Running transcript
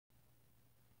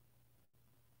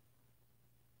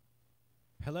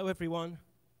Hello, everyone.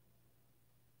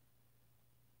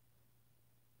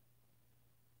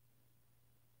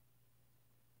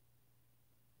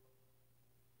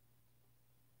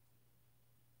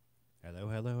 Hello,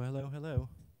 hello, hello, hello.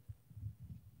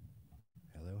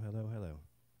 Hello, hello, hello.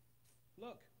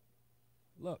 Look.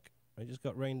 Look, I just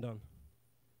got rained on.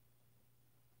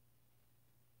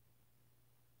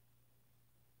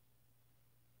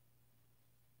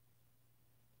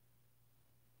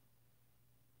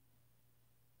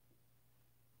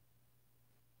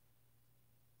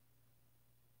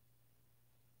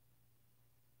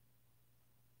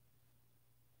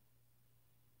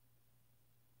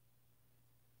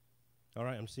 All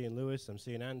right, I'm seeing Lewis, I'm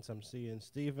seeing Ant, I'm seeing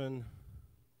Stephen.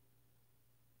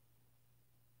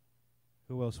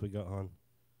 Who else we got on?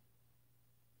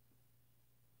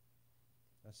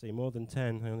 I see more than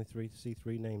 10. I only see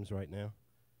three names right now.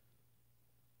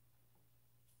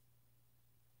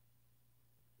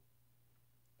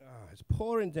 It's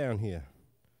pouring down here.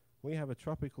 We have a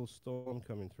tropical storm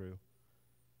coming through.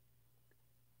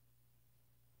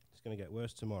 It's going to get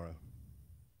worse tomorrow.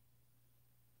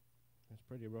 It's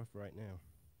pretty rough right now.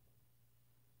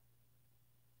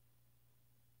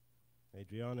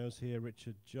 Adriano's here,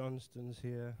 Richard Johnston's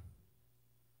here.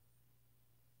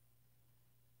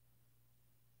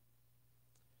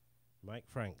 Mike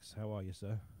Franks, how are you,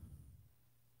 sir?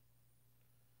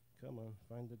 Come on,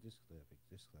 find the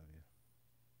Disklavier.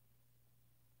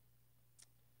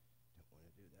 Don't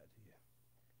want to do that here.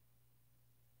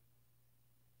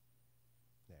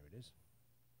 There it is.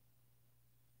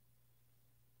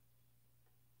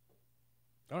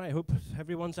 All right, hope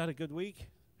everyone's had a good week.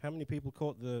 How many people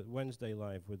caught the Wednesday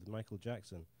live with Michael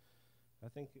Jackson? I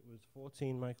think it was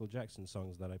 14 Michael Jackson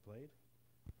songs that I played.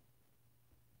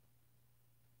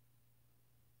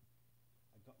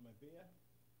 I got my beer.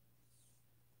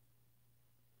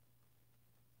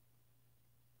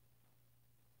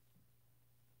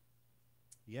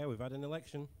 Yeah, we've had an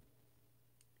election.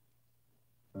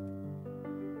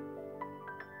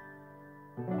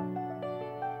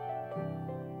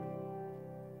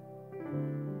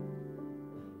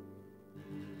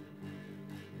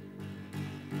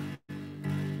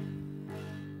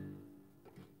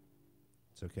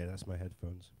 It's okay, that's my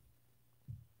headphones.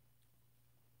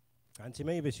 Auntie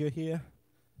Mavis, you're here.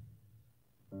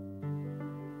 Let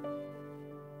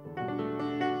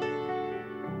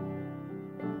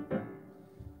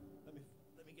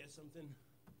me get something.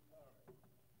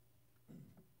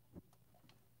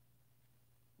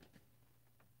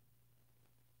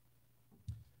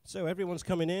 So everyone's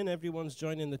coming in, everyone's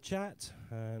joining the chat,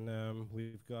 and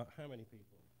we've got how many people?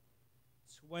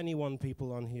 21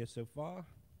 people on here so far.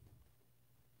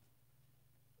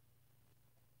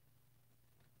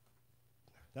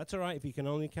 That's all right. If you can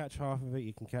only catch half of it,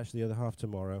 you can catch the other half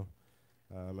tomorrow.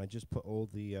 I just put all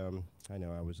the, I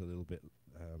know I was a little bit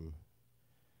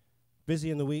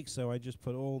busy in the week, so I just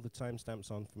put all the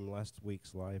timestamps on from last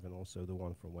week's live and also the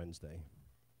one from Wednesday.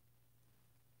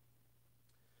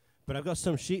 But I've got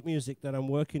some sheet music that I'm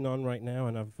working on right now,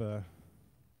 and I've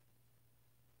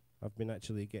been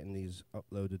actually getting these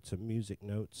uploaded to music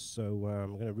notes, so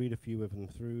I'm going to read a few of them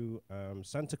through.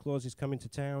 Santa Claus is Coming to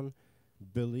Town.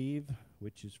 Believe,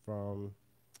 which is from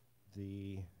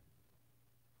the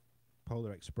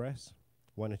Polar Express.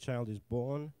 When a Child is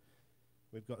Born.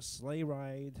 We've got Sleigh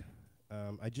Ride.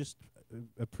 I just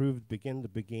approved Begin to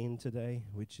Begin today,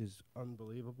 which is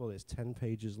unbelievable. It's 10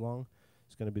 pages long.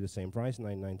 It's going to be the same price,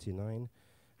 $9.99.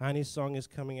 Annie's Song is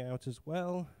coming out as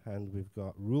well. And we've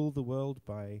got Rule the World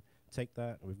by Take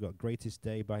That. We've got Greatest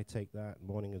Day by Take That.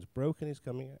 Morning is Broken is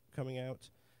coming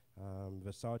out.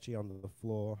 Versace on the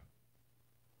Floor.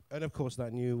 And, of course,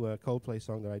 that new Coldplay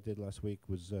song that I did last week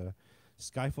was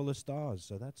Sky Full of Stars.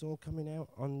 So that's all coming out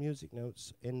on Music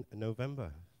Notes in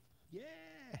November. Yeah!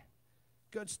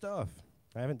 Good stuff.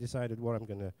 I haven't decided what I'm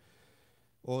going to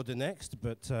order next,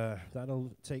 but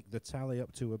that'll take the tally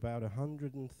up to about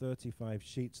 135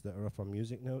 sheets that are up on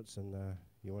Music Notes. And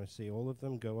you want to see all of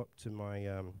them, go up to my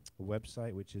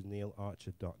website, which is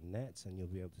neilarcher.net, and you'll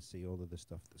be able to see all of the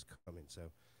stuff that's coming. So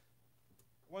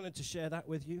wanted to share that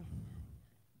with you.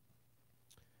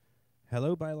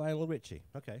 Hello by Lionel Richie.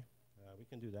 Okay, we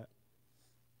can do that.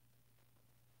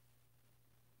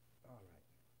 All right.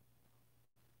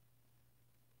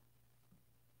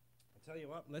 I tell you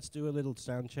what, let's do a little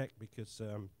sound check because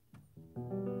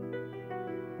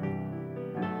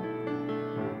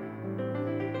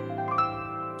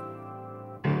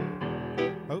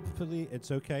hopefully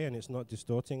it's okay and it's not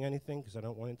distorting anything because I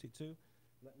don't want it to.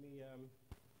 Let me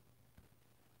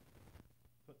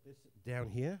put this down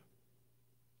here.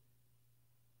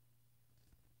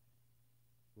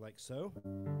 Like so.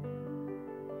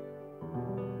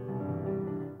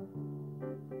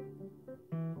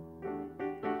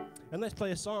 And let's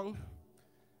play a song.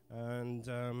 And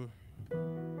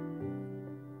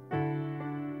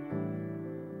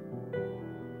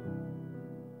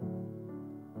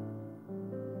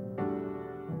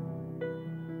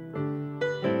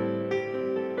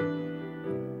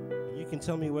you can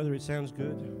tell me whether it sounds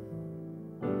good.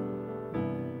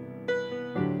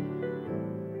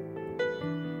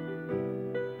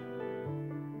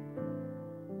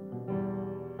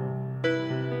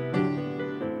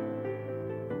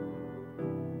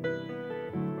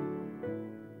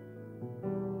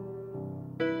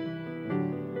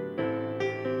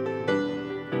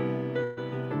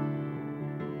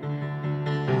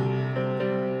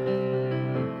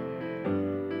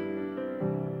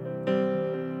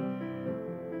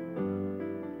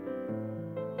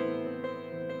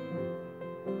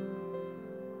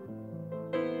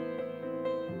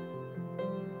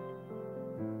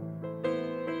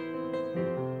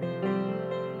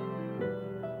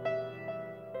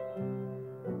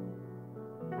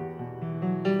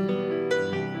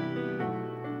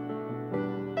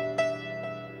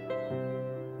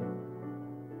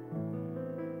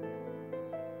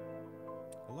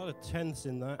 Tenths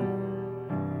in that.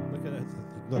 Look at that.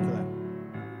 Look at that.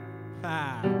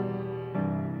 Ha!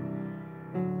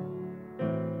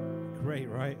 Great,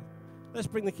 right? Let's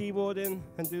bring the keyboard in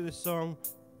and do this song.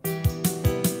 Again,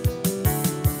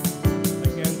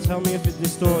 tell me if it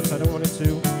distorts. I don't want it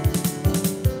to.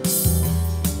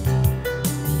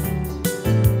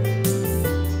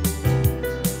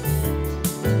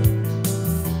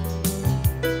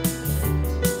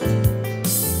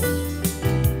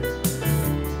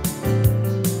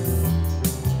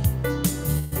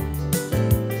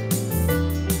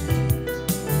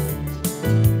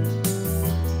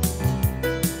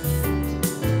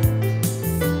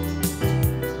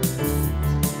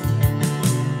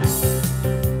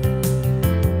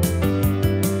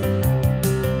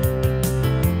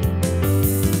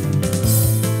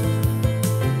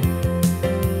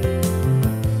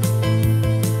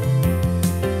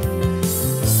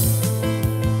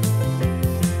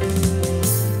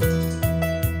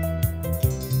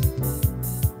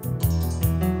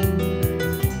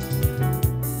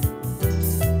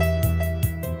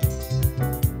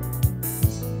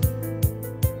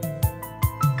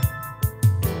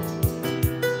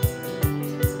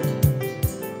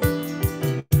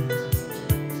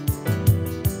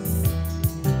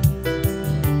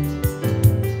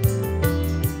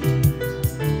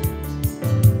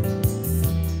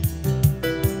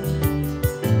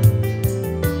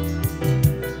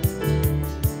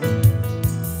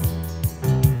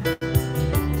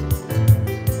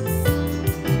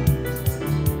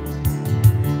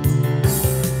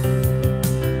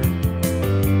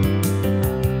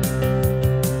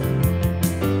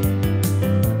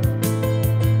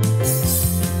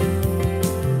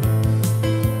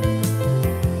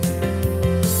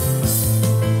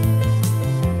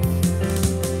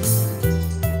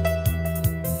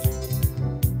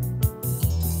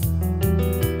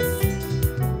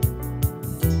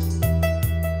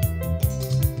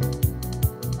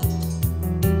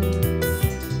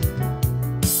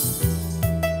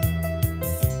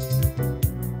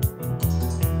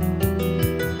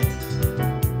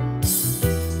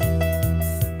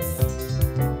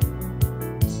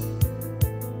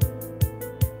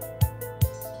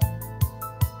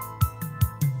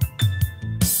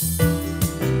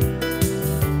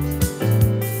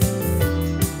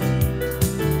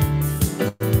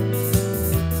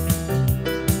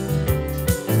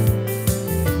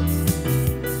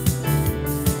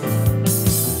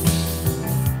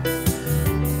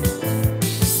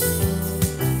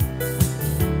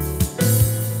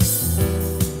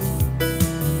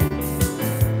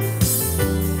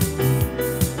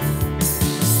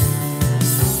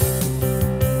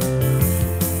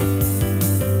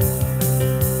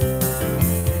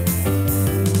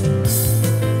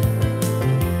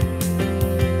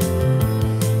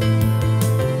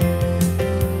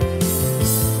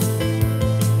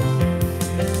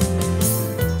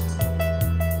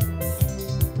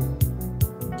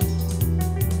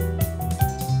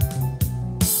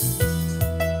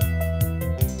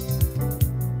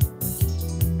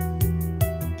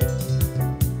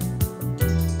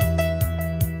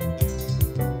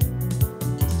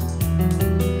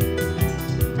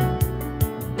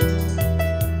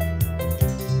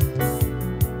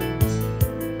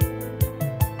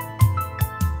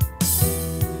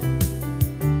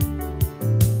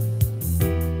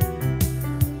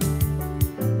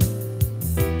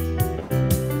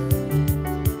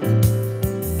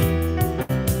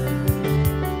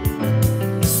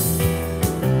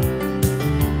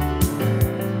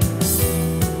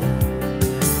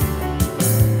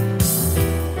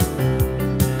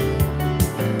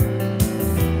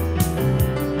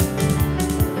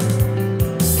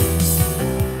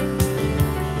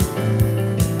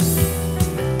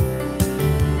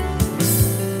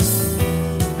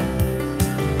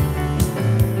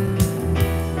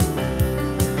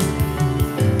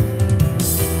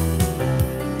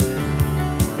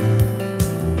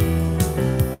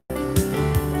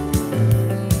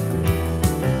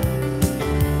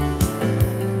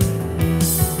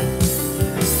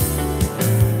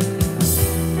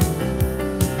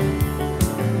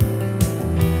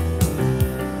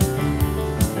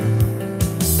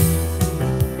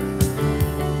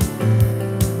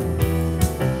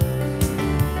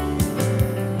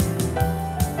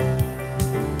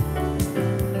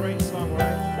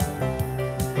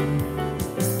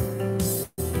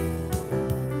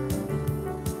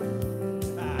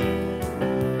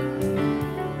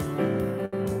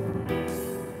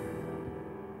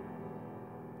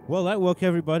 Well, that woke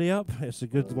everybody up. It's a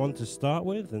good one to start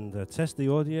with, and test the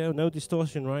audio. No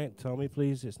distortion, right? Tell me,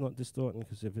 please, it's not distorting,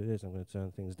 because if it is, I'm going to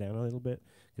turn things down a little bit,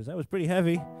 because that was pretty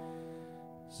heavy.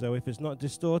 So if it's not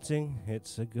distorting,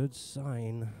 it's a good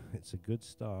sign. It's a good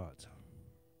start.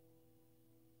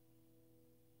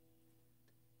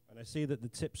 And I see that the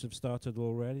tips have started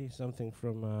already. Something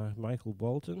from Michael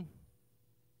Bolton.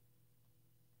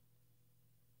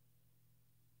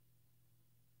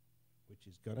 Which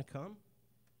is going to come.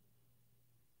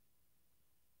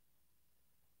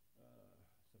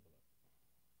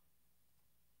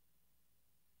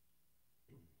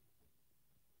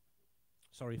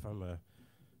 Sorry if I'm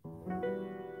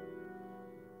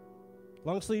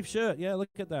long sleeve shirt. Yeah, look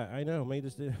at that. I know.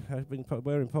 I've been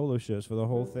wearing polo shirts for the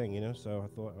whole thing, you know. So I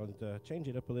thought I'd change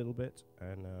it up a little bit.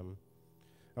 And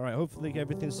all right. Hopefully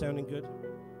everything's sounding good.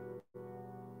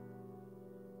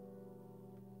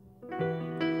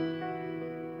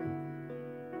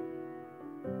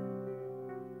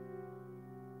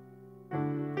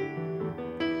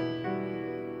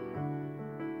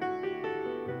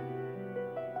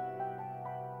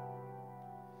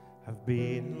 I've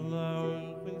been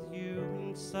alone with you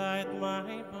inside my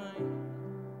mind,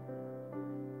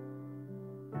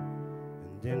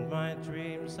 and in my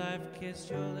dreams I've kissed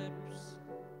your lips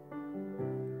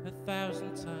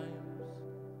 1,000 times.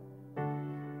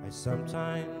 I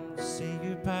sometimes see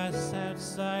you pass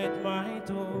outside my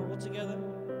door. All together.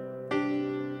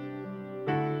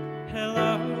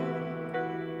 Hello,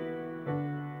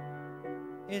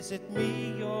 is it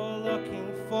me you're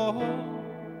looking for?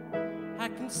 I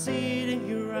can see it in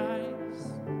your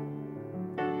eyes,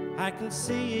 I can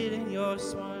see it in your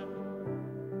smile.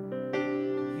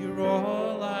 You're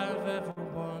all I've ever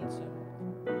wanted,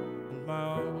 and my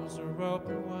arms are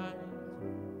open wide.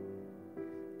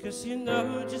 'Cause you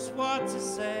know just what to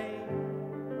say,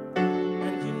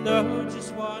 and you know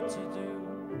just what to do,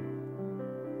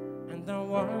 and I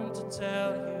want to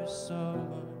tell you so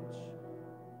much.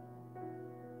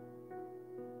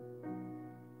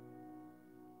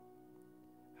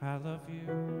 I love you.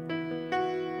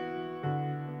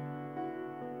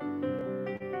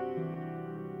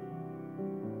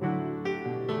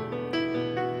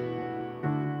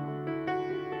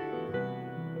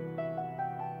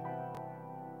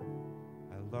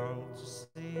 I long to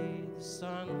see the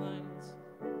sunlight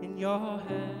in your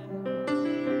hair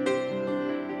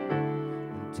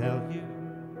and tell you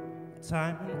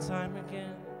time and time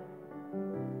again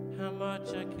how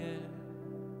much I care.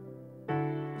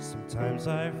 Sometimes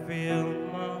I feel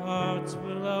my heart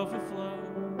will overflow.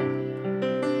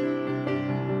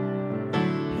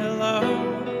 Hello,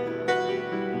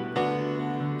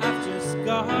 I've just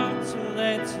got to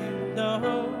let you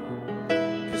know,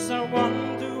 'cause I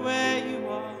wonder where you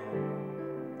are,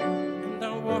 and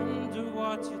I wonder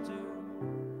what you do.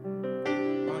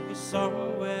 Are you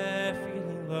somewhere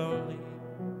feeling lonely,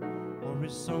 or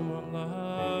is someone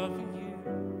loving you?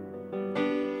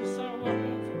 'Cause I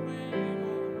wonder where you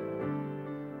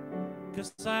are,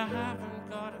 'cause I haven't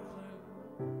got a clue.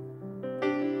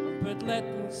 But let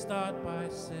me start by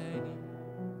saying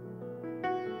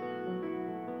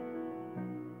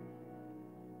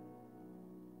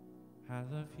I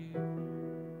love you.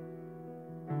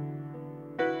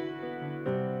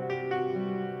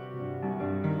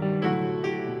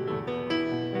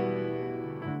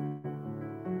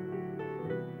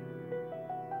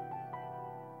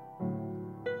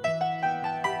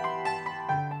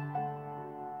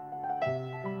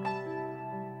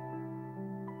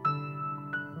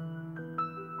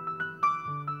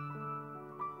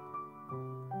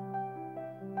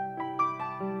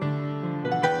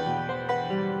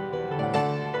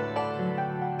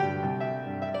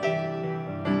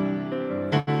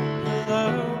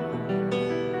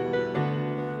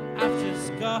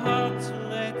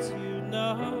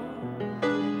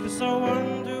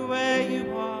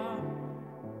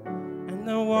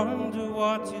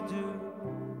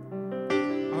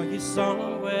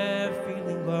 Somewhere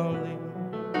feeling lonely,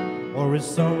 or is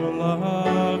someone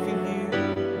loving you?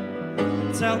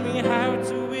 Tell me how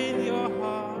to win your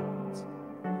heart,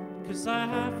 'cause I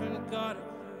haven't got a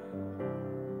clue.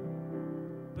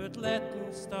 But let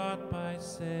me start by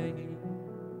saying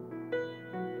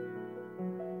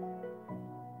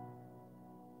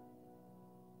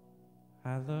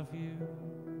I love you.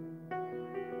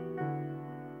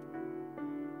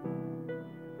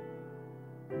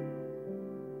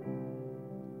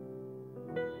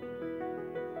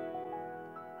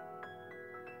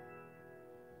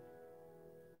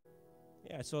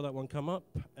 I saw that one come up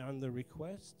on the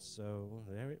request, so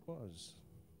there it was.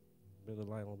 Bit of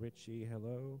Lionel Richie,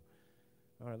 hello.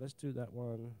 All right, let's do that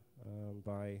one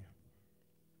by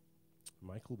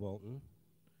Michael Bolton.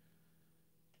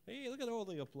 Hey, look at all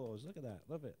the applause. Look at that.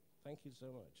 Love it. Thank you so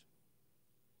much.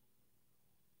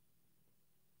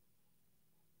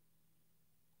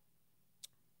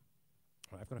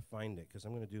 I've got to find it because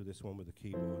I'm going to do this one with the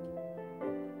keyboard.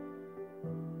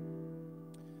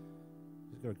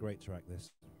 It's got a great track, this.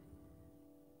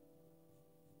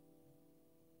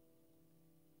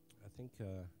 I think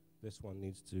this one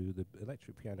needs to, the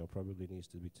electric piano probably needs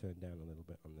to be turned down a little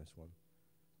bit on this one.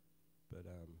 But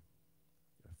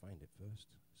I'll find it first,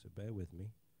 so bear with me.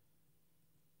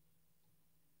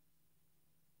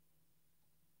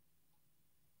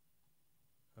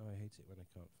 Oh, I hate it when I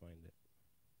can't find it.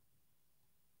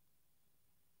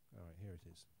 All right, here it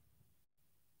is.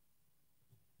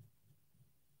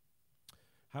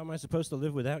 How am I supposed to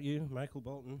live without you, Michael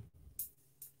Bolton?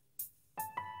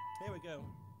 Here we go.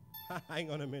 Hang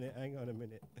on a minute, hang on a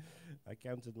minute. I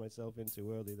counted myself in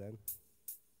too early then.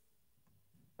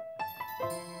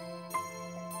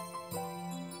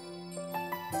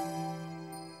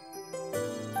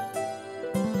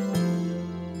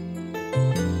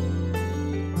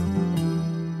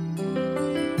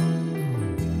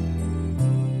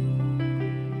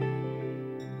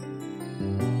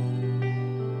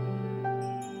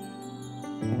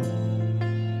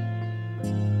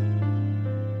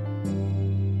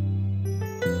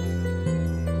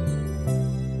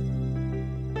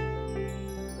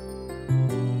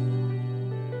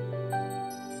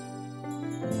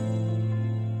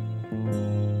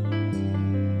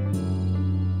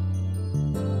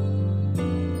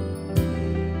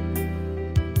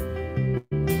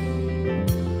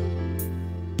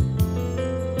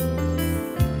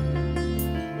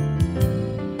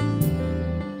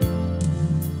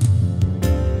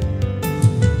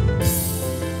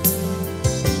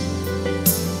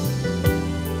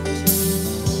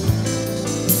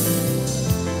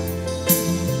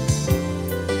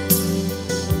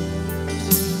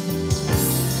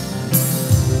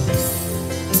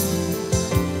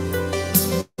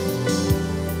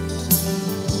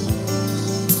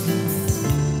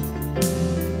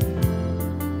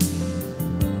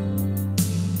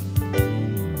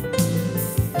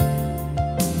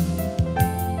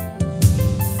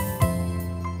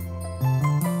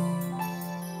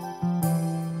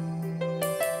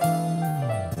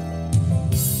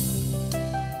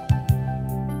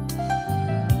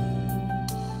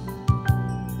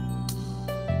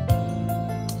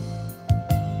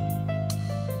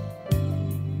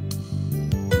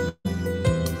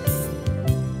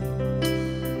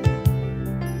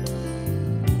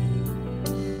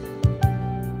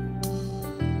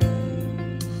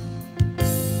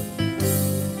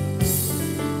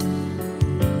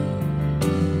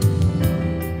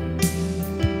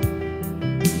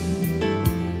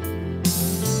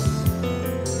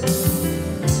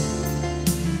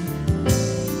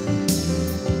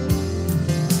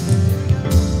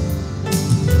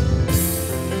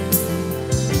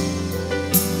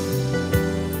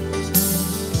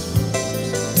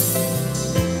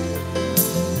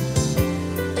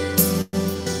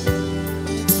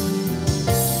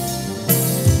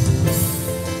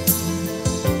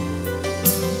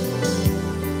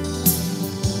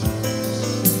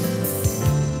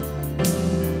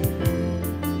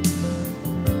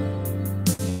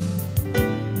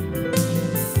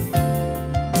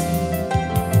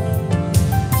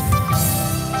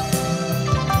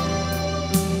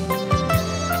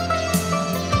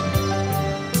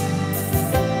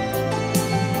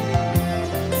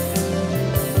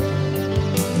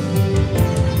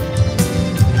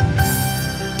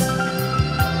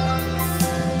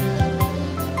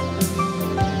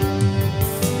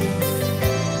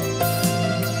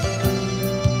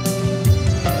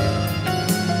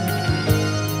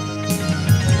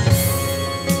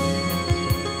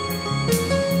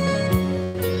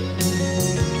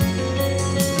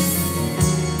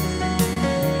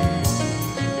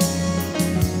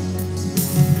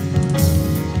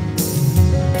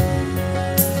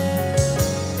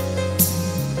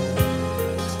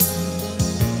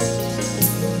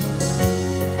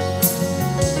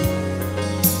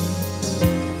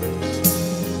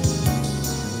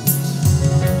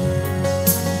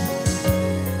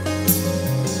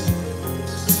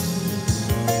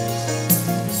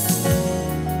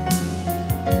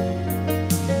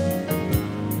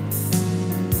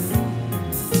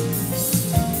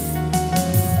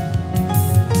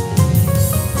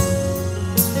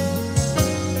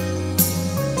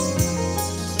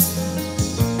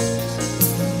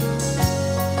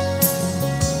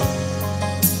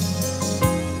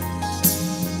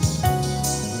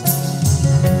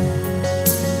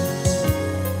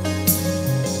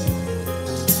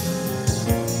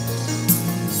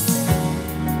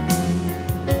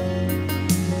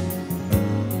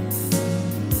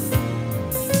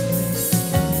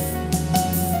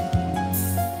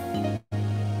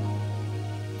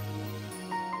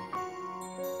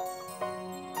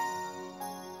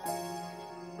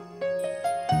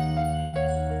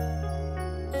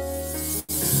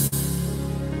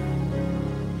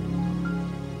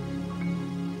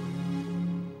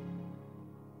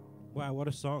 Wow, what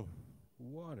a song.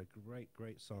 What a great,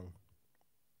 great song.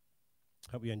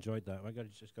 Hope you enjoyed that.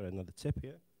 Just got another tip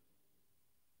here.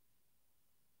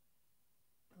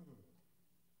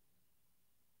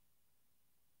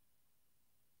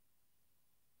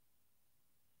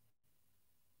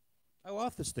 Oh,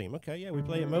 Arthur's theme. Okay, yeah, we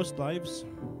play it most lives.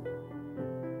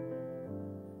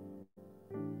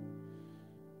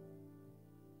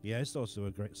 Yeah, it's also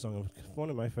a great song. One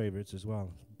of my favorites as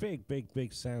well. Big, big,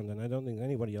 big sound, and I don't think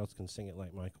anybody else can sing it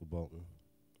like Michael Bolton.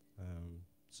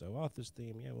 So Arthur's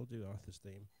theme, yeah, we'll do Arthur's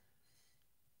theme.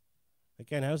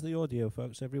 Again, how's the audio,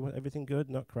 folks? Everything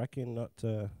good? Not cracking? Not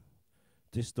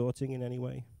distorting in any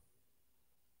way?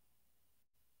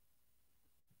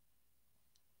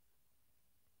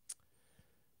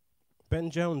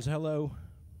 Ben Jones, hello.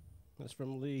 That's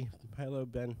from Lee. Hello,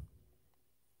 Ben.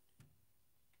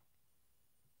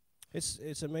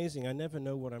 It's amazing. I never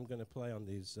know what I'm going to play on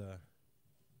these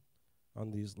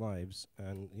lives,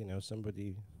 and you know,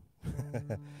 somebody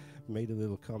made a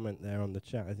little comment there on the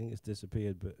chat. I think it's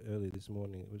disappeared, but early this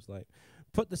morning it was like,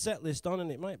 put the set list on,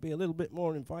 and it might be a little bit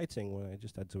more inviting. When I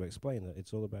just had to explain that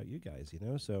it's all about you guys, you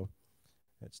know. So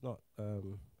it's not.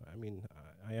 I mean,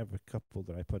 I have a couple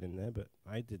that I put in there, but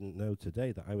I didn't know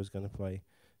today that I was going to play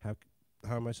How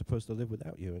Am I Supposed to Live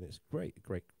Without You, and it's great,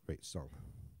 great, great song.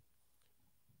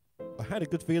 I had a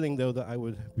good feeling, though, that I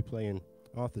would be playing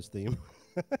Arthur's theme,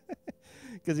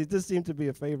 because it does seem to be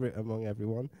a favorite among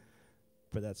everyone.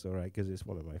 But that's all right, because it's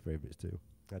one of my favorites, too.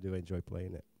 I do enjoy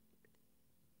playing it.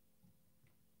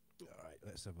 All right,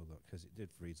 let's have a look, because it did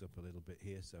freeze up a little bit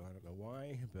here, so I don't know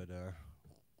why, but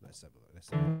let's have a look. Let's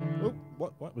have a look.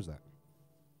 Oh, what was that?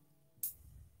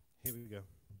 Here we go.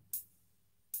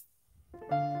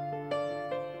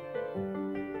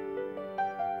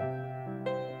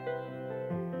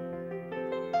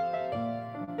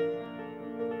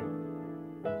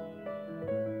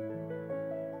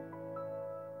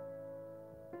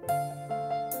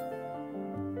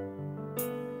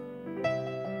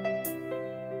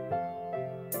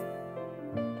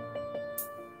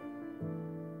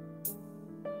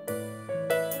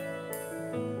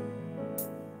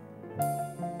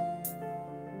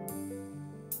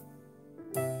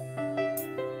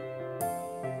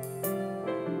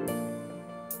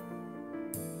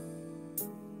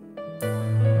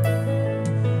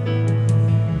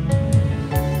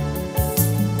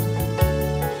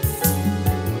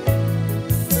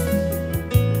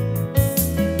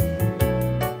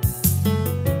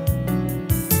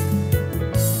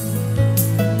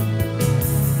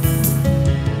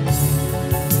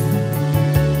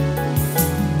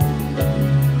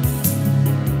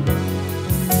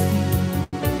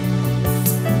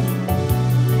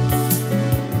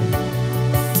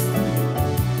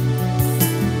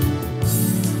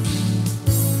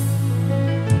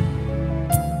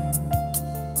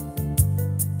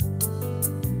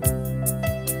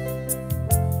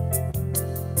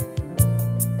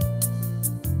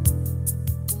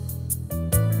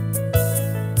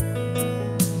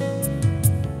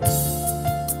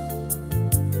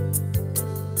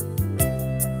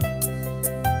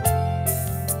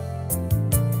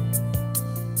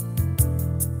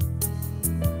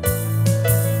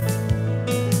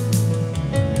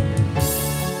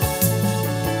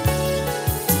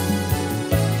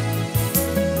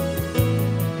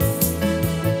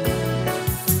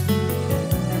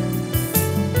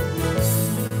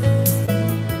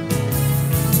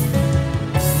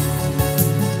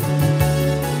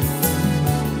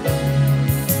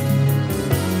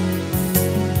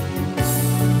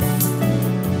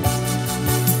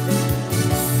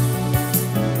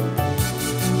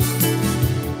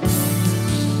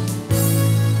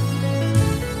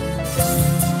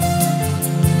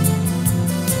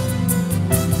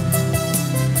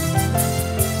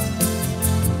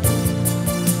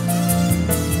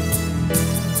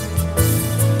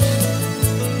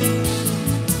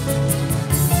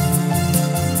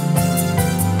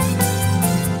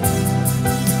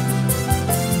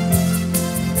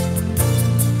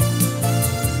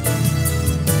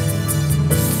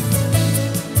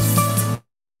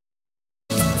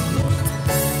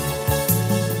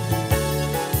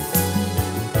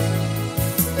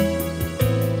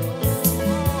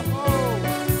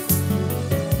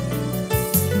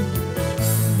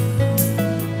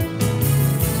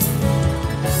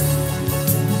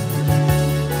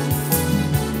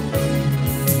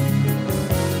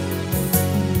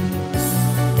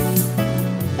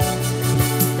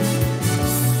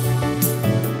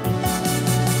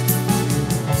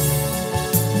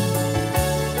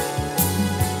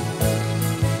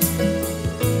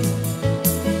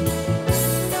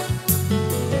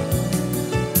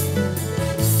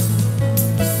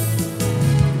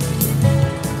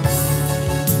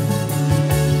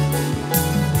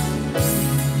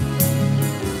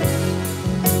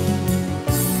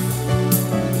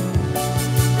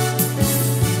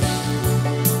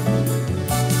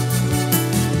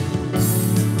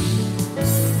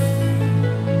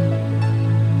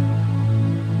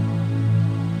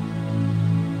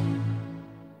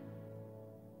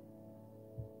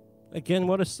 Again,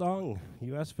 what a song.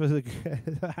 You asked for the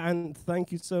and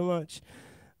thank you so much.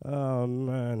 Oh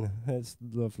man, it's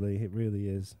lovely. It really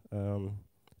is.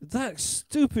 That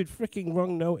stupid freaking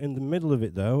wrong note in the middle of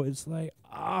it though, it's like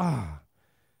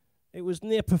it was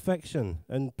near perfection,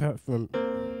 and apart from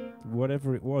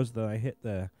whatever it was that I hit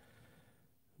there.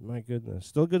 My goodness.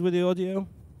 Still good with the audio?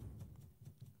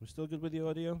 We're still good with the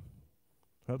audio?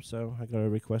 Hope so. I got a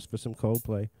request for some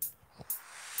Coldplay.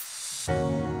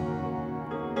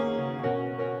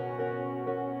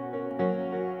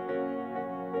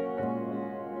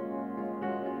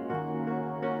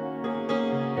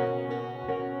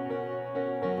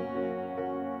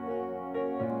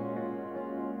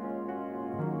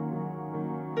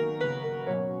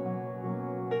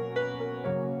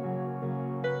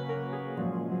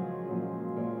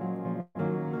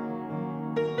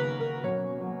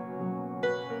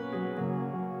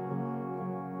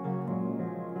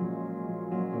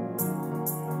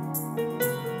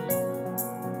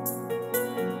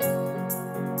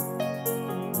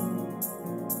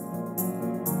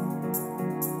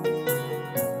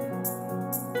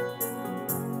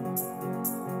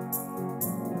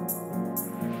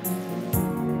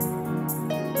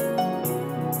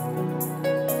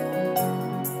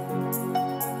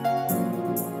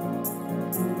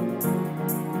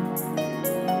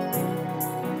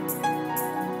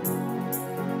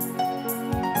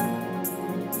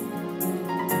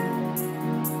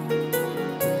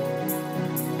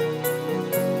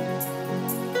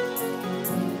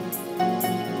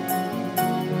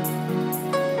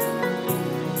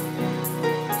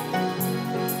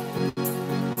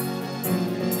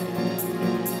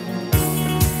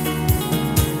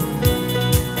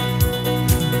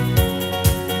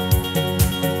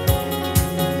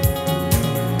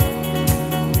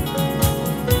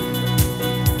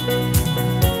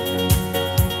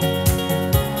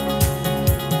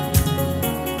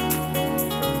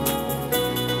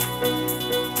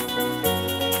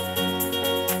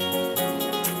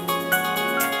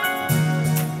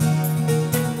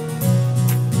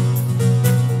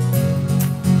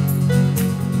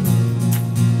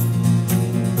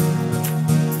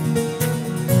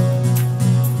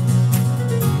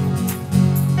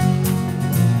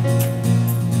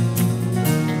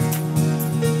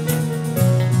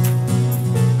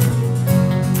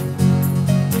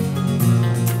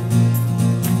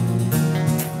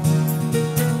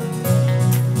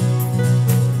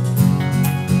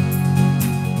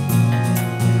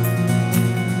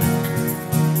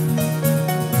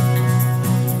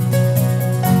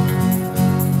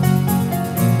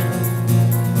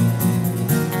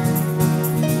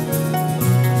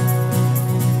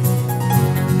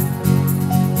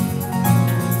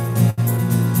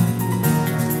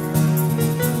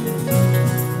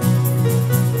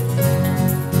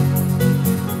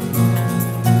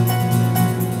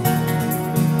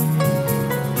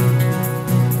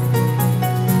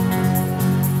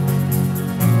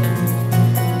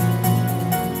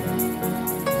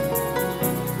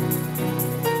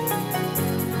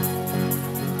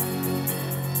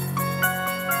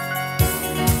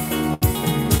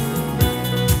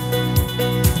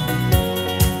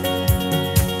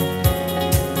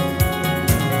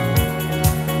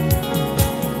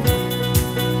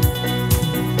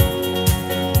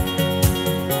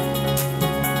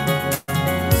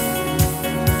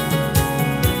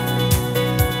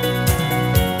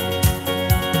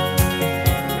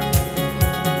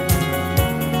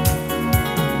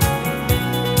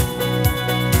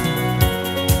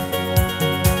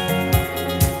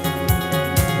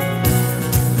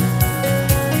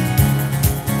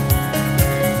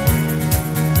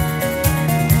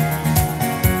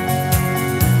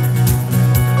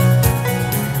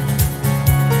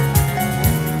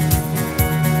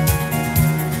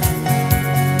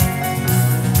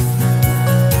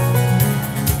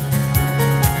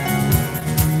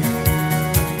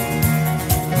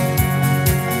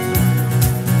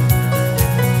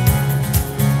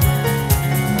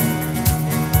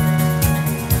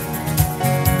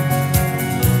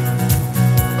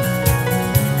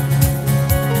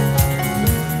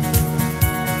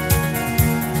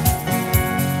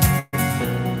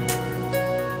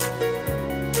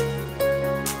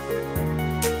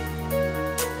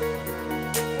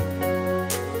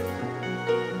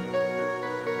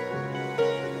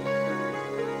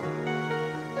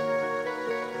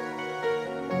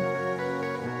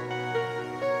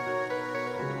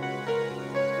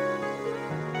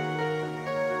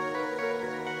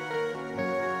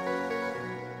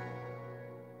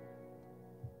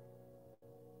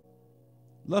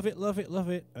 Love it, love it, love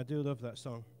it. I do love that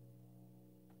song.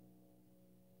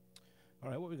 All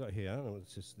right, what we got here? I don't know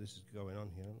what's this is going on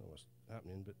here. I don't know what's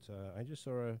happening, but I just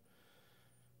saw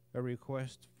a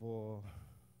request for.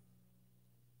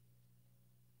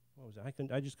 What was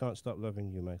it? I just can't stop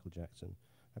loving you, Michael Jackson.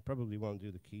 I probably won't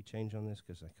do the key change on this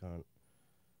because I can't.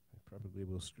 I probably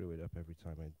will screw it up every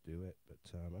time I do it. But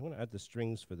I'm going to add the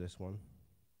strings for this one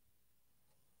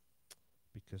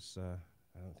because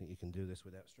I don't think you can do this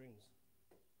without strings.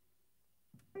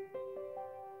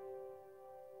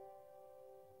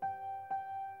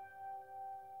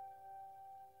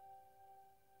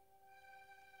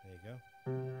 There you go.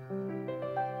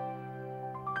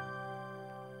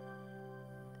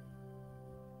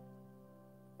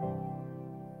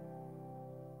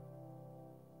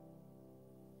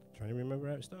 Trying to remember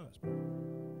how it starts.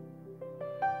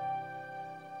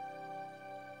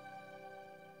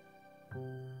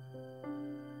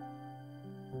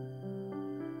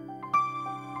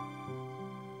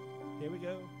 Here we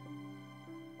go.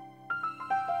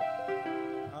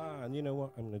 And you know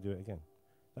what? I'm going to do it again.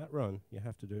 That run, you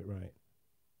have to do it right.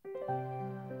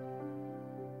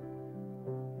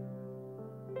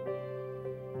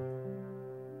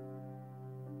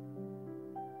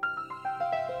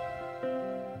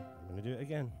 I'm going to do it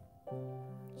again.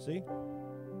 See?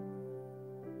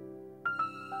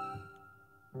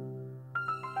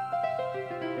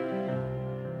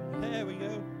 There we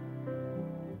go.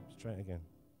 Let's try it again.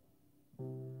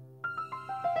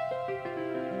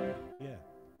 Yeah.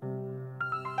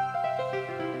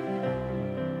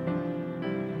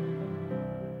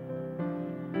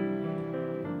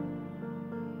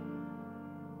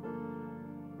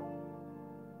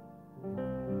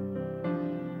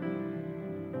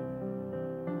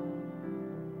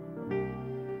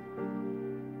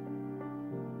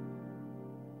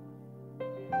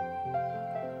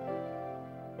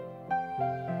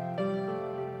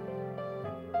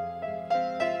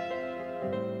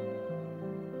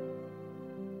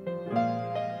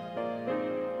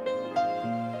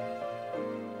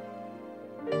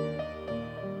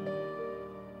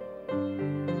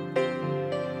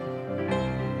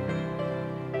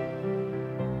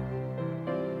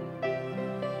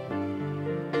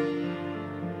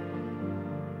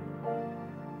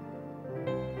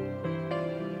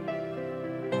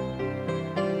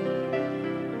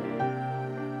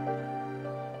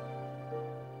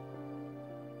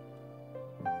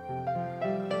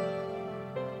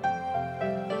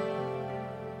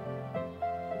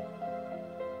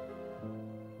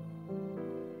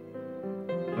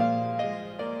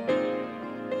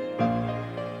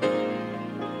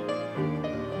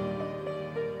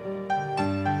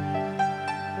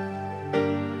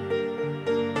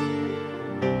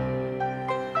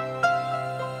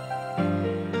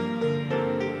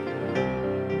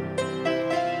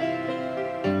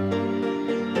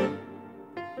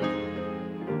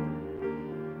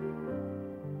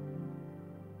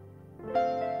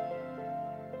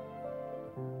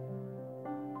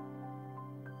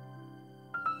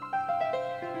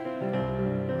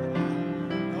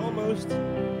 Almost.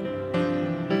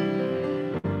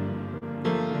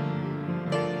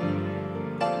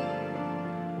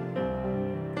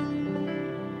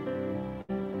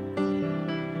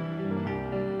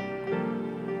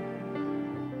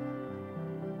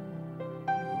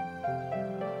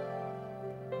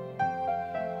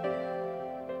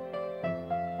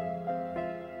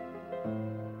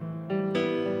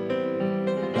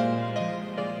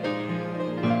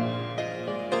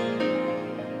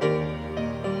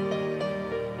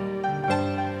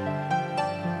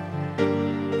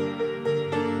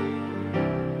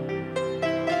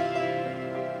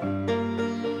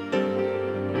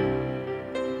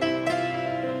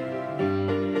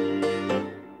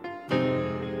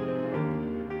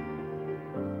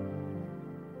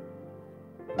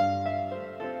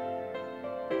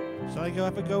 Shall I go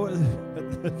have a go at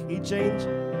the key change?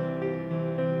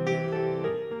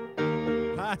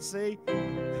 Ah, see?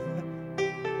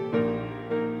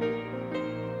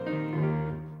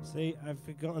 See, I've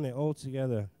forgotten it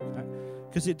altogether.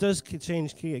 Because it does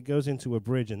change key. It goes into a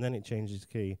bridge and then it changes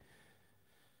key.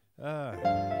 Ah.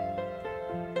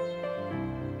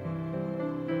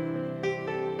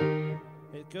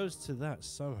 It goes to that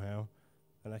somehow,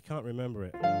 and I can't remember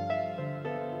it.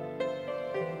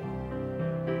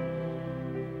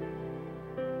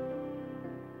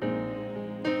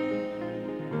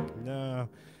 No,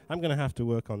 I'm going to have to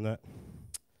work on that.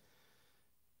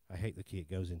 I hate the key it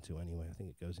goes into anyway. I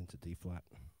think it goes into D flat.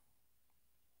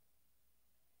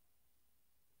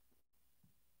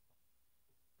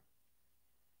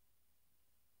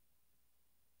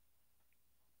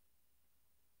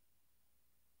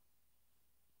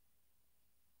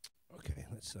 Okay,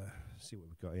 let's see what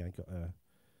we've got here. I got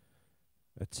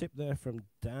a tip there from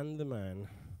Dan the Man.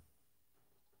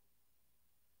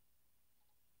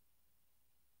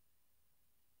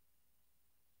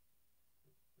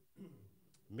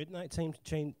 Midnight train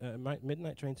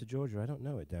to Georgia. I don't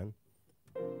know it, Dan.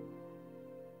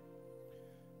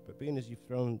 But being as you've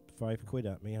thrown £5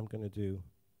 at me, I'm going to do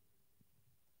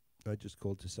I Just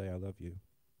Called to Say I Love You.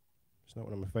 It's not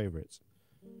one of my favorites.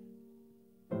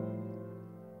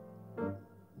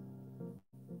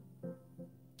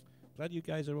 Glad you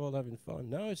guys are all having fun.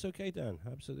 No, it's okay, Dan.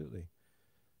 Absolutely.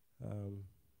 I'll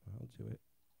do it.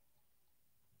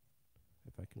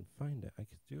 If I can find it. I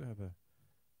do have a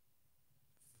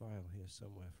file here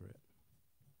somewhere for it.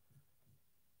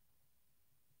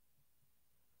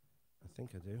 I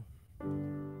think I do.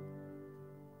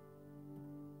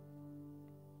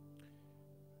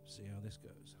 See how this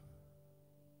goes.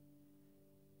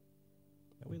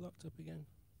 Are we locked up again?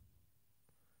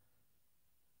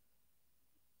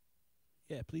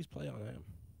 Yeah, please play on. I am.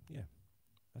 Yeah,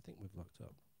 I think we've locked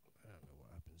up. I don't know what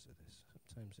happens to this.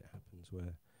 Sometimes it happens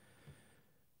where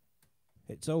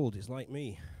it's old. It's like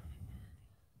me.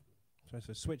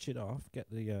 So switch it off. Get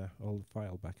the old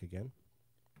file back again.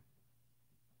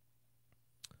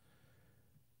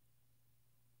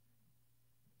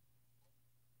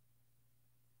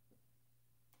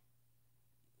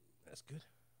 That's good.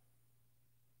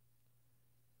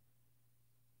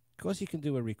 Of course, you can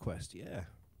do a request. Yeah.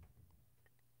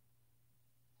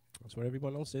 That's what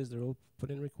everyone else is. They're all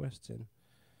putting requests in.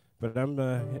 But I'm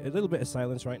a little bit of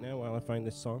silence right now while I find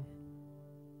this song.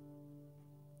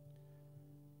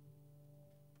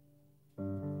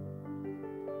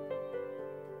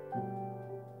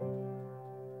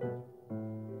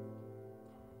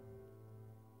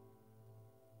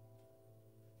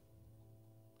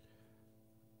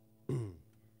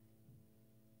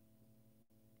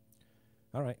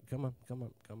 All right, come on, come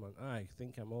on, come on. I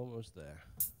think I'm almost there.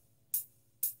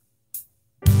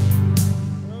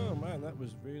 Oh man, that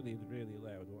was really, really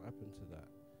loud. What happened to that?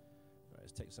 All right,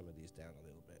 let's take some of these down a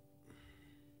little bit.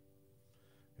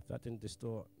 If that didn't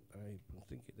distort, I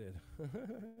think it did.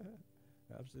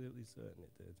 Absolutely certain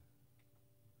it did.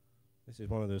 This is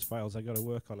one of those files I got to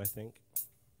work on, I think.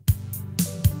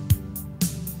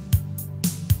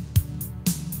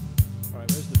 All right,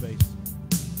 where's the bass?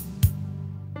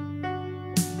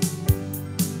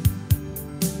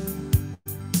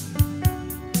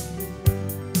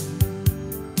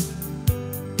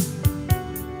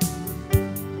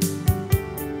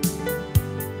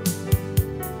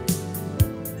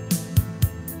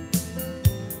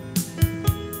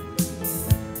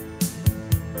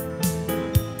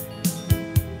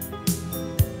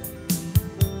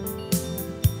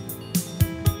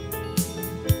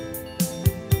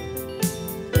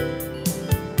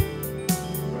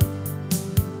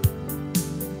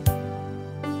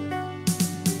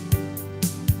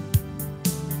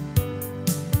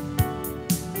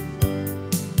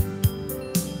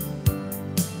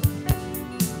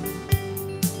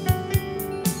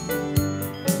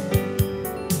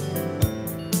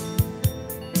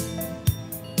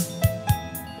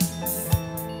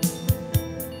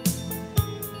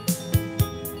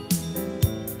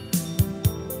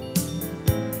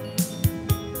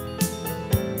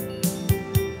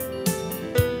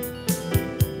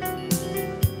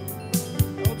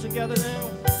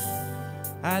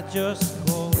 I just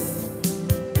called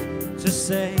to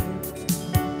say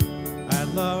I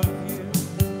love you.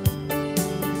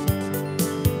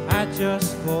 I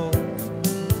just called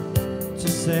to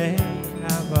say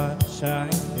how much I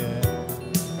care.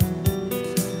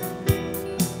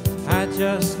 I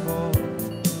just called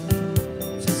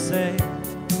to say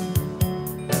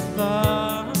I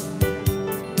love you.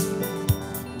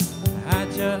 I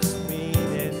just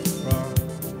mean it from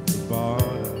the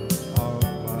bottom of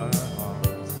my heart.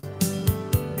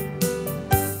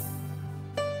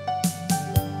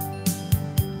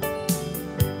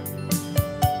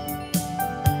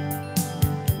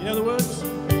 You know the words?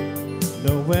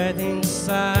 No wedding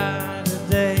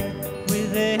Saturday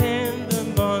within the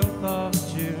month of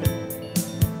June.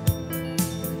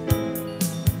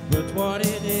 But what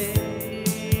it is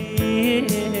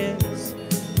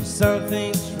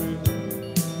something true,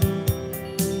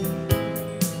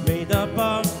 made up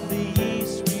of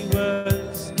these three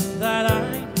words that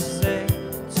I say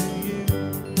to you.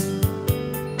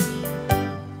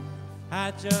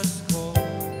 I just called.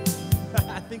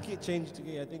 I think it changed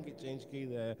key. I think it changed key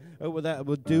there. Oh, well, that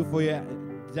would do for you,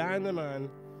 Dan the Man.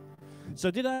 So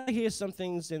did I hear some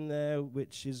things in there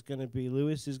which is going to be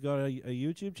Lewis has got a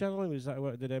YouTube channel? Was that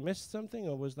what, did I miss something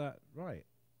or was that right?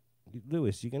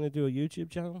 Lewis, you're going to do a YouTube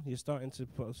channel? You're starting to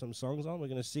put some songs on? We're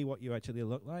going to see what you actually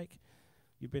look like.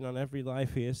 You've been on every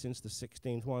live here since the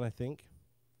 16th one, I think.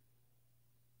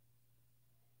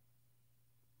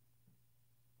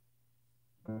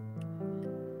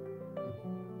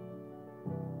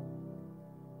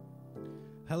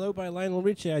 Hello by Lionel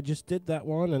Richie. I just did that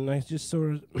one, and I just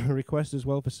saw a request as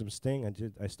well for some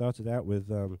Sting. I started out with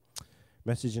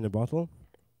Message in a Bottle.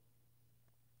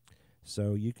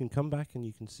 So you can come back and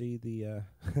you can see the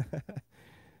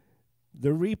the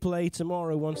replay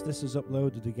tomorrow once this is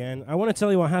uploaded again. I want to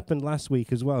tell you what happened last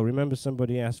week as well. Remember,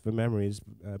 somebody asked for Memories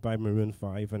by Maroon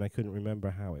 5, and I couldn't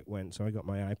remember how it went. So I got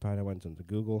my iPad, I went onto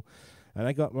Google, and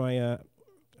I got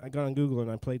on Google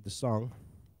and I played the song.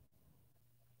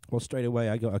 Well, straight away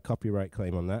I got a copyright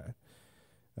claim on that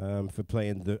for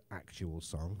playing the actual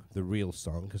song, the real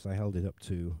song, because I held it up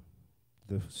to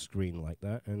the screen like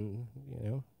that, and you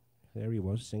know, there he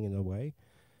was singing away,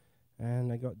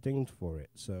 and I got dinged for it.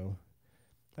 So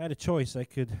I had a choice.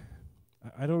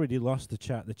 I'd already lost the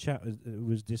chat. The chat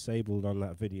was disabled on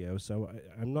that video, so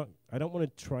I don't want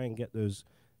to try and get those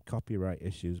copyright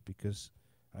issues, because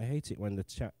I hate it when the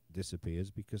chat disappears,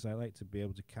 because I like to be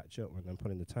able to catch up when I'm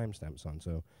putting the timestamps on.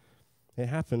 So it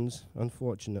happens,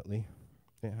 unfortunately.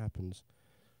 It happens.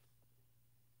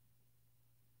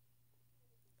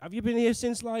 Have you been here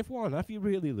since Live 1? Have you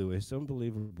really, Lewis?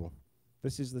 Unbelievable.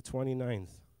 This is the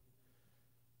 29th.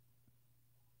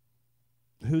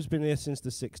 Who's been here since the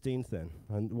 16th then?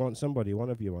 And one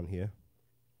of you on here.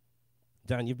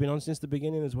 Dan, you've been on since the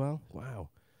beginning as well? Wow.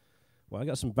 Well, I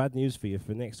got some bad news for you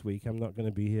for next week. I'm not going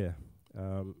to be here.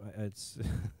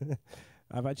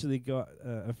 I've actually got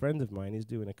a friend of mine. He's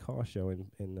doing a car show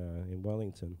in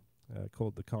Wellington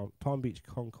called the Palm Beach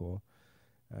Concours,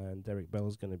 and Derek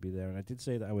Bell's going to be there. And I did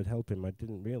say that I would help him. I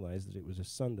didn't realize that it was a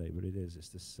Sunday, but it is. It's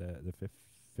this the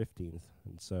 15th,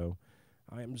 and so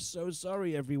I am so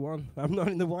sorry, everyone. I'm not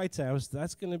in the White House. I'm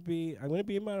going to be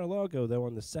in Mar-a-Lago though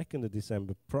on the 2nd of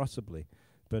December, possibly,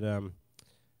 but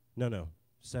no.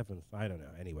 7th, I don't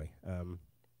know. Anyway,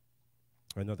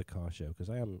 another car show, because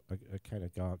I am a kind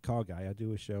of car guy. I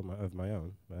do a show of my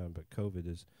own, but COVID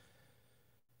has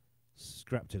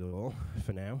scrapped it all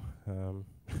for now.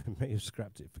 May have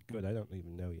scrapped it for good. I don't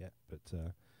even know yet. But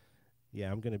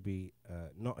yeah, I'm going to be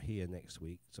not here next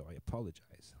week, so I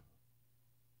apologize.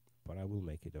 But I will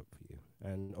make it up for you.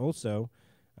 And also,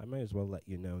 I may as well let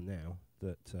you know now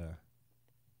that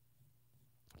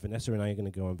Vanessa and I are going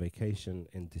to go on vacation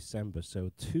in December,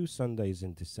 so 2 Sundays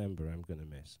in December I'm going to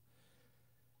miss,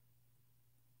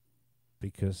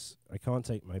 because I can't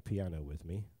take my piano with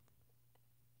me,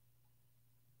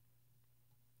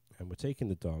 and we're taking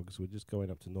the dogs. We're just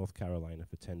going up to North Carolina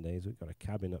for 10 days. We've got a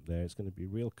cabin up there. It's going to be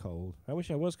real cold. I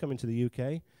wish I was coming to the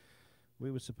UK.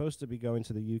 We were supposed to be going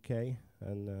to the UK,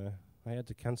 and I had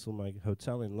to cancel my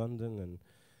hotel in London, and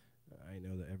I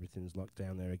know that everything's locked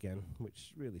down there again,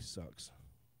 which really sucks,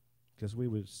 because we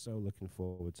were so looking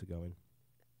forward to going.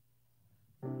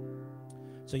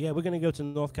 So yeah, we're going to go to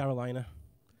North Carolina.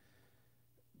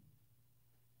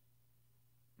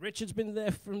 Richard's been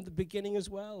there from the beginning as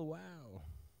well. Wow.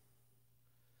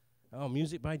 Oh,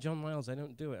 music by John Miles. I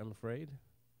don't do it, I'm afraid.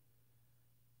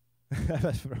 I've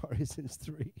had Ferrari since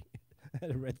 3. I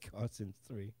had a red car since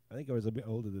 3. I think I was a bit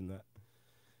older than that.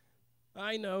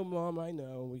 I know, Mom, I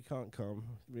know. We can't come.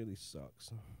 It really sucks.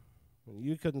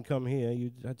 You couldn't come here.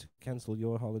 You had to cancel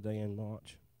your holiday in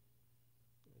March.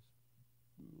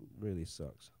 It really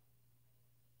sucks.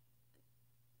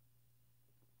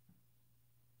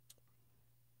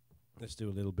 Let's do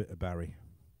a little bit of Barry.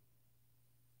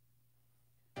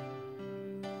 All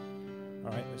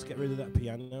right, let's get rid of that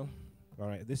piano. All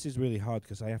right, this is really hard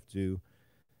because I have to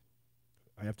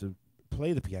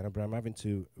play the piano, but I'm having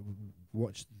to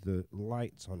watch the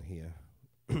lights on here.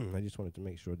 I just wanted to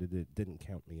make sure that it didn't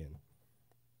count me in.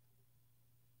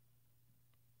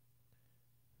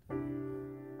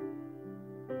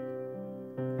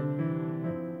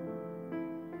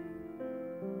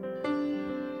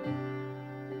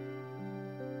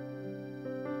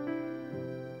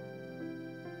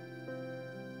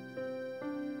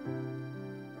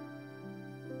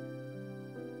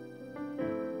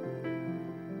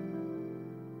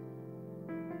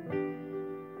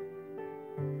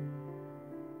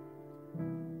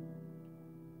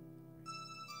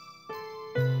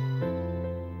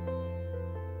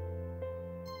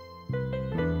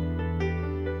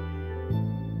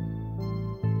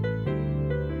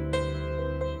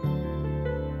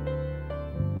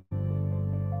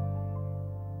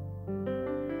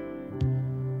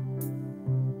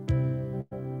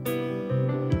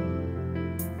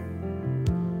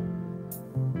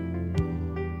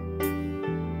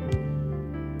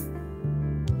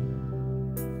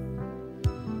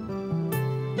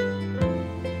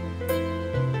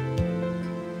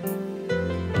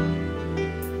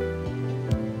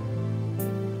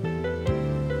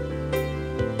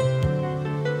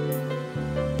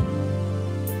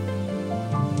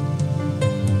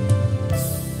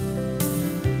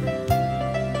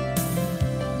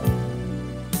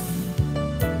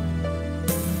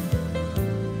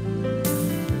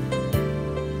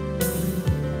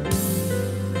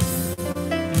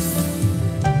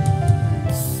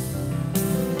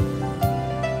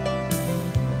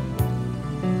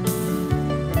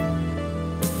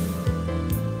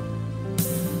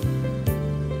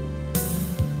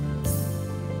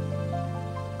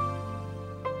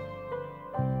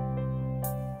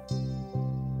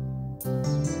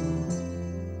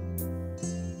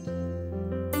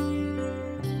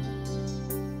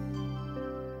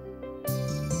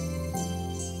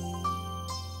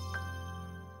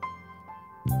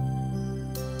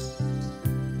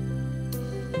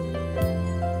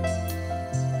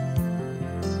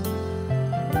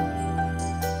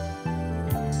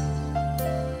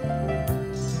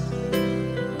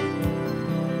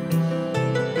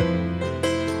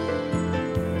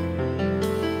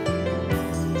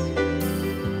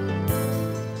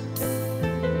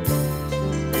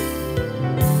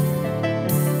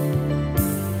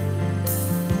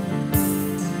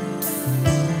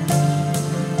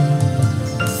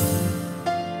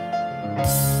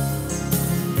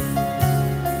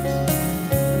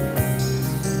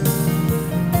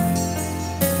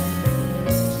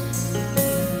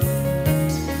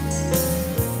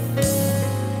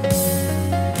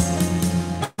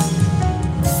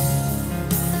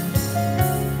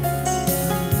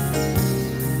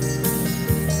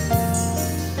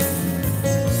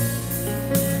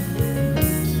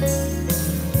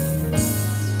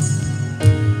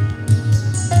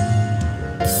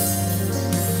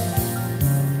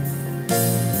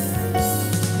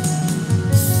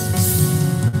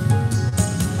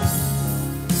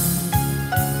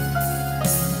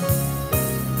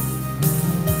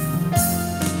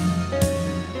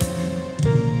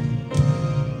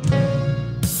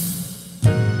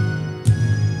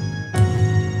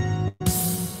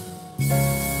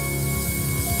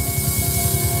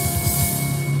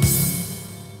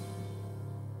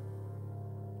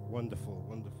 Wonderful,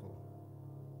 wonderful.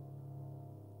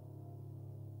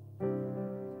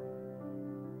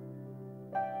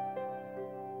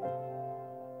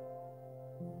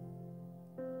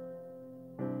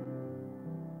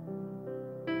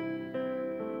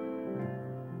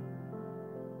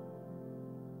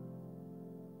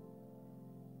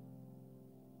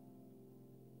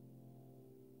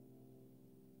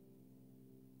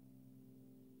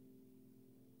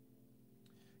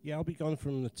 Yeah, I'll be gone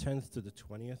from the 10th to the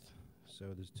 20th.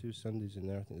 So there's 2 Sundays in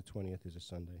there. I think the 20th is a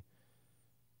Sunday.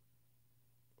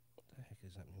 What the heck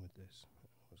is happening with this?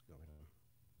 What's going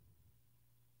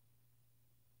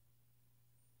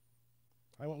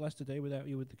on? I won't last a day without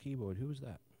you with the keyboard. Who was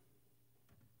that?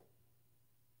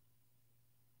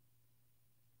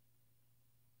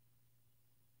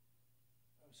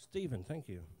 Oh, Stephen, thank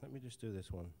you. Let me just do this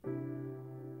one.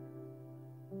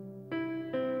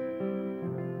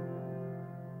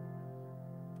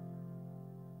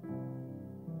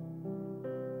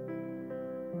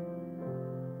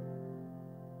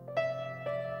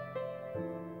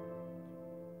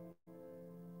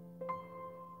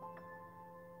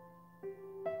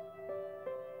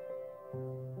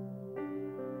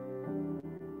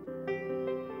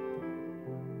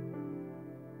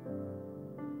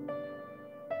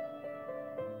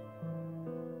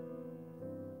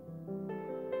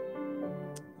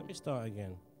 Start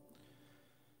again.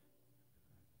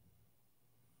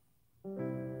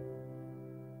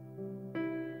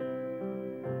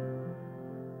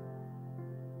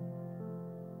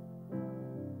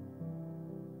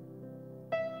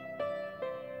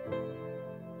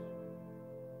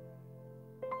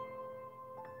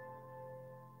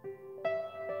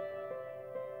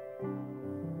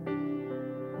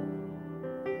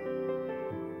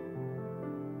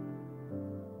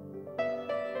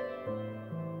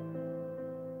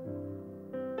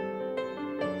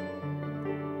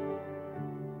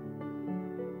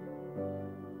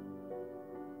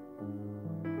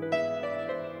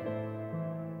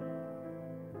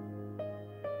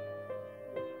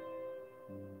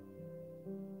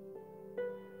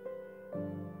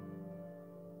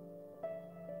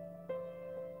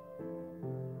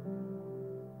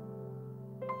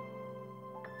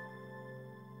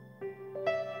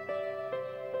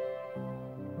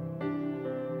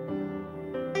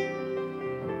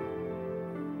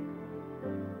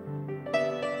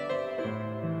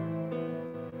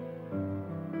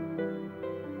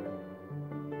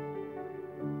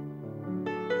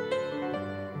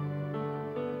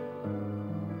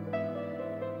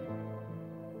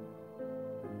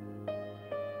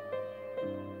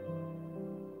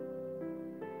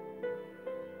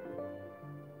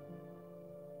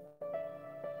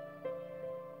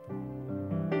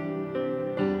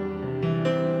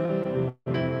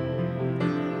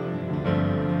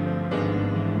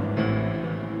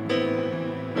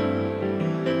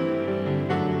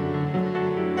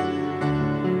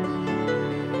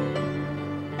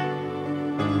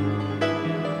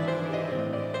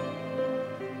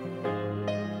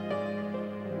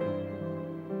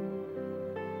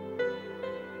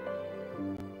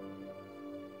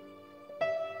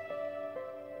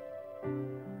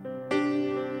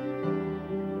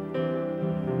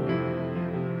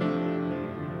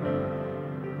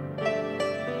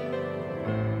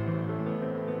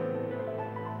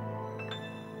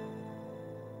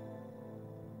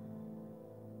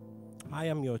 I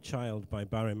Am Your Child by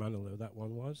Barry Manilow, that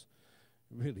one was.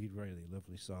 Really, really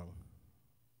lovely song.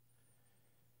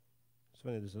 It's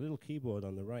funny, there's a little keyboard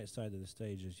on the right side of the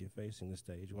stage as you're facing the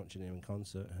stage watching him in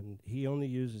concert, and he only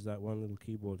uses that one little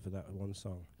keyboard for that one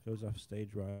song. Goes off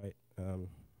stage right,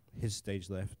 his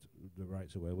stage left, the right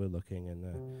to where we're looking, and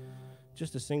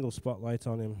just a single spotlight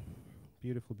on him.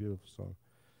 Beautiful, beautiful song.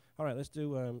 All right, let's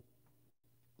do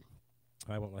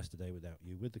I Won't Last a Day Without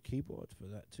You with the keyboard for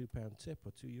that £2 tip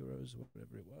or €2,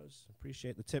 whatever it was.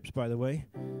 Appreciate the tips, by the way.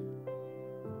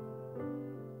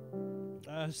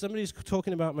 Somebody's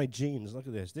talking about my jeans. Look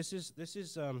at this. This is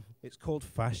it's called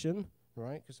Fashion,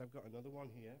 right? Because I've got another one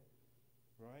here,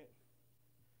 right?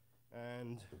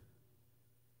 And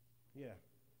yeah,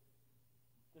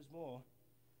 there's more.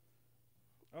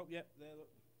 Oh, yeah, there, look,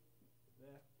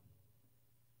 there.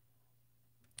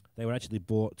 They were actually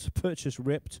purchased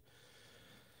ripped,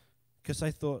 because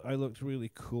I thought I looked really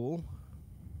cool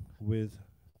with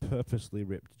purposely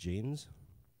ripped jeans.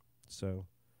 So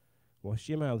wash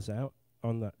your mouths out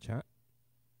on that chat.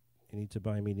 You need to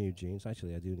buy me new jeans.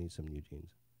 Actually, I do need some new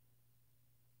jeans.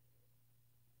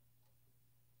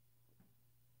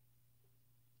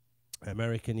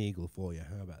 American Eagle for you.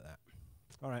 How about that?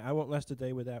 All right, I Won't Last a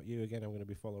Day Without You. Again, I'm going to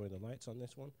be following the lights on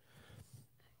this one.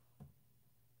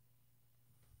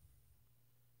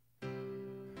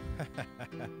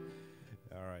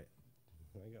 All right.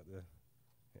 I got the...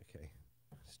 Okay.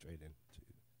 Straight in. 2,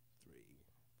 3,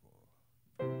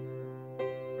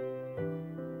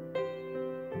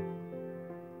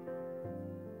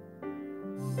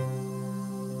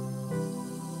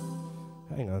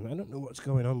 4. Hang on. I don't know what's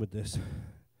going on with this.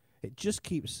 It just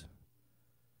keeps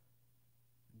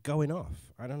going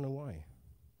off. I don't know why.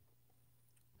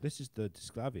 This is the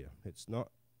Disklavier. It's not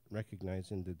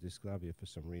recognizing the Disklavier for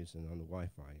some reason on the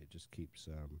Wi-Fi. It just keeps...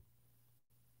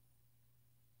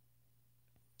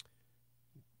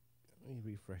 Let me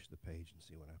refresh the page and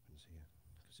see what happens here,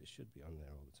 because it should be on there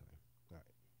all the time. All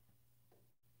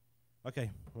right.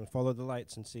 Okay, I'm going to follow the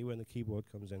lights and see when the keyboard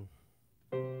comes in.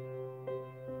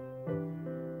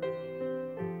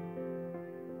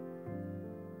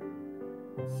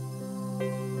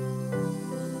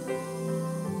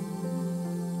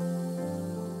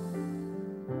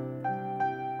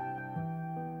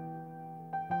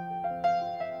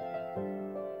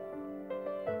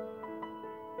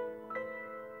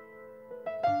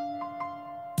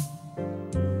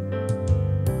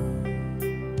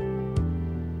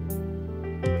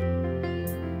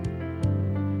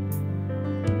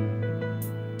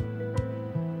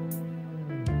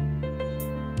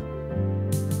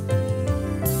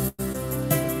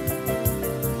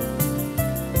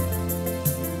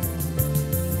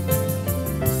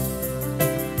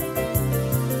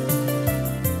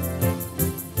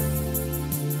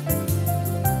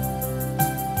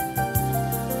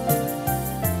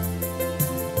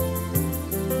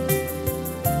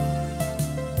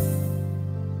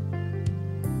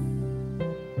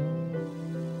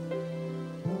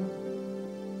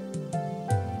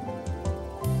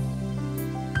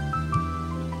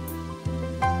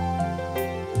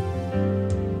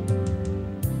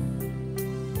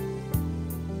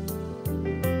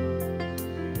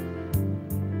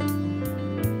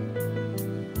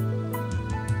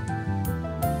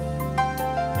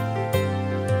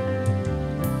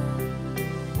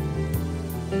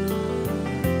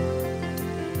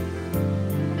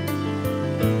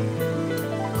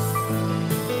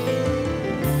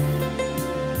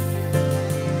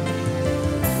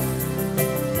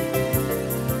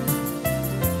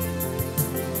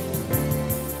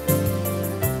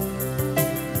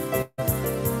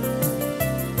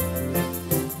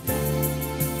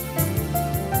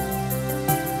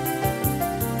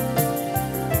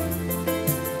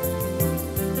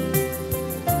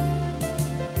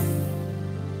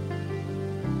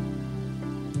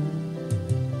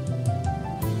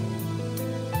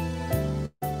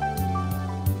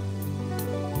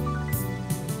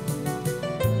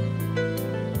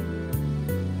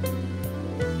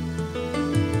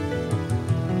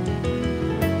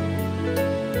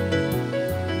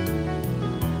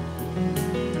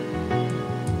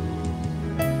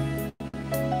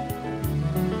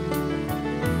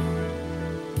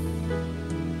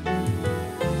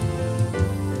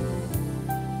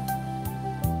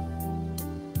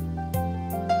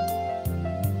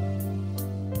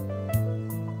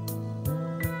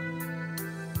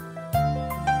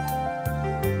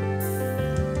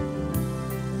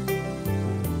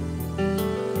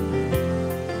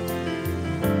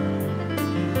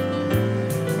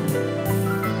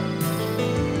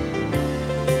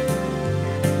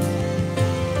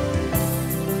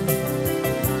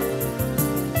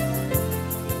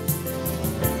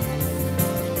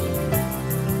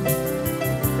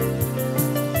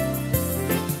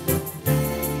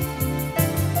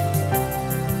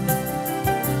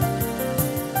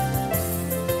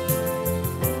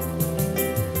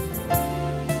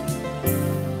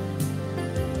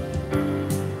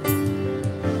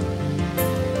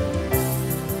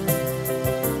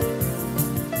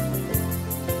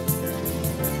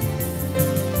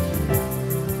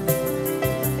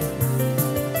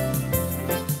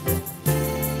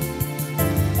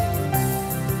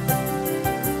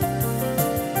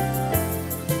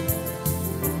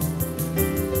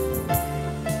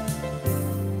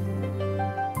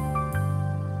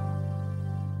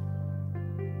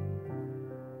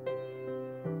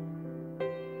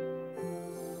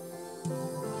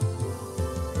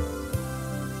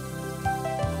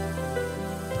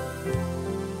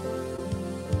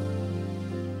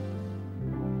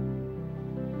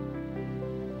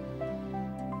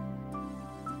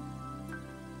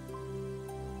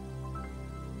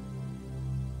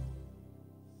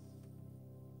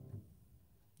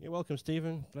 You're welcome,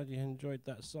 Stephen. Glad you enjoyed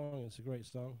that song. It's a great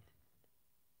song.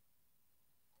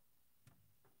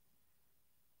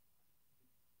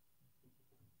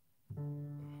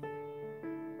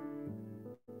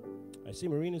 I see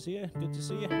Marina's here. Good to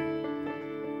see you.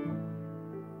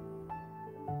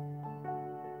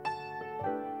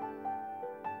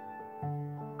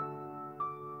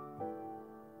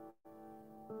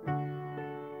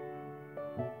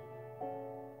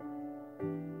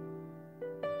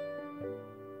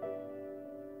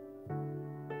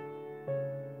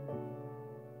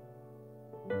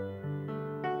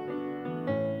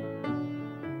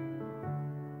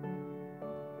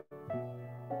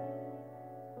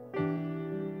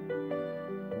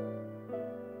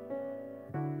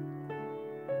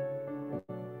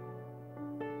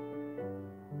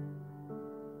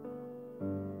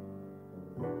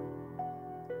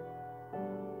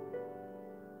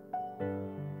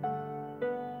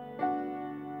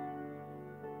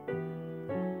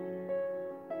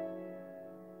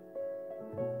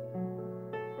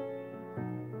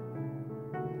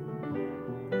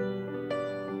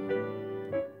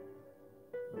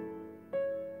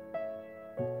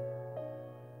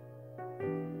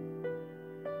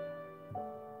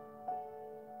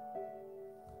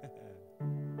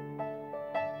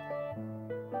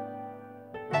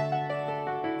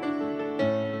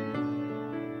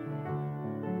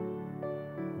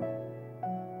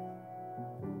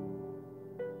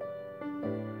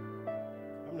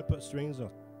 to put strings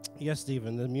on. Yes,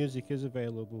 Stephen, the music is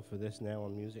available for this now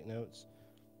on Music Notes.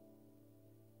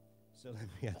 So let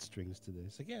me add strings to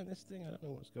this. Again, this thing, I don't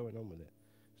know what's going on with it.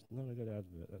 It's not a good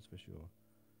advert, that's for sure.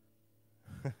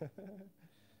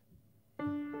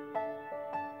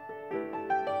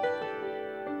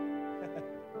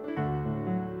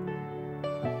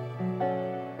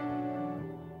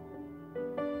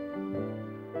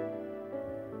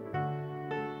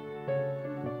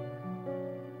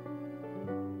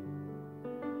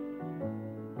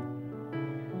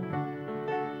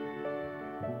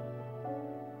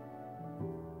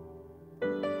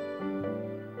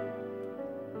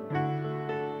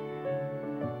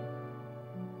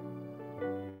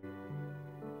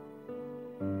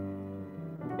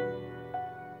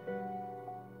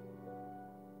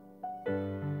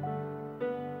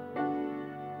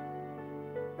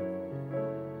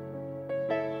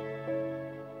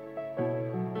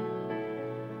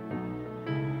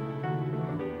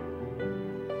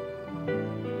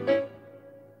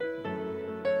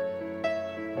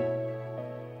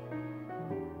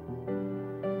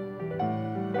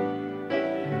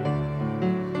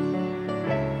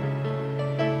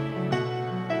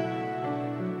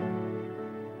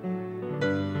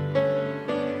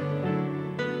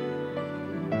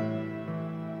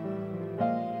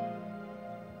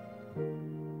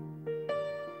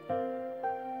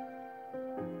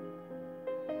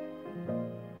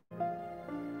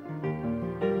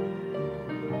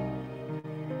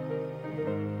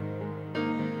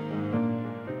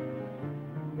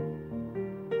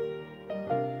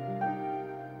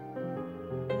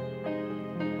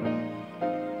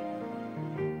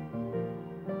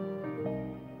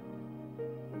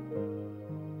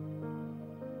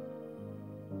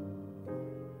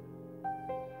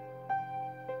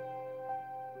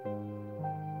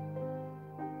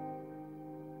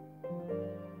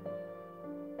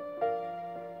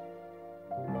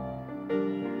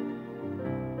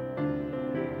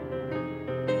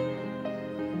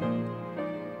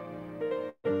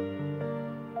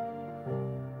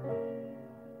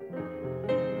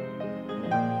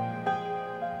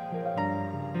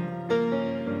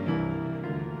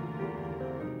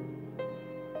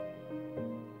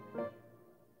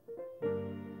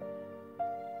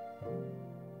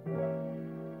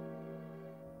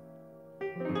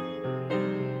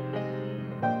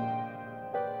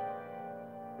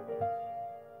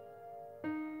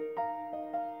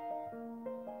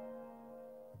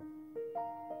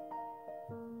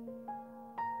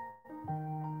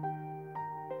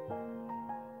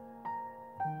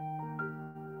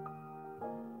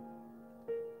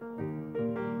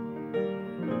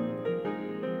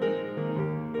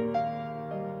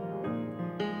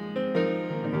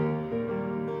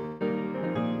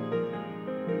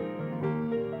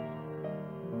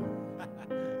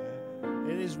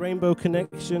 Rainbow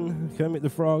Connection, Kermit the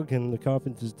Frog, and the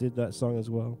Carpenters did that song as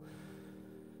well.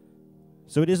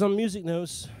 So it is on Music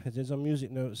Notes. It is on Music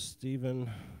Notes, Stephen.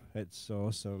 It's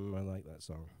awesome. I like that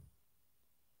song.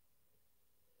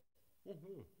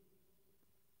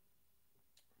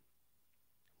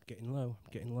 Getting low.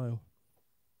 Getting low.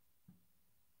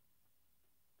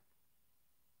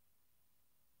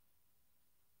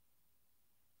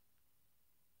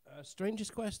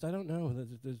 Strangest quest? I don't know.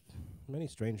 There's many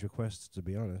strange requests, to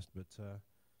be honest, but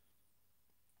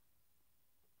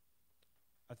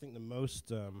I think the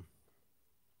most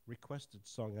requested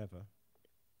song ever,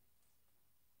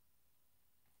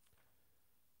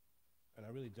 and I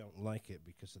really don't like it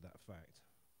because of that fact.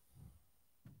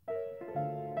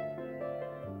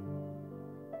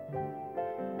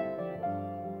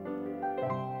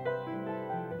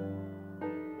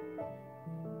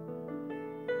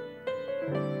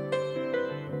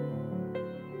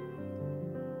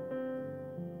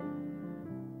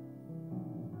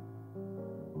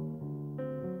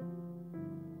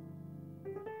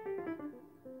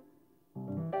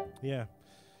 Yeah,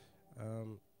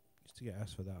 used to get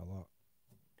asked for that a lot.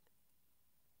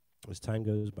 As time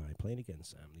goes by, playing again,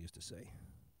 Sam, they used to say.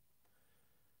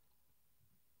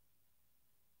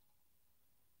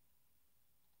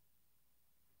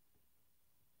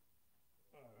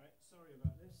 All right, sorry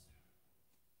about this.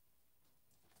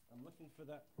 I'm looking for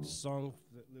that song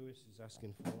that Lewis is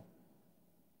asking for.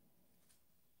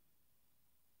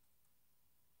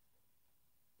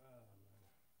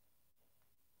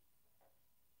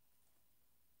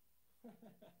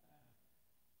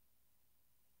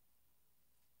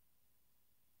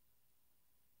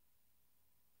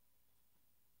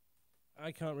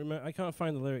 I can't remember. I can't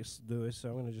find the lyrics, Lewis, so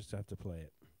I'm going to just have to play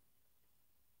it.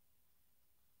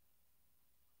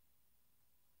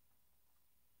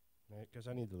 Because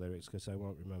I need the lyrics, because I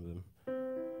won't remember them.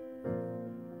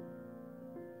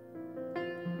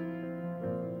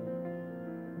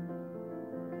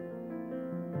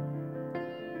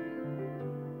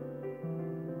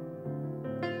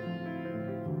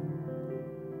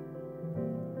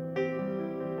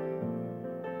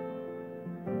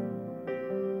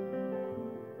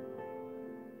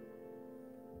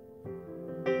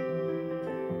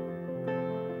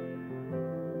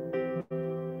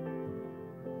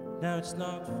 Now it's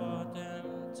not far down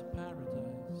to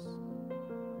paradise,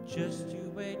 just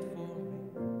you wait for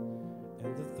me.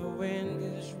 And if the wind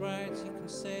is right, you can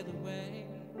sail away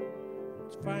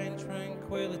to find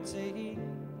tranquility.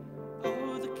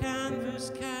 Oh, the canvas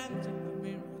can do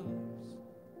miracles,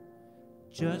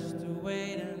 just to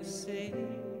wait and see.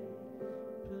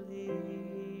 Believe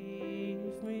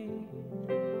me.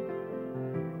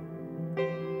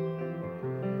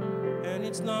 And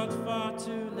it's not far to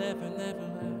Never, Never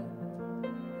Land.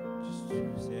 Just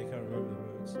see, I can't remember the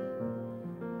words.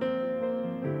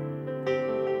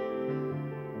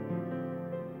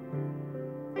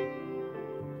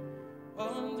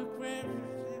 On the ground.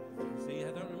 See, I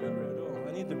don't remember it at all.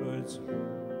 I need the words.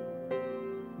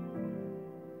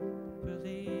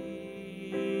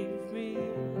 Believe me.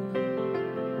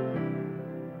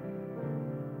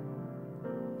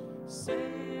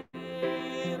 Sailing,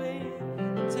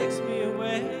 it takes me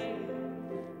away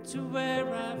to where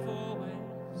I've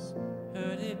always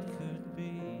heard it could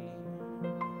be.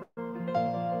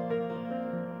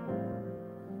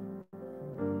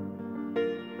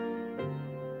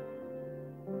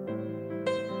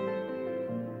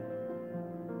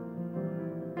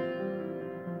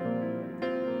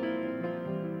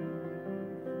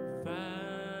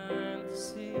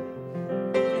 Fantasy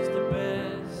is the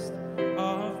best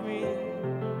of me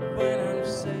when I'm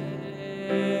sailing.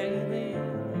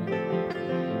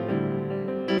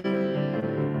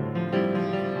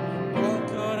 All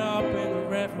caught up in a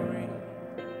reverie,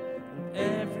 and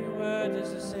every word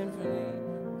is a symphony.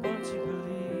 Won't you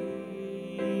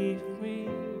believe me?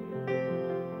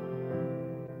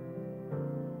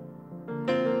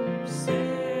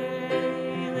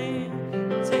 Sailing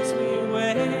takes me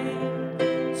away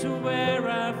to where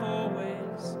I've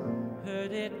always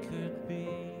heard it could be.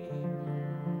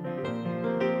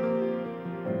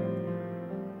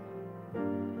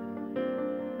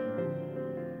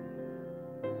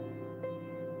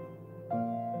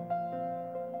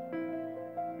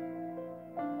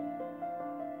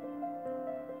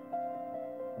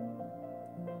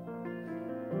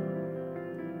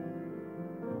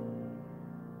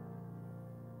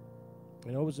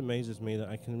 It always amazes me that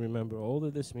I can remember all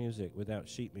of this music without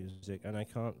sheet music, and I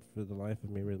can't for the life of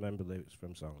me remember lyrics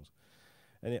from songs.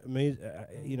 And it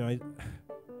you know,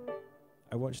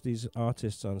 I watch these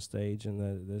artists on stage,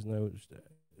 and there's no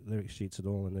lyric sheets at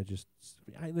all, and they're just.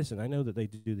 Listen, I know that they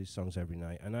do these songs every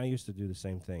night, and I used to do the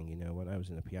same thing. You know, when I was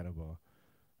in a piano bar,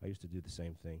 I used to do the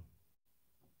same thing.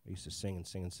 I used to sing and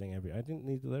sing and sing I didn't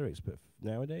need the lyrics, but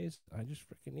nowadays I just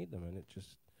freaking need them, and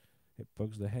it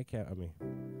bugs the heck out of me.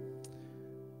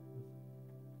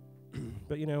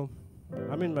 But you know,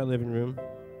 I'm in my living room.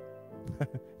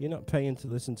 You're not paying to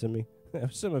listen to me.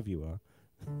 Some of you are.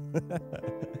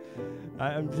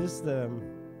 I'm just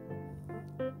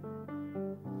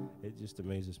it just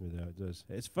amazes me though, it does.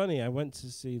 It's funny, I went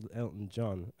to see Elton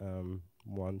John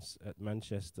once at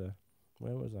Manchester.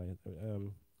 Where was I?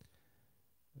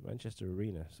 Manchester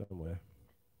Arena somewhere.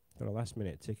 Got a last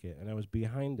minute ticket, and I was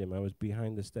behind him. I was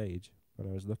behind the stage, and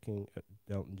I was looking at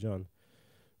Elton John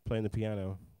playing the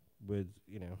piano with,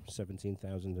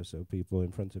 17,000 or so people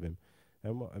in front of him.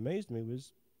 And what amazed me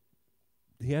was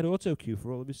he had auto cue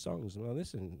for all of his songs. And I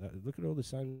listen, look at all the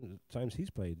times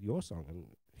he's played your song, and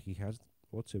he has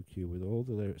auto cue with all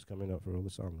the lyrics coming up for all the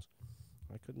songs.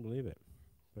 I couldn't believe it.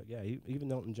 But yeah,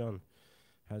 even Elton John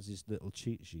has his little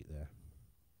cheat sheet there.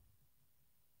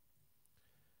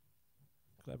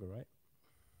 Clever, right?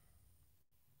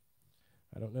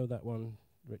 I don't know that one,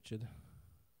 Richard.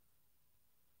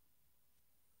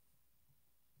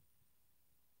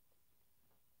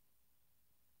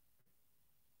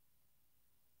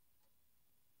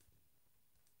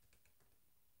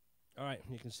 All right,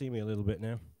 you can see me a little bit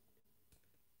now.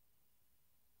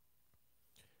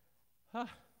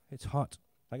 It's hot.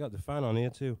 I got the fan on here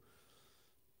too.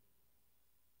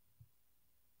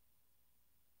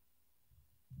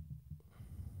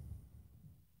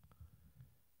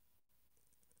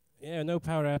 Yeah, no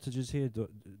power outages here,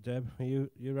 Deb.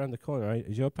 You're around the corner, right?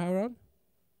 Is your power on?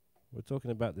 We're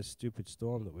talking about this stupid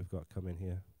storm that we've got coming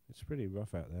here. It's pretty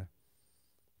rough out there.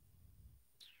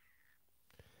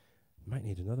 Might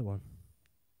need another one.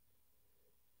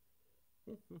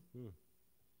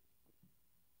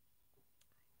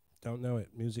 Don't know it.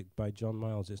 Music by John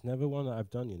Miles. It's never one that I've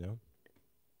done, you know.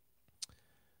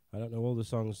 I don't know all the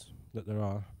songs that there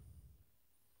are.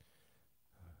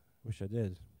 Wish I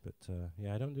did, but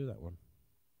yeah, I don't do that one.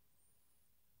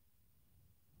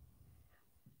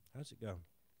 How's it go?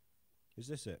 Is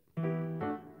this it? Oh.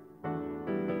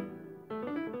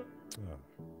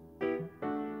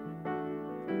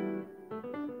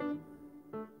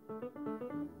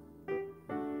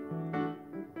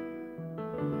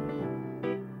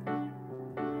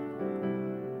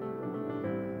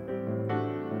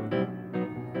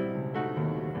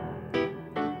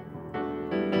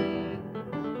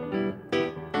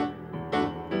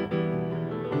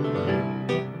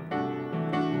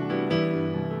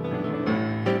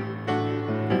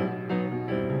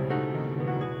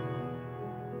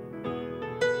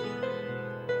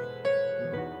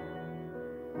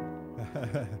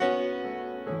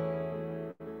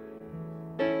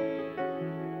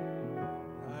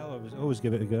 I'll always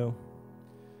give it a go.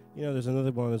 You know, there's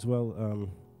another one as well.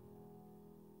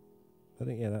 I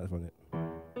think, yeah, that's one.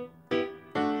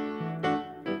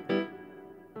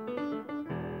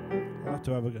 I'll have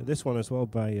to have a go. This one as well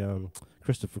by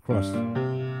Christopher Cross.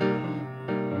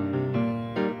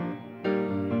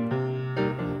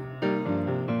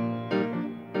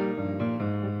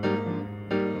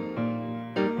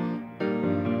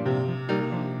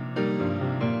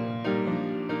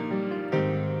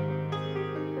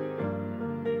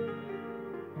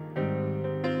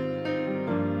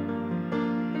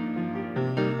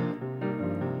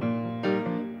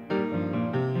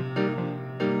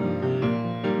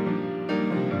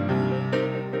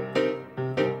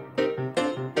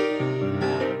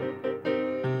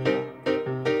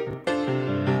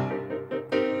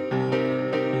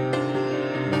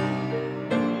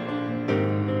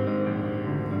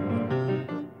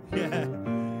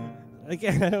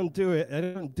 Again, I don't do it. I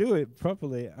don't do it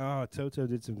properly. Oh, Toto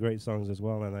did some great songs as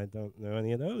well, and I don't know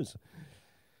any of those.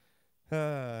 So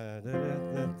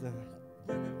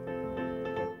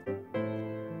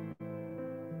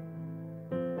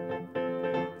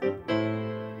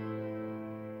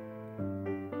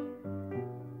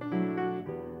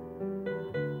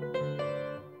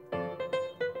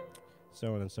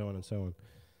on and so on and so on.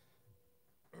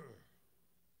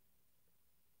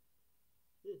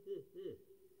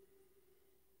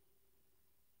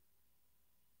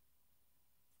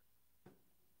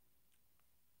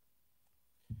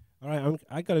 All right,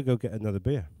 I gotta go get another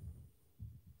beer.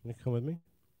 You come with me?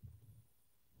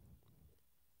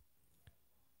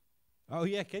 Oh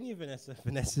yeah, can you, Vanessa?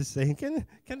 Vanessa's saying, do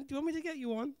you want me to get you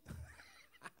one?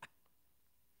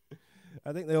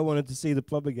 I think they all wanted to see the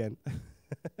pub again.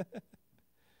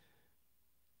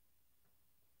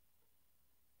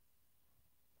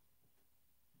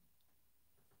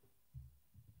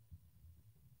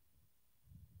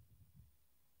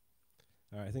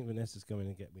 All right, I think Vanessa's coming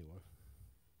to get me one.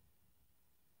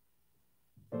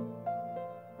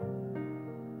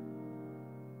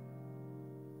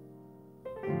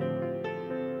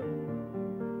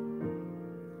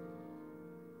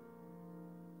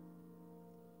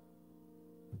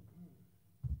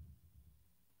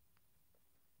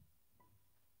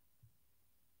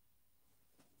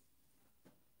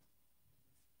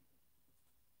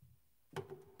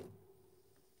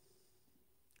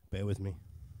 Bear with me.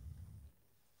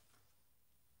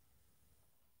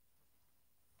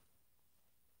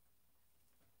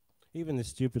 Even this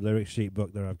stupid lyric sheet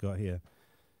book that I've got here,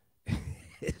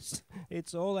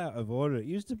 it's all out of order. It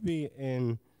used to be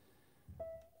in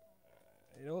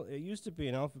it used to be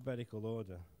in alphabetical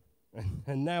order,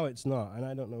 and now it's not. And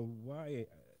I don't know why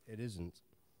it isn't.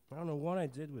 I don't know what I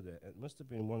did with it. It must have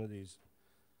been one of these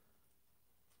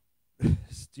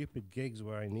stupid gigs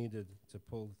where I needed to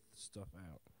pull stuff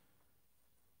out.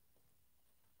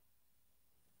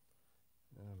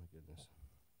 Oh my goodness.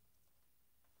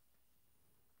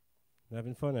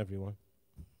 Having fun, everyone.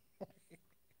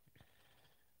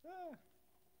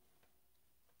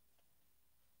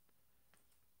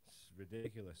 It's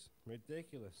ridiculous.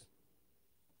 Ridiculous.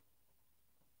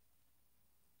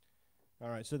 All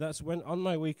right, so that's when on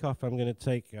my week off I'm going to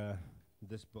take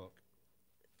this book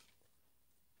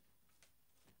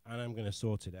and I'm going to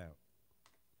sort it out.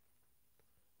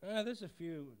 There's a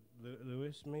few,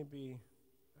 Lewis, maybe,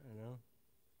 I don't know,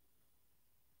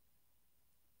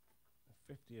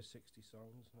 50 or 60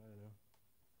 songs, I don't know.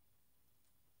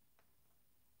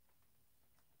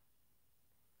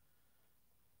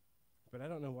 But I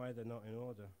don't know why they're not in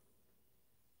order.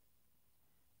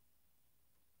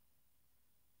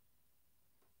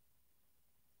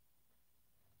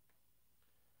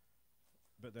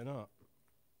 But they're not.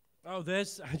 Oh,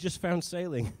 I just found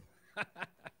Sailing.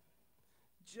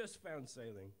 just found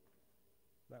sailing.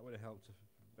 That would have helped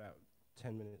about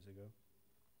 10 minutes ago.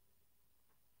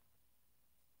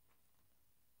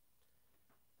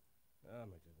 Oh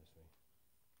my goodness me.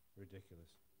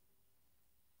 Ridiculous.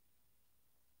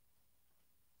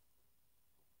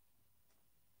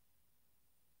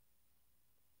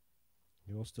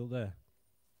 You all still there?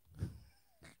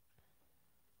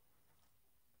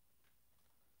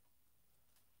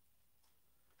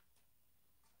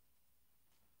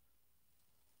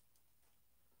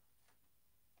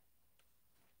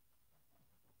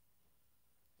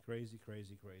 Crazy,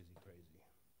 crazy, crazy, crazy.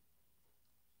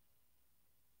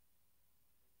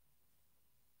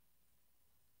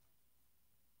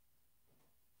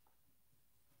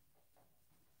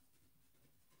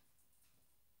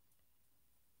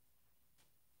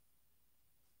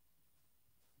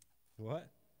 What?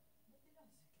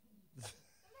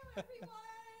 Hello,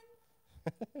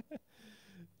 everyone.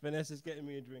 Vanessa's getting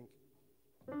me a drink.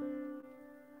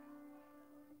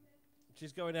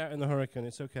 She's going out in the hurricane.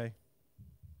 It's okay.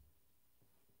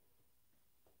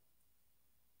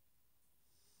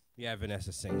 Yeah,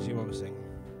 Vanessa sings. She won't sing.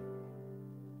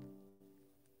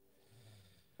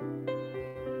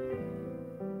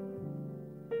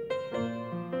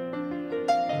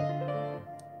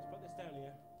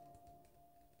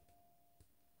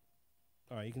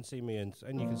 You can see me and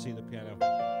you can see the piano.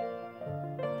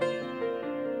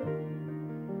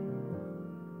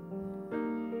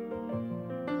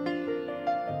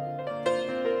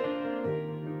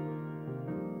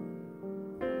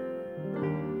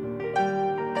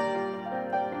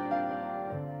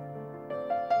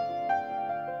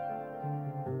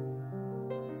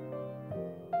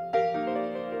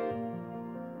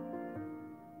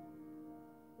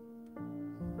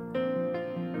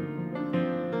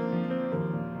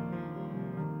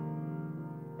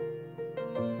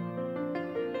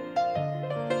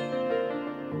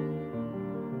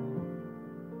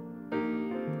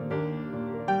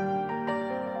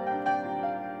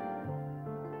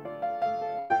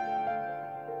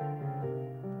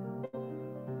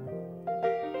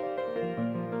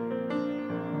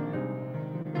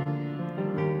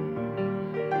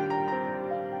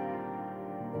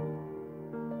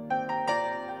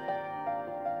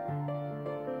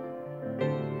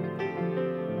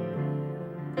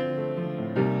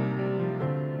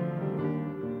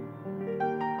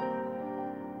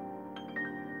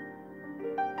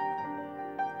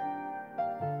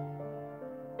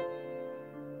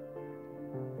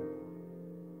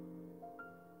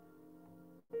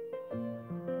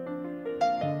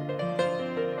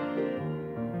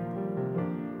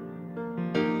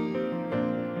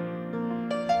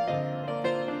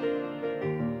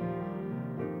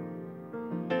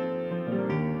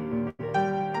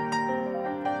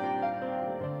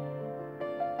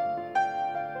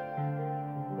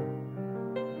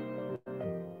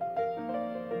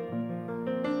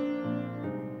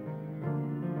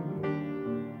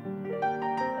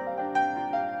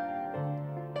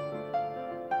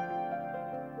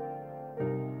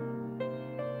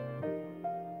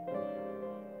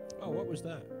 What was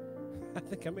that? I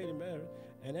think I made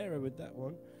an error with that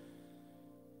one.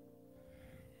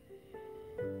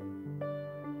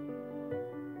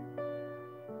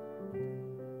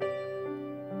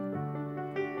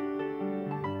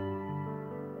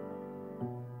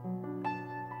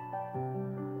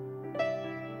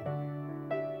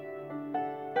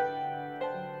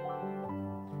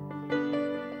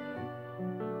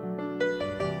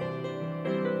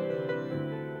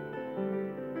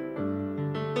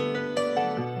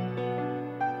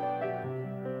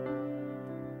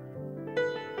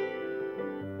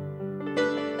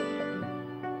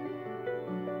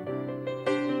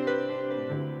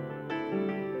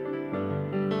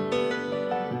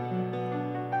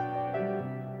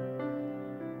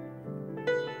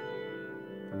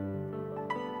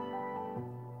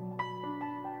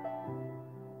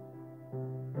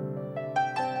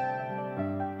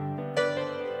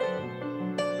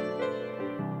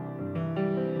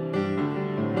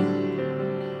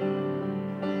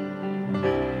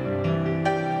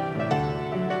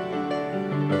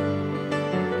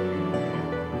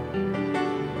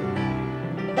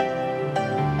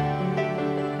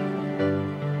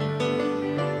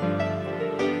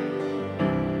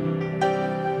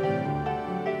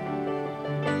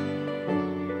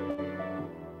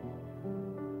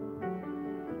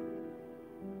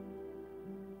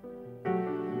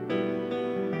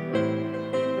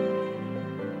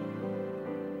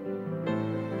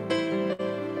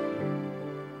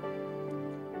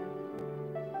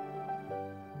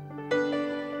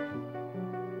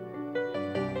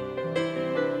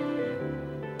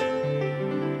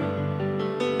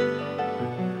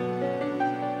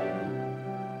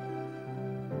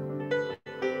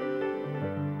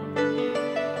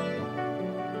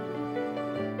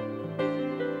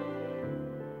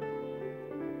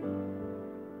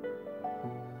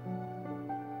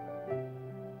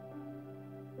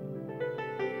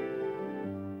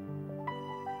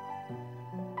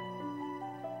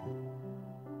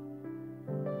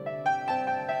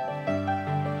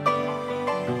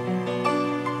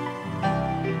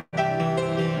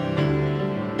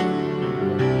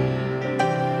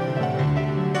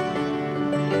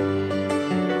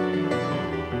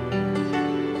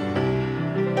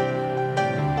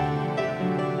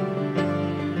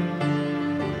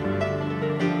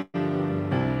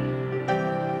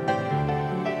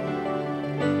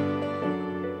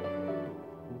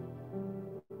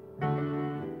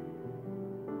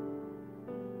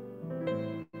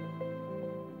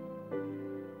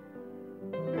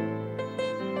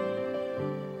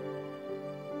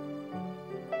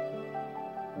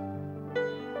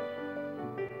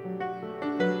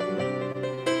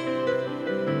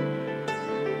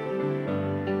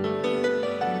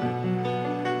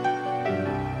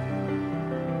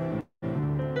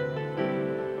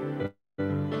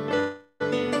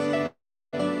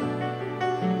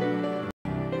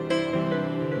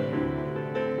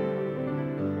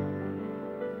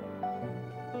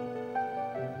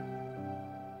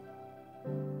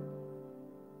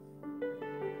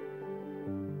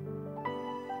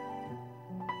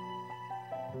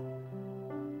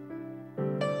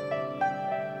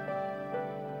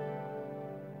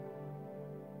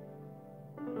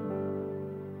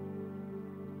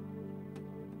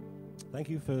 Thank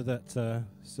you for that,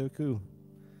 so cool.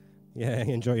 Yeah,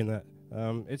 enjoying that.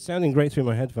 It's sounding great through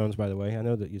my headphones, by the way. I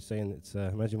know that you're saying it's,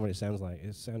 imagine what it sounds like.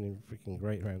 It's sounding freaking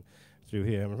great right through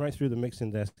here. I'm right through the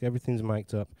mixing desk. Everything's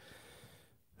mic'd up.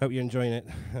 Hope you're enjoying it.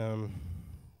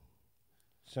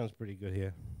 Sounds pretty good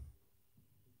here.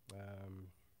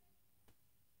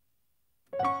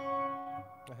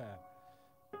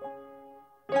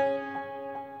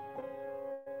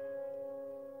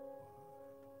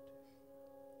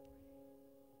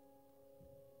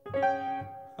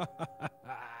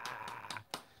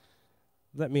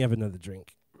 Let me have another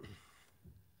drink.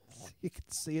 You can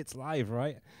see it's live,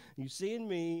 right? You're seeing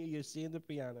me, you're seeing the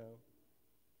piano.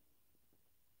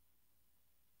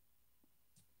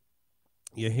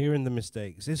 You're hearing the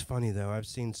mistakes. It's funny though, I've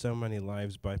seen so many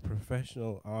lives by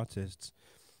professional artists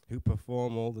who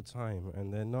perform all the time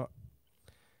and they're not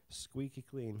squeaky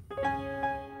clean.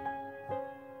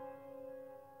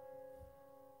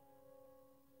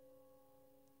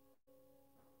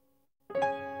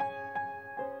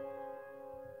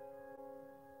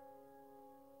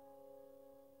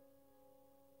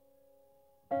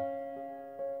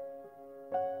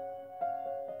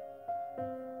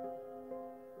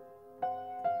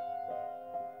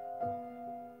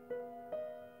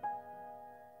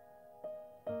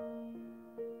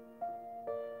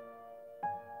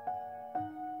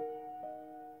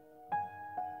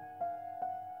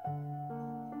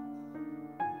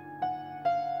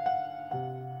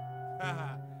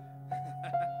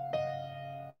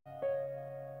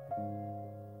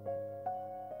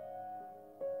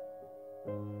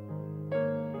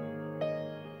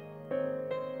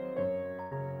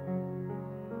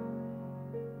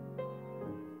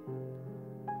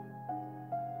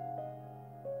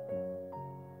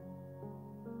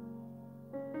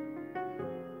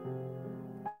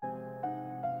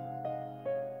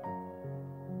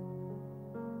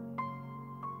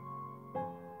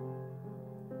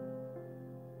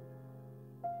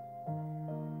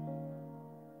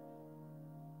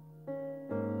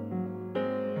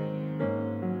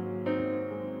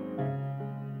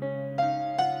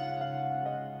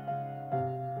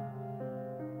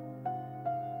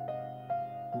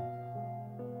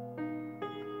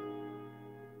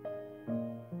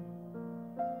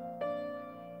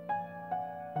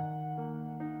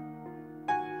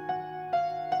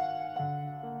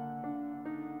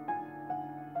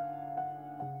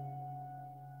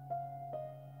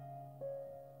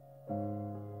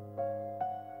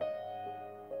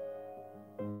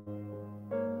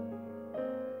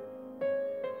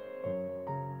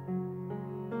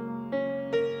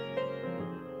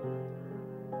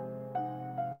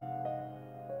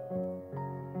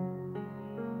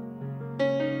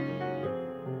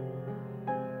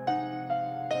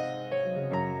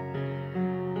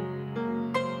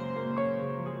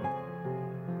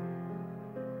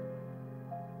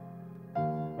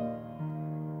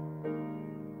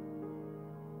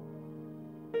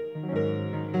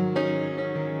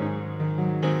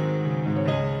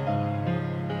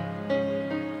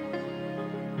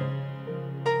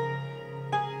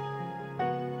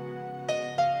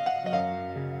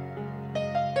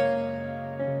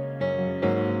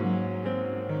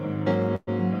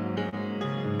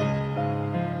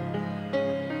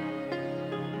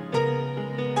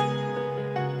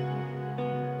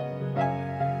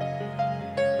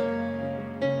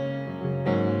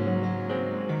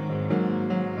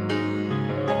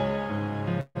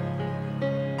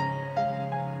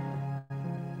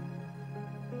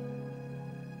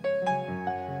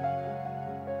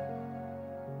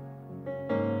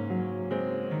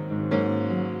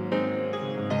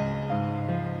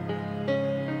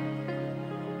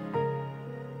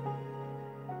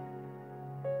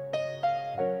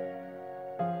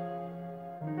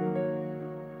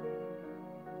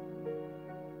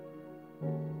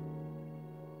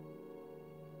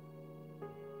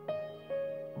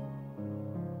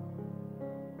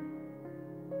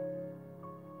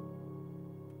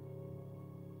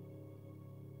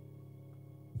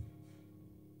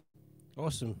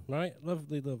 Awesome, right?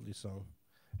 Lovely, lovely song.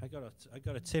 I got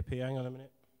a tip here. Hang on a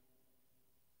minute.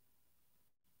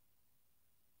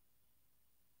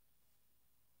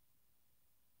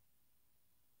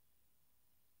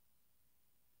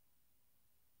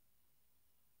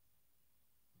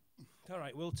 All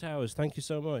right, Will Towers, thank you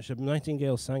so much.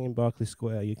 Nightingale sang in Berkeley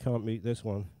Square. You can't beat this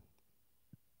one.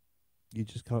 You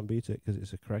just can't beat it because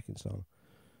it's a cracking song.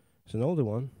 It's an older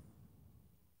one,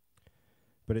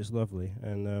 but it's lovely.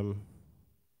 And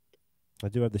I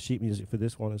do have the sheet music for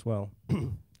this one as well.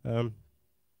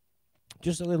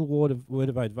 Just a little word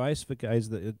of advice for guys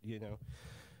that, you know,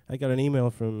 I got an email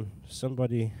from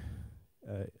somebody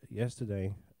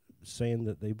yesterday saying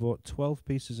that they bought 12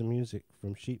 pieces of music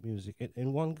from sheet music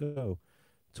in one go.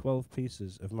 12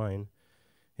 pieces of mine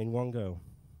in one go.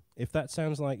 If that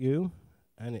sounds like you,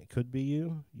 and it could be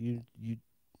you, you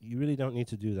really don't need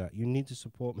to do that. You need to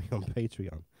support me on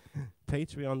Patreon.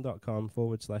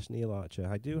 Patreon.com/Neil Archer.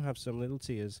 I do have some little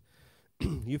tiers.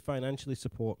 You financially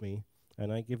support me,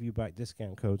 and I give you back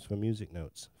discount codes for music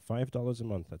notes. $5 a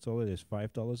month. That's all it is.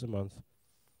 $5 a month.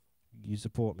 You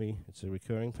support me. It's a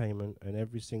recurring payment, and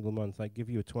every single month I give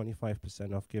you a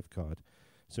 25% off gift card.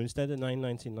 So instead of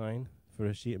 $9.99 for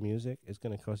a sheet of music, it's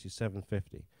going to cost you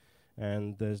 $7.50.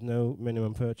 And there's no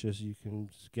minimum purchase. You can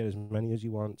get as many as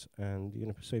you want, and you're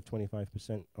going to save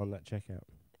 25% on that checkout.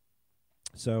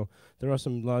 So there are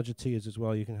some larger tiers as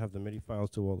well. You can have the MIDI files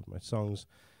to all of my songs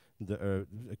that are,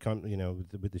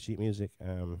 with the sheet music.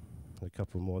 A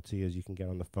couple more tiers. You can get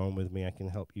on the phone with me. I can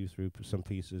help you through some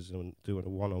pieces and do a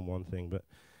one-on-one thing. But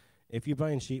if you're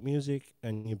buying sheet music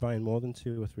and you're buying more than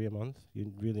 2 or 3 a month,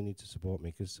 you really need to support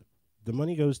me, because the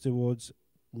money goes towards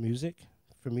music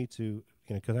for me to,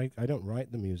 because I don't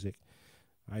write the music.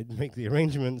 I make the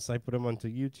arrangements, I put them onto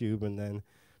YouTube, and then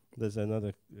there's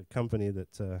another company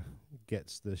that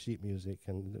gets the sheet music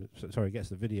and, gets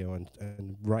the video and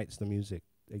writes the music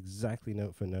exactly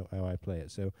note for note how I play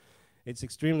it. So it's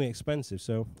extremely expensive.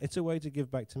 So it's a way to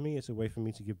give back to me. It's a way for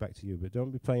me to give back to you. But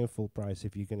don't be paying full price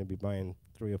if you're going to be buying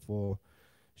 3 or 4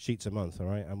 sheets a month, all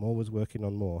right? I'm always working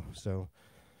on more. So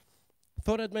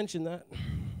thought I'd mention that.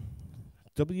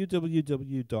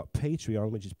 www.patreon,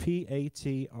 which is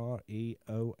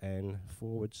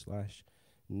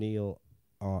Patreon/Neil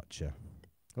Archer.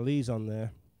 Lee's on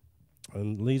there.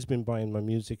 And Lee's been buying my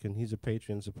music, and he's a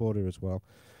Patreon supporter as well.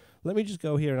 Let me just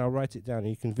go here, and I'll write it down.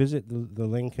 You can visit the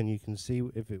link, and you can see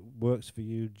if it works for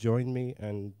you. Join me,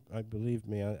 and believe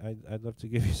me, I'd love to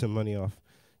give you some money off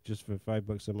just for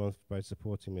 $5 a month by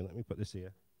supporting me. Let me put this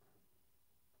here.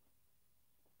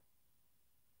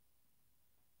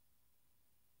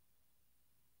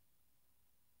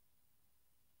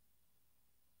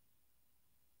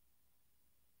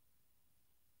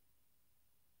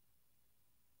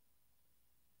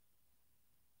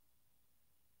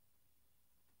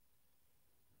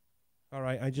 All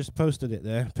right, I just posted it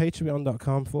there.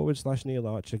 Patreon.com/Neil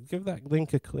Archer. Give that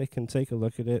link a click and take a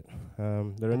look at it.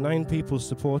 There are 9 people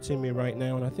supporting me right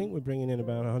now, and I think we're bringing in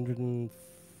about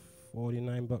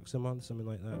 $149 a month, something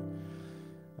like that.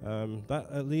 That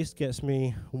at least gets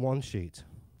me 1 sheet.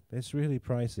 It's really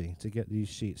pricey to get these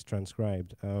sheets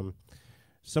transcribed.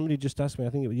 Somebody just asked me, I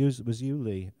think it was you,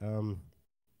 Lee.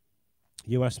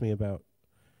 You asked me about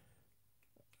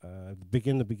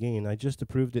Begin the Beginning. I just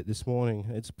approved it this morning.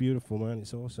 It's beautiful, man.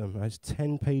 It's awesome. It's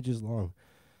 10 pages long.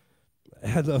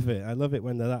 I love it. I love it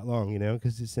when they're that long,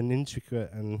 because it's an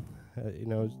intricate and, I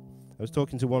was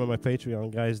talking to one of my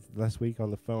Patreon guys last week on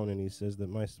the phone, and he says that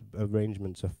my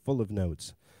arrangements are full of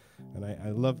notes. And I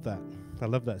love that. I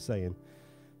love that saying.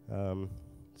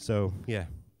 So, yeah.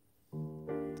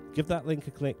 Give that link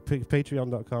a click,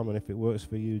 patreon.com, and if it works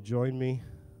for you, join me.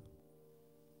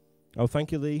 Oh,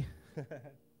 thank you, Lee.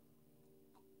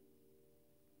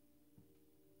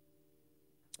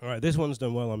 All right, this one's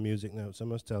done well on music notes, I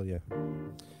must tell you.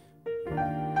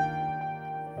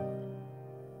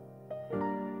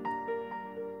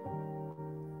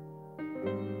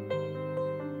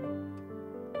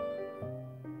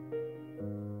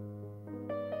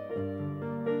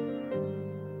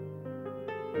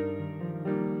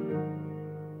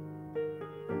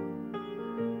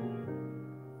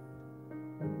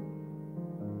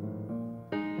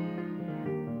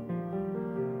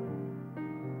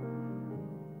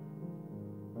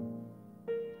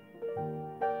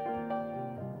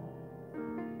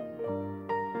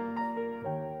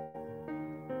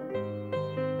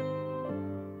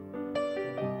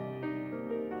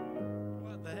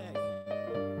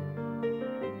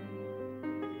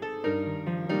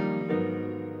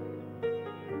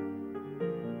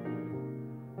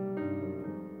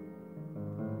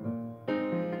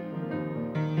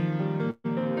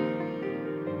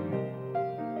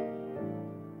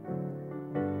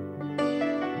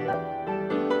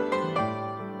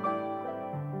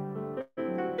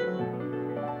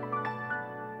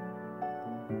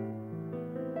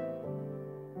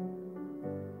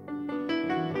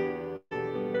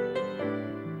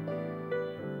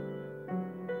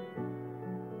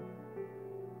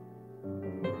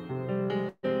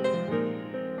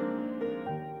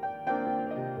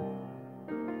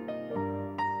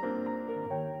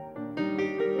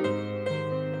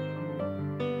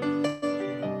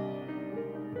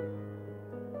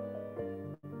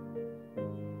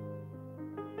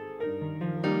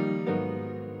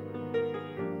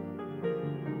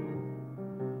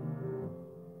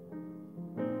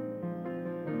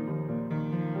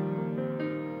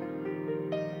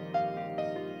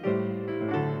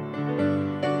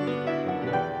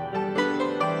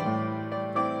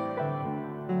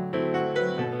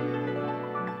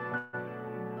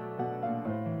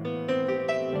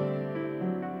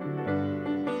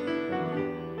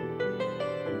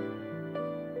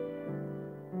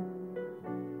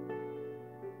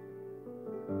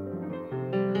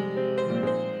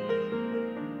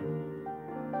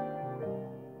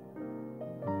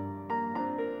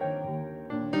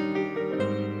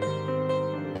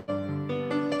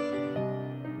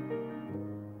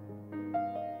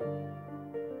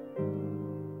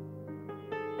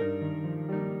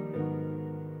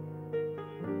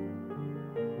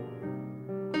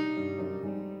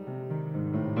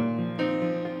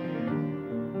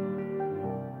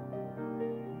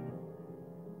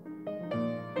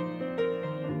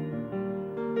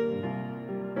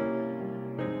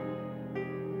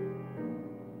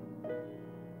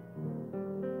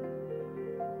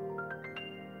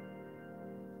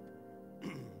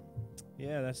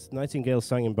 Yeah, that's Nightingale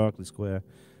sang in Berkeley Square,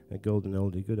 a golden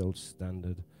oldie, good old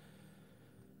standard.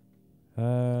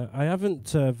 I haven't,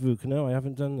 Vuk, no, I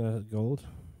haven't done gold.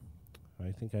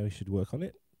 I think I should work on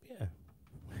it. Yeah.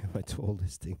 My tour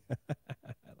listing. I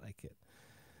like it.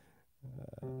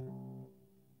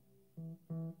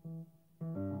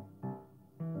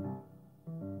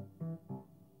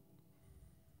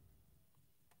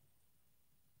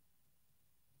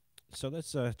 So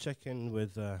let's check in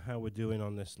with how we're doing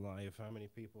on this live. How many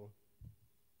people?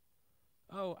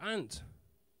 Oh, Ant.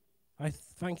 I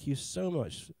thank you so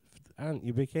much. Ant,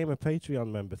 you became a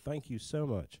Patreon member. Thank you so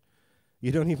much.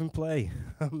 You don't even play.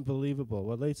 Unbelievable.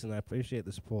 Well, listen, I appreciate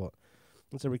the support.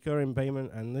 It's a recurring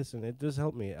payment, and listen, it does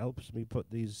help me. It helps me put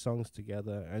these songs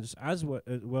together, as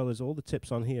well as all the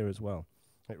tips on here as well.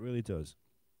 It really does.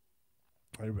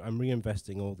 I'm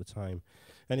reinvesting all the time.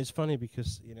 And it's funny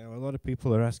because, you know, a lot of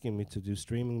people are asking me to do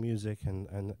streaming music,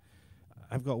 and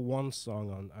I've got one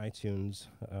song on iTunes,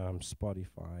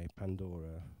 Spotify,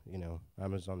 Pandora, you know,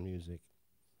 Amazon Music.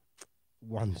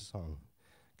 One song.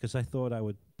 Because I thought I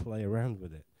would play around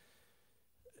with it.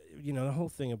 You know, the whole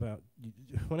thing about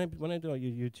when I do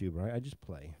YouTube, right? I just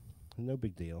play, no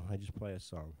big deal. I just play a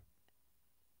song.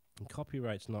 And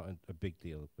copyright's not a big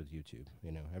deal with YouTube.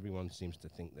 You know, everyone seems to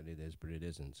think that it is, but it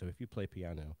isn't. So if you play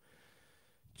piano,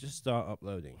 just start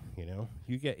uploading. You know,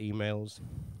 you get emails,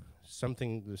 some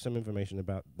information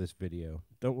about this video.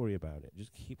 Don't worry about it.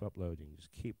 Just keep uploading.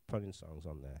 Just keep putting songs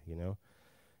on there. You know,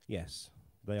 yes.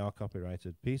 They are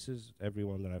copyrighted pieces. Every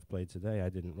one that I've played today, I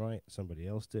didn't write. Somebody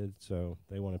else did, so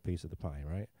they want a piece of the pie,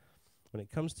 right? When it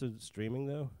comes to streaming,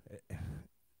 though,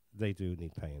 they do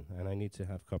need paying, and I need to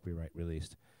have copyright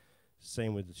released.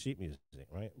 Same with the sheet music,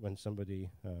 right? When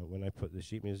I put the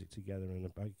sheet music together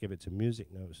and I give it to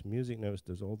Music Notes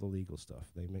does all the legal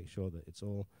stuff. They make sure that it's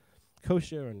all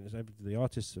kosher and the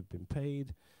artists have been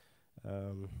paid.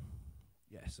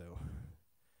 Yeah, so...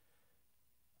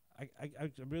 I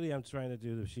really am trying to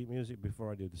do the sheet music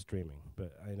before I do the streaming,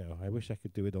 but I know, I wish I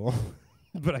could do it all,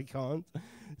 but I can't.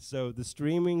 So the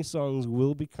streaming songs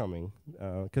will be coming,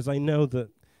 because I know that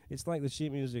it's like the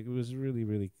sheet music was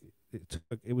really,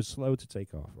 it was slow to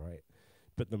take off, right?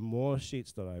 But the more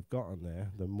sheets that I've got on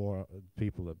there, the more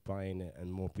people are buying it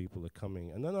and more people are coming.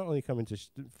 And they're not only coming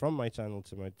from my channel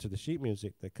to the sheet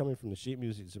music, they're coming from the sheet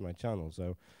music to my channel,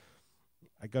 so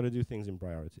I got to do things in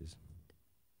priorities.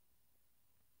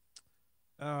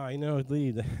 I know,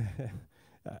 Lee.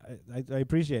 I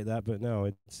appreciate that, but no,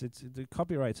 it's the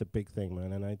copyright's a big thing,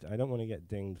 man, and I don't want to get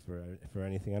dinged for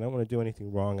anything. I don't want to do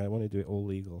anything wrong. I want to do it all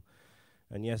legal.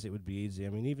 And yes, it would be easy.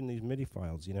 I mean, even these MIDI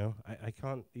files, you know, I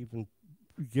can't even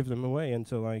give them away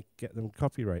until I get them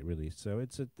copyright released. So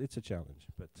it's a challenge,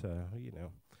 but you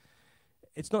know,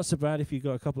 it's not so bad if you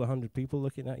got a couple of hundred people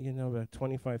looking at you know, about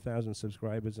 25,000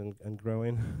 subscribers and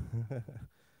growing.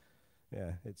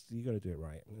 Yeah, you got to do it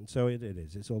right, and so it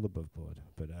is. It's all above board.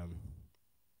 But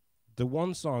the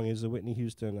one song is the Whitney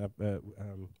Houston.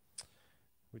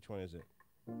 Which one is it?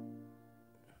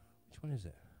 Which one is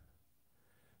it?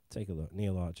 Take a look.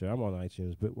 Neil Archer. I'm on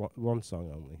iTunes, but one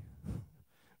song only.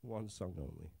 One song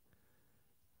only.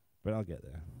 But I'll get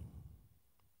there.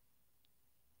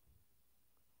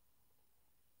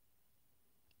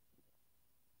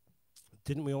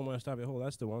 Didn't we almost have it all?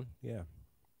 That's the one. Yeah.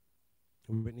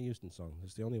 Whitney Houston song.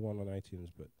 It's the only one on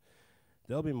iTunes, but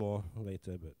there'll be more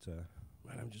later. But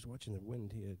man, I'm just watching the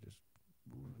wind here, just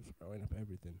throwing up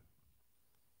everything.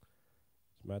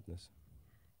 It's madness.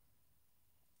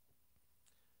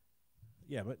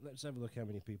 Yeah, but let's have a look how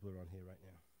many people are on here right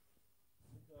now.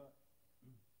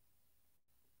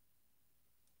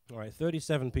 All right,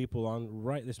 37 people on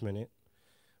right this minute,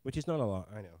 which is not a lot,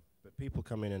 I know. But people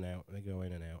come in and out. They go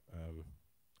in and out.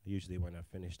 Usually when I've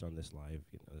finished on this live,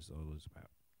 you know, there's always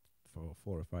about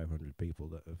 400 or 500 people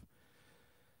that have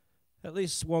at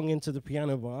least swung into the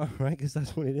piano bar, right? Because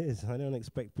that's what it is. I don't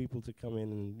expect people to come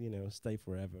in and, you know, stay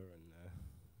forever.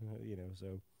 And, you know,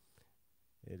 so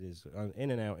it is in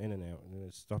and out. And then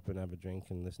stop and have a drink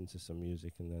and listen to some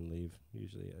music and then leave.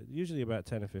 Usually about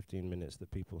 10 or 15 minutes that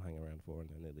people hang around for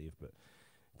and then they leave. But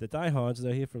the diehards,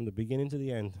 they're here from the beginning to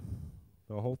the end.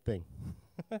 The whole thing.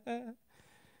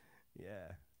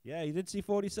 Yeah. Yeah, you did see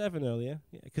 47 earlier.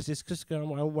 Yeah, because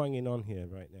I'm wanging on here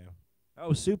right now.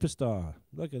 Oh, Superstar.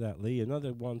 Look at that, Lee.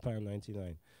 Another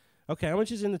 £1.99. Okay, how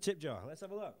much is in the tip jar? Let's have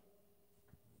a look.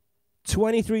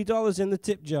 $23 in the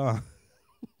tip jar.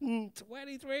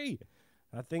 23.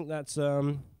 I think that's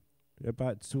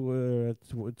about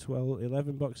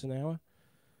 11 bucks an hour.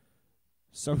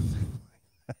 Something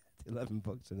like that.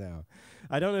 $11 an hour.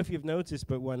 I don't know if you've noticed,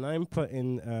 but when I'm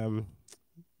putting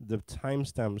the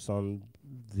timestamps on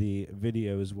the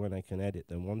videos when I can edit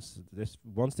them. Once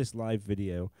this live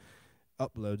video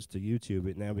uploads to YouTube,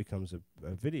 it now becomes a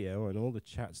video, and all the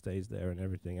chat stays there and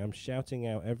everything. I'm shouting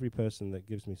out every person that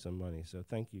gives me some money, so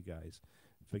thank you guys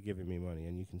for giving me money,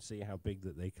 and you can see how big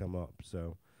that they come up.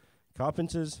 So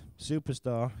Carpenters,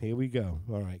 Superstar, here we go.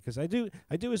 All right, because I do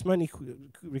as many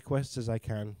requests as I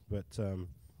can, but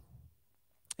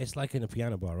it's like in a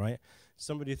piano bar, right?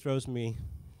 Somebody throws me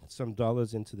some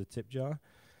dollars into the tip jar.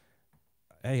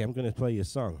 Hey, I'm going to play your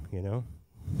song, you know?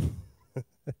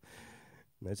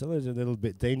 It's always a little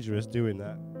bit dangerous doing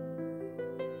that.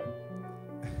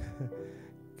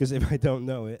 Because if I don't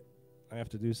know it, I have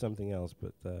to do something else.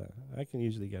 But I can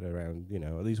usually get around, you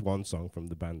know, at least one song from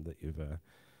the band that you've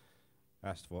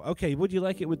asked for. Okay, would you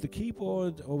like it with the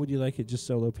keyboard, or would you like it just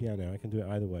solo piano? I can do it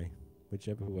either way,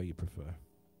 whichever way you prefer.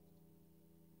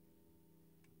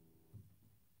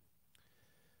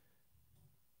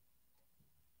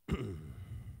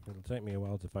 It'll take me a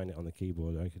while to find it on the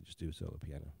keyboard. I could just do solo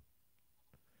piano.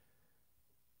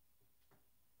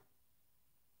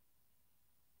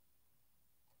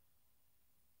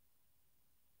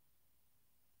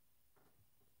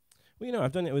 Well, you know,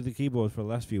 I've done it with the keyboard for the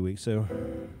last few weeks, so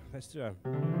let's do it.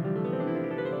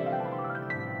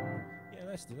 Yeah,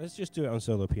 let's just do it on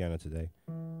solo piano today.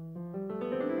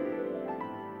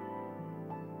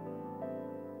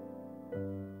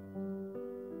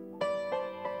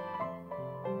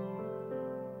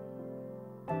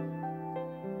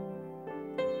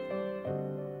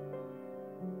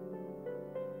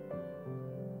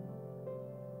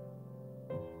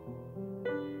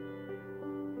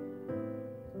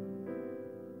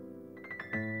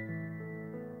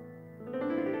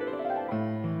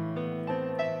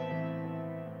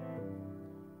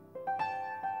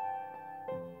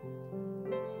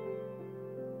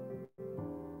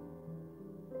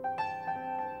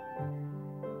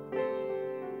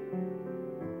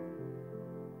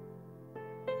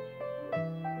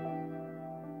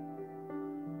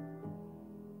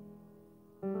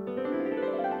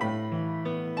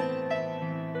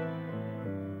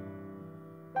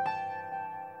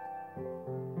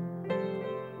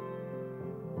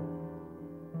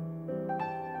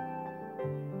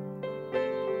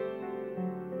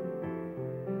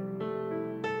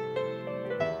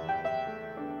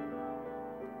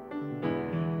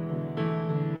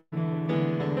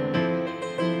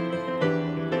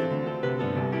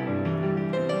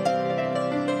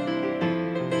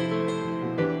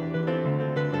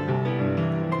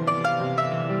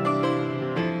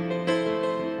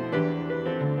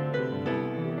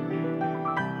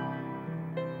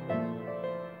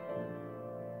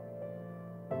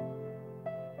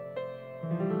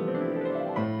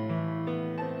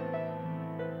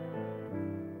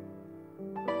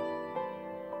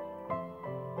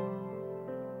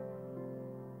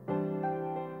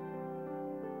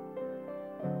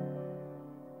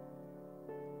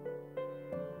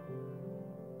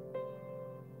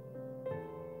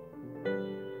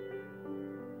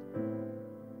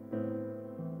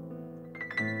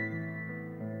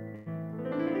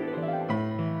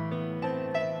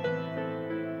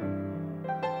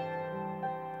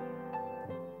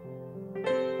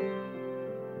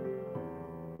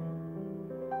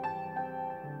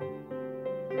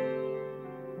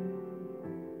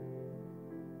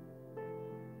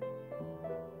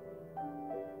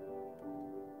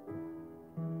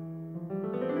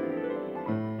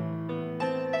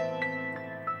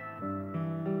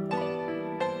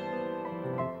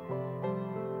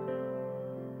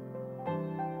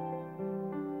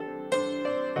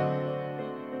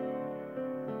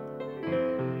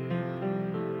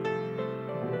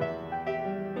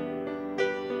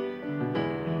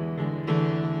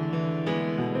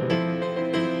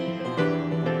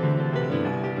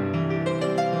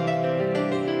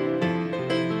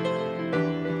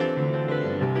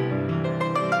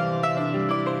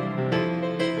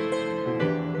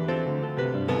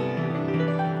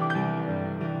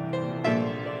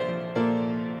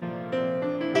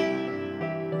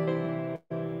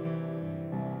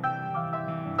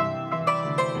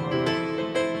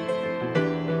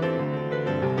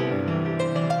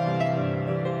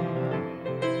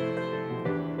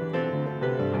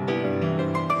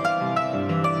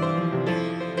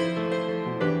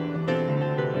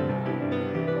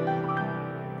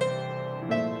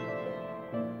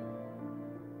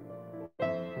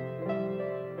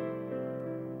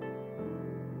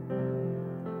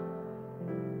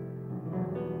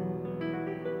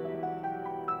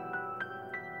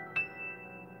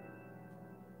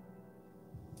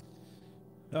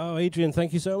 Oh, Adrian,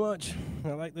 thank you so much.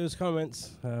 I like those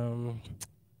comments.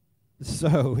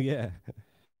 So, yeah.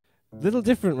 Little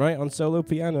different, right, on solo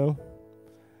piano.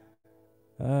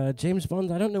 James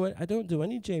Bond, I don't do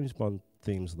any James Bond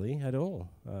themes, Lee, at all.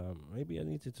 Maybe I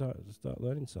need to start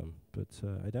learning some, but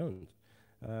I don't.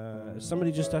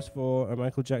 Somebody just asked for a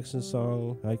Michael Jackson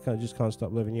song. I just can't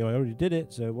stop loving you. I already did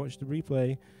it, so watch the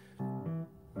replay.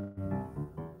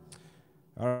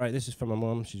 All right, this is from my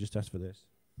mom. She just asked for this.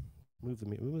 Move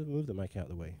the mic out of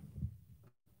the way.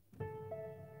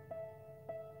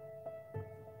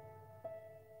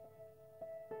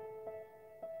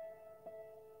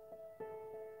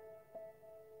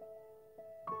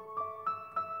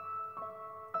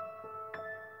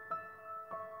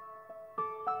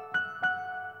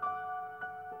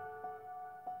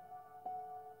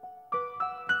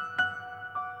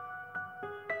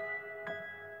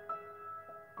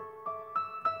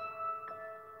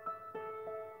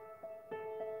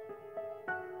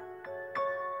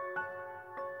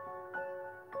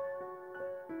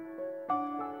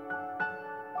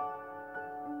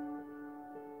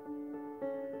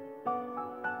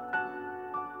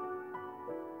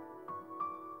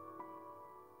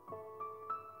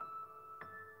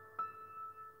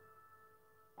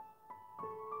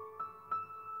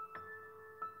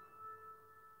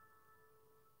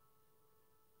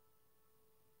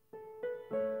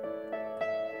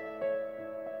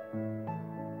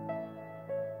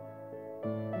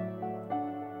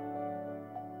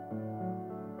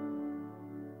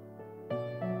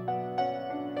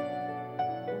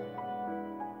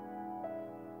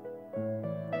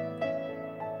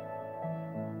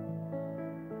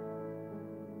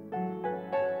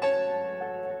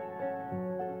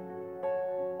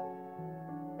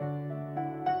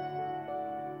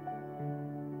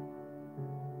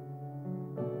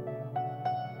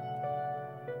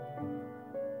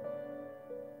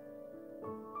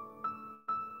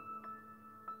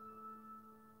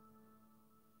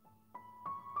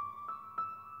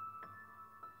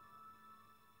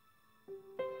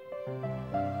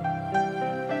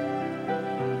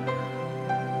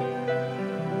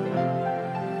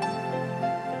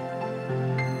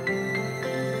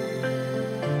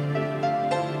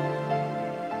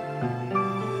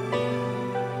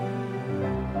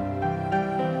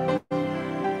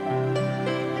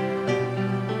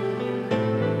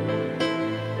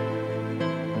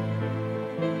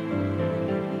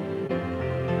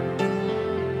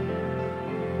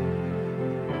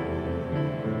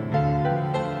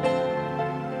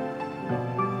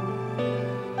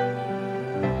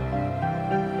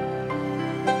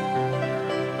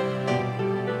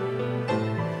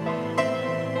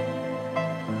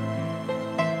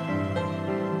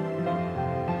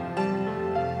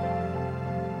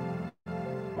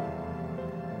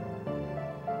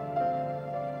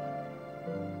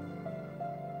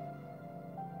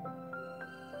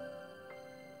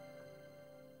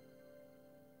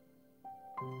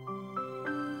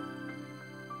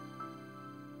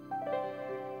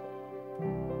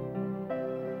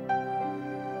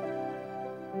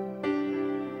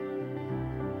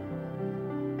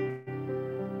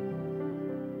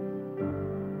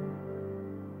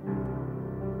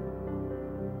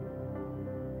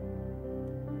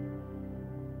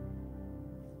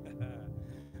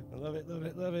 Love it, love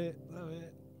it, love it, love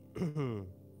it.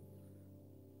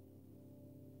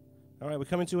 All right, we're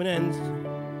coming to an end.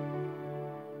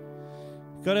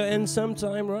 Got to end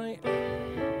sometime, right?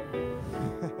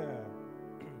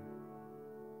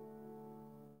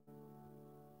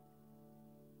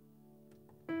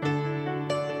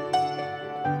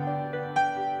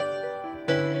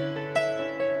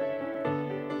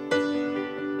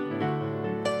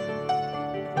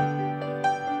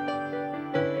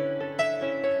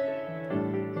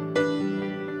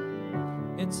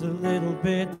 It's a little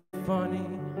bit funny,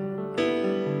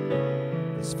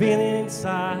 this feeling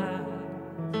inside.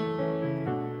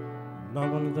 I'm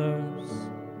not one of those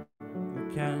who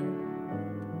can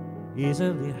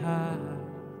easily hide.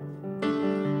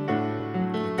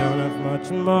 Don't have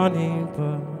much money,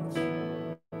 but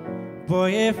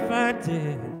boy, if I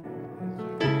did,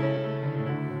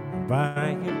 I'd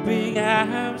buy a big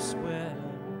house where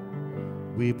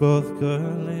we both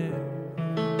could live.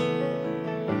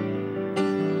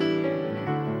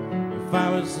 If I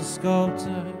was a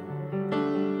sculptor,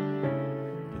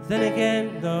 but then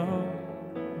again, no,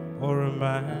 or a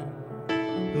man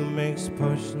who makes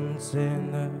potions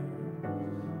in a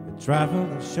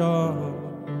traveling show.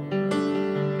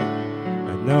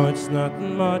 I know it's not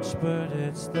much, but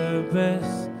it's the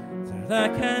best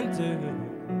that I can do.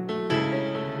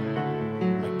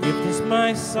 I give this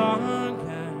my song,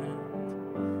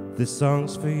 and this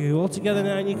song's for you. All together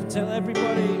now, and you can tell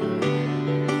everybody.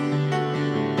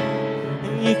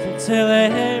 You can tell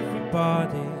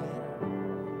everybody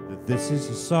that this is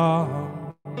a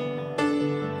song.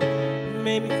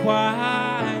 Maybe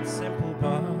quite simple,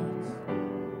 but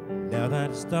now that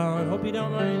it's done, hope you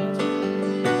don't mind.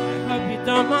 I hope you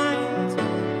don't mind.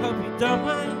 Hope you don't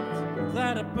mind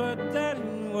that I put that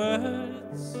in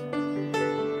words.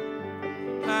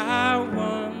 How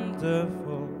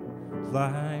wonderful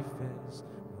life is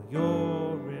when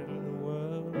you're in the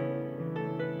world.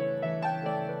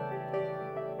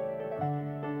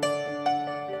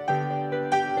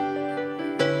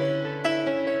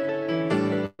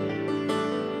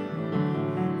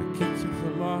 I kicked him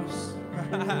from Moss,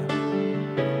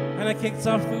 and I kicked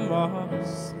off the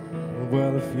moss.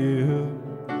 Well, a few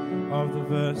of the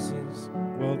verses,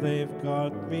 well, they've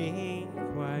got me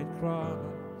quite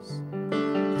cross.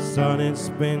 The sonnet's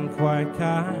been quite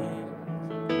kind.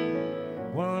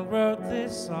 Well, I wrote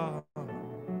this song.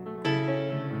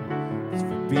 It's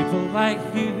for people like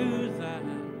you that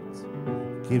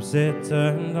keeps it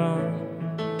turned on.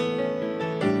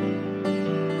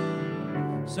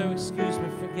 So excuse me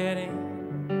for getting.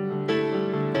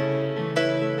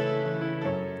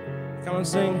 Come on,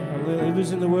 sing. I'm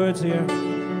losing the words here.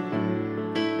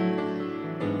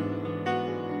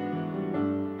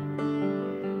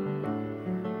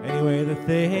 Anyway, the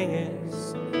thing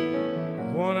is,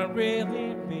 what I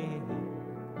really mean,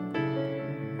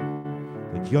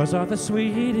 that yours are the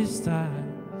sweetest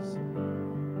eyes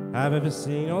I've ever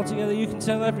seen. Altogether, you can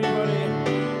tell everybody,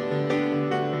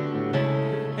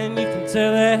 and you can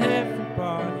tell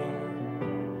everybody,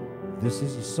 this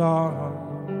is a song.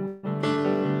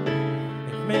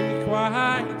 It made me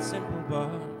quite simple,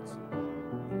 but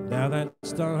now that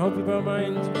it's done, hope you don't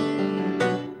mind.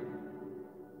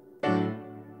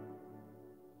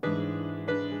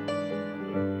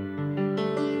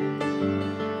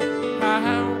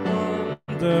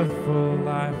 Wonderful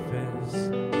life is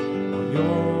while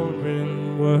you're in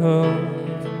the world.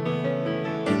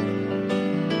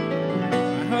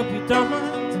 I hope you don't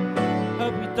mind,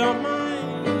 hope you don't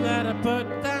mind that I put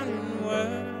that in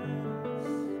words.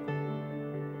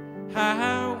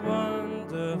 How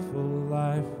wonderful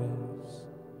life is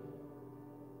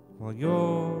while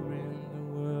you're in the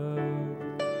world.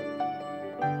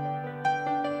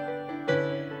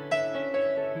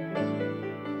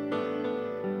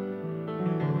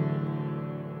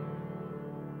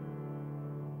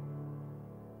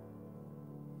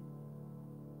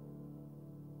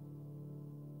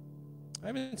 I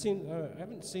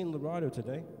haven't seen Lorado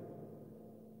today.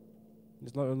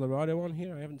 Is Lorado on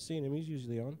here? I haven't seen him. He's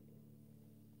usually on.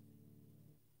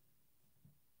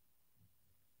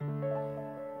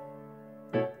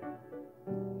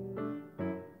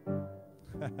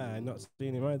 Not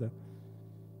seen him either.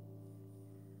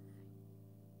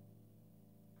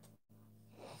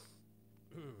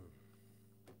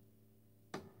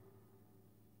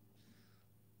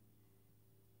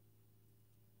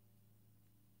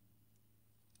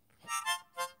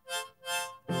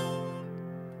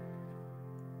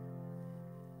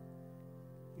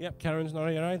 Yep, Karen's not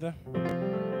here either.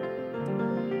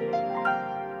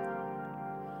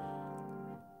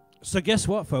 So guess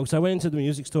what, folks? I went into the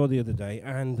music store the other day,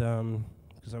 and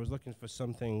because I was looking for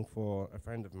something for a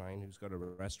friend of mine who's got a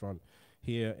restaurant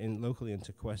here locally in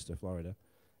Tequesta, Florida,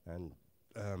 and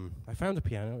I found a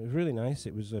piano. It was really nice.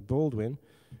 It was a Baldwin.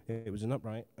 It was an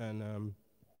upright, and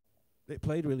it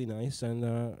played really nice. And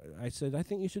I said, I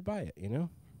think you should buy it, you know?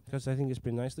 Because I think it's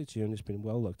been nicely tuned, it's been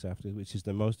well looked after, which is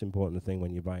the most important thing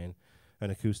when you're buying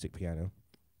an acoustic piano.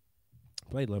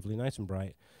 Played lovely, nice and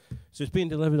bright. So it's being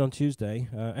delivered on Tuesday.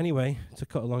 Anyway, to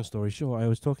cut a long story short, I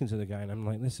was talking to the guy and I'm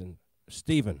like, listen,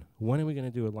 Stephen, when are we going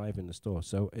to do a live in the store?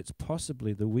 So it's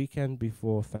possibly the weekend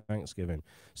before Thanksgiving.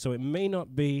 So it may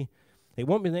not be, it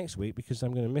won't be next week because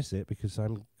I'm going to miss it because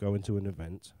I'm going to an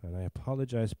event. And I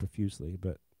apologize profusely,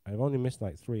 but I've only missed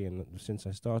like 3 since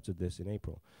I started this in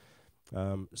April.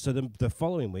 So the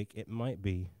following week, it might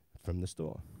be from the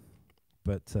store.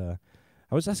 But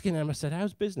I was asking him, I said,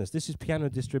 how's business? This is Piano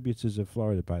Distributors of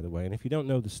Florida, by the way. And if you don't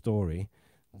know the story,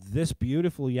 this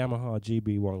beautiful Yamaha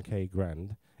GB1K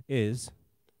Grand is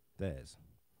theirs.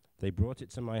 They brought it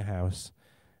to my house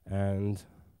and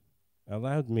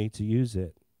allowed me to use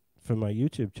it for my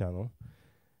YouTube channel.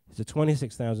 It's a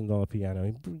 $26,000 piano.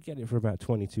 You get it for about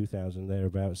 $22,000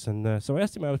 thereabouts. And so I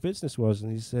asked him how his business was,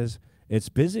 and he says, it's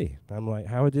busy. I'm like,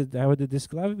 how are the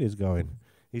Disklaviers going?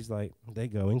 He's like, they're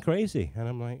going crazy. And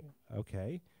I'm like,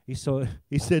 okay. He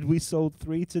said, we sold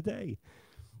 3 today.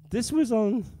 This was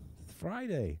on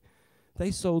Friday.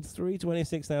 They sold 3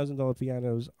 $26,000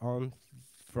 pianos on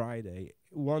Friday,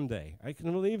 one day. I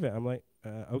couldn't believe it. I'm like,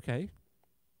 okay.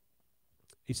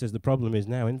 He says, the problem is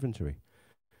now inventory.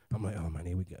 I'm like, oh man,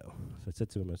 here we go. So I said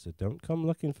to him, I said, don't come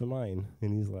looking for mine.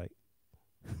 And he's like,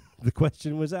 the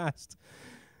question was asked.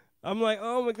 I'm like,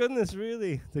 oh my goodness,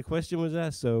 really? The question was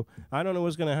asked. So I don't know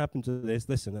what's going to happen to this.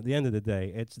 Listen, at the end of the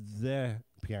day, it's their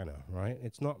piano, right?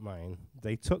 It's not mine.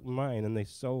 They took mine and they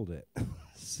sold it.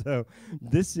 So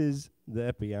this is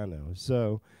their piano.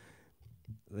 So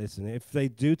listen, if they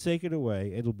do take it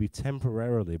away, it'll be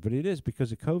temporarily. But it is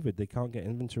because of COVID. They can't get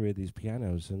inventory of these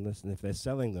pianos. And listen, if they're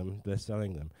selling them, they're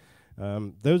selling them.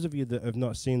 Those of you that have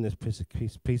not seen this piece of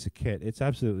kit, it's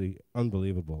absolutely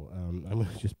unbelievable. I'm going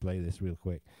to just play this real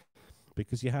quick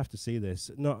because you have to see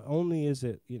this. Not only is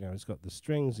it, you know, it's got the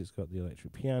strings, it's got the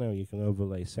electric piano, you can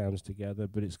overlay sounds together,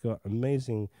 but it's got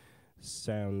amazing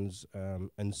sounds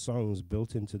and songs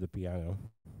built into the piano.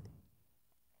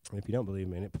 If you don't believe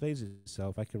me, and it plays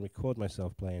itself, I can record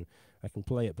myself playing, I can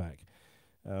play it back.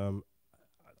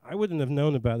 I wouldn't have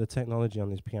known about the technology on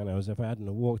these pianos if I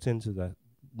hadn't walked into that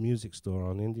music store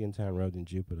on Indian Town Road in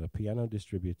Jupiter, Piano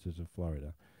Distributors of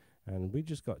Florida, and we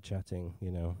just got chatting, you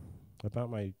know, about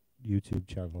my YouTube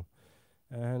channel,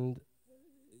 and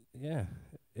yeah,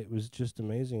 it was just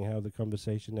amazing how the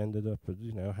conversation ended up.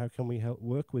 You know, how can we help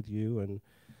work with you? And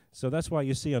so that's why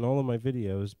you see on all of my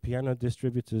videos,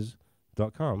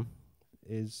 pianodistributors.com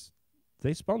is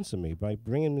they sponsor me by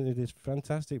bringing me this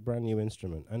fantastic brand new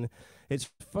instrument. And it's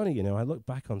funny, you know, I look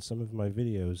back on some of my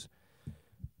videos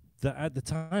that at the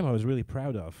time I was really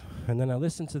proud of, and then I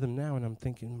listen to them now and I'm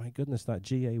thinking, my goodness, that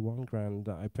GA1 grand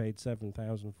that I paid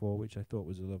 $7,000 for, which I thought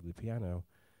was a lovely piano,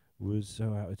 was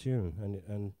so out of tune.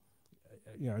 And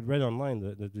you know, I'd read online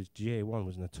that the GA1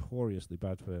 was notoriously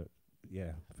bad for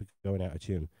going out of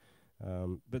tune.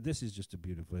 But this is just a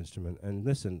beautiful instrument. And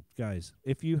listen, guys,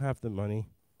 if you have the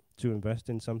money to invest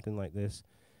in something like this,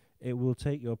 it will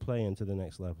take your playing to the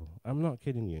next level. I'm not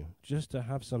kidding you. Just to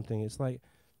have something, it's like,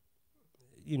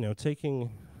 you know,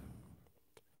 taking,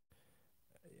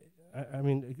 I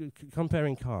mean,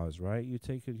 comparing cars, right? You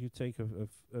take a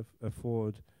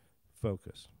Ford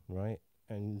Focus, right?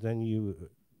 And then you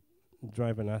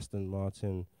drive an Aston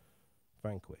Martin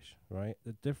Vanquish, right?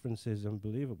 The difference is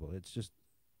unbelievable. It's just,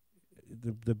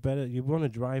 the better, you want to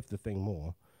drive the thing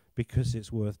more because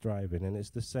it's worth driving. And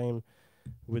it's the same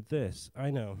with this.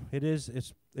 I know it is,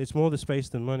 it's more the space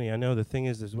than money. I know. The thing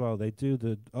is as well, they do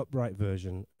the upright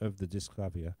version of the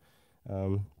Disklavier,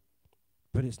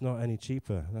 but it's not any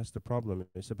cheaper. That's the problem.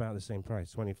 It's about the same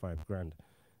price, 25 grand.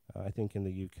 I think in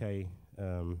the UK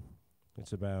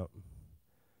it's about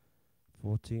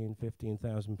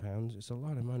 15,000 pounds. It's a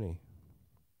lot of money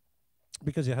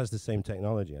because it has the same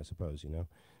technology, I suppose, you know.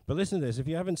 But listen to this. If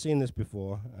you haven't seen this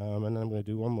before, and then I'm going to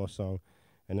do one more song,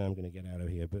 and then I'm going to get out of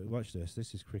here. But watch this.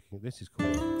 This is cool.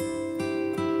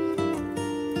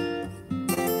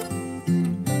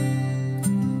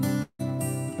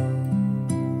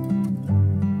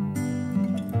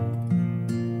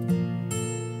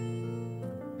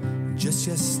 Just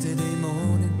yesterday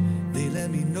morning, they let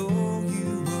me know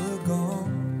you were gone.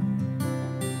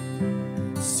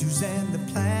 Suzanne, the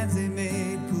plans they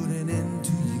made put an end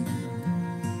to you.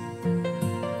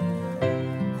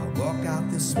 I walked out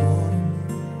this morning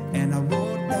and I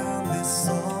wrote down this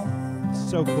song.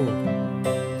 So cool.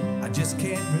 I just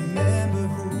can't remember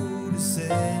who to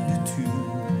send it to.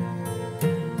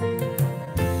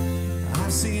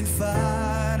 I've seen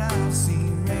fire, I've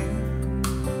seen rain,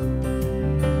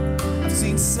 I've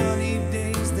seen sunny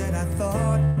days that I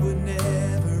thought would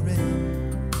never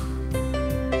end.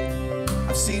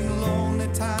 I've seen lonely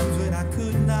times when I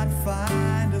could not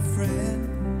find a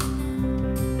friend,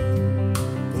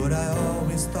 but I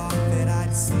always thought that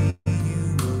I'd see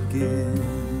you again.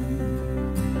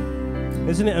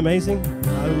 Isn't it amazing?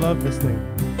 I love this thing.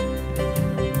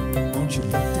 Won't you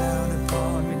look down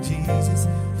upon me, Jesus?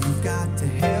 You've got to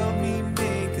help me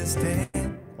make a stand. All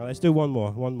right, let's do one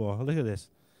more. Look at this.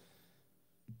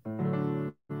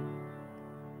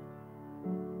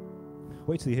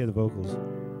 Wait till you hear the vocals.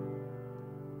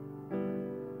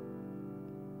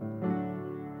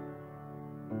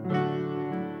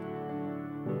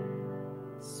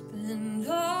 Spend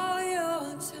all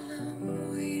your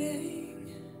time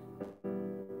waiting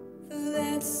for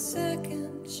that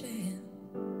second chance,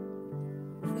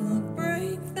 for the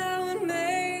break that would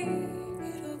make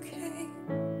it okay.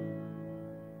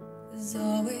 There's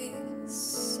always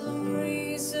some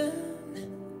reason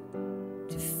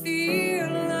to feel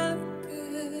not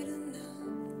good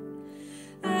enough.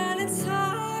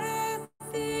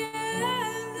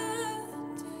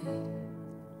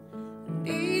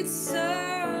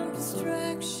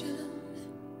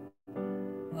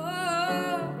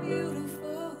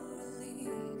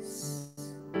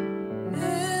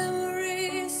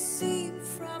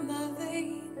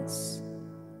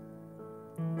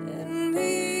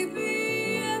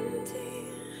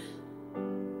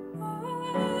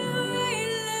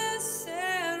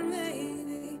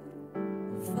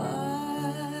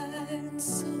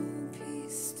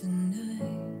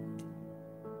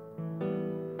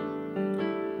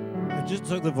 just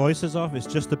took the voices off. It's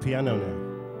just the piano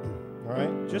now. All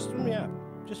right, just from the app.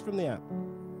 Just from the app.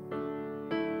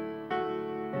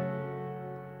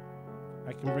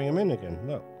 I can bring them in again.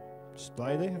 Look,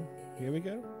 slide in. Here we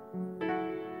go.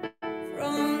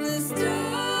 From this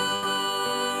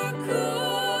dark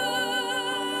hotel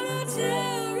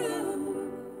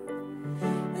room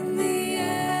and the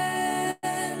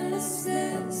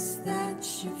endlessness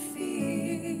that you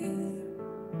feel,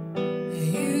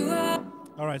 you are.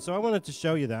 All right, so I wanted to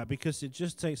show you that because it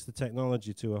just takes the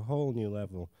technology to a whole new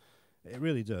level. It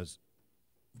really does.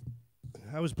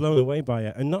 I was blown away by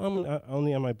it. And not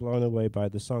only am I blown away by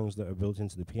the songs that are built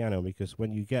into the piano, because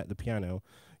when you get the piano,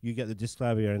 you get the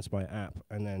Disklavier Inspire app,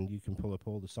 and then you can pull up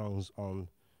all the songs on.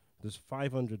 There's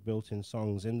 500 built-in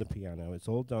songs in the piano. It's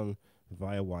all done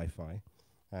via Wi-Fi.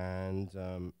 And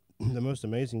the most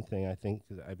amazing thing I think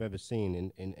that I've ever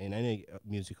seen in any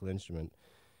musical instrument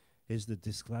is the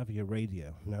Disklavier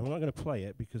radio. Now, I'm not going to play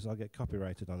it because I'll get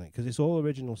copyrighted on it, because it's all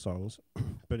original songs,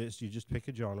 but it's you just pick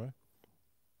a genre.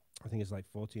 I think it's like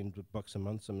 $14 a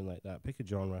month, something like that. Pick a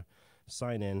genre,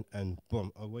 sign in, and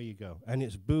boom, away you go. And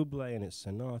it's Bublé, and it's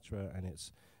Sinatra, and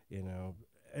it's, you know,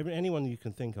 anyone you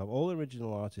can think of. All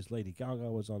original artists. Lady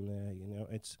Gaga was on there, you know.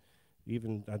 It's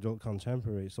even adult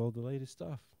contemporary. It's all the latest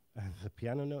stuff. And the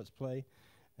piano notes play,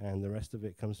 and the rest of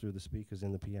it comes through the speakers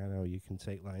in the piano. You can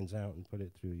take lines out and put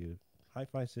it through your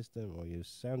hi-fi system or your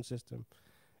sound system.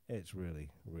 It's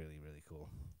really, really, really cool.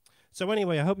 So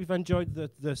anyway, I hope you've enjoyed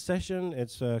the session.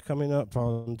 It's coming up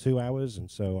on 2 hours,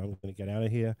 and so I'm going to get out of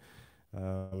here.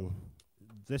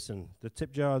 Listen, the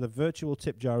tip jar, the virtual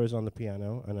tip jar is on the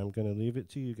piano, and I'm going to leave it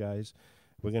to you guys.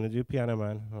 We're going to do Piano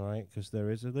Man, all right, because there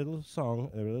is a little song,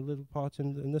 a little part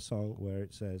in the song where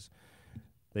it says,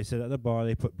 they sit at the bar,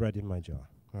 they put bread in my jar,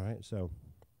 all right? So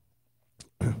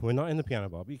we're not in the piano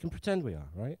bar, but you can pretend we are,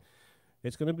 right?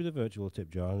 It's going to be the virtual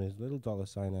tip jar, and there's a little dollar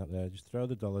sign out there. Just throw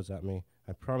the dollars at me.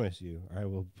 I promise you, I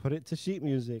will put it to sheet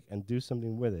music and do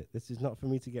something with it. This is not for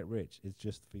me to get rich. It's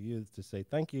just for you to say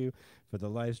thank you for the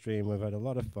live stream. We've had a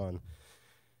lot of fun.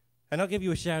 And I'll give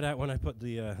you a shout out when I put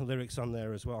the lyrics on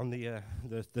there as well, on the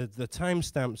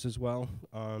timestamps as well,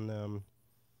 on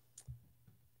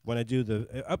when I do the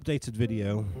updated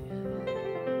video.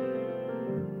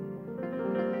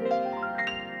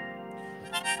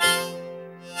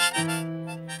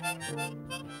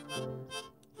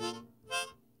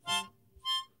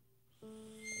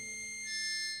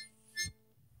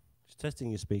 Testing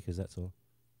your speakers, that's all.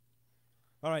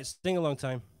 All right, sing along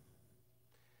time.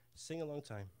 Sing along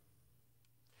time.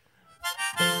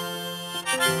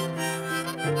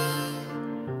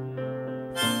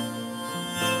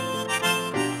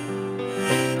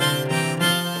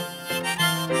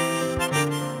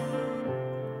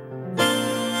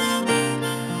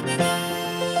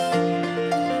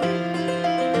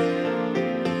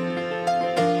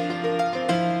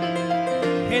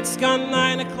 It's gone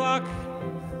 9 o'clock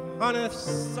on a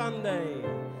Sunday,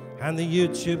 and the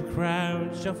YouTube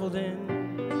crowd shuffled in.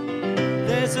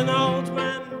 There's an old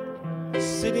man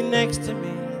sitting next to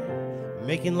me,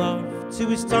 making love to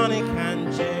his tonic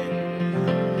and gin.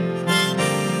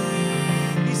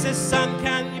 He says, son,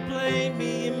 can you play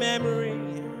me a memory?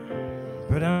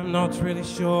 But I'm not really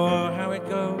sure how it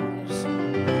goes.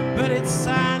 But it's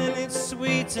sad and it's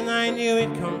sweet, and I knew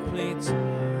it complete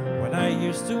when I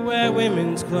used to wear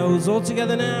women's clothes. All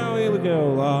together now, here we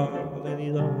go. La, lily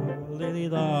la, lily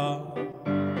la,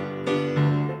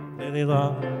 lily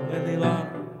la, lily la,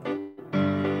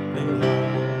 lily la.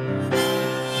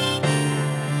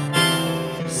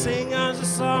 Sing us a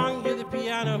song, you're the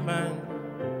piano man.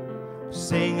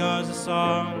 Sing us a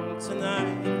song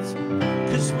tonight,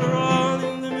 'cause we're all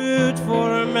in the mood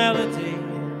for a melody,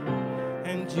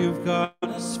 and you've got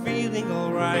us feeling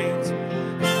alright.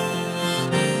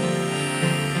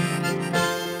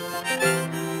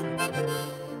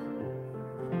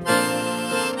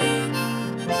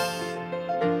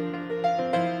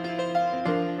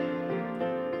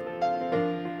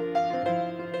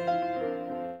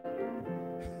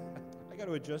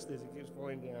 Adjust this, it keeps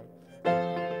falling down.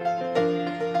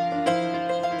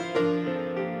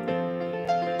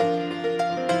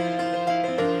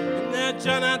 And now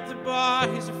John at the bar,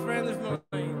 he's a friend of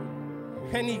mine,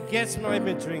 and he gets my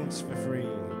drinks for free.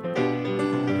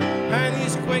 And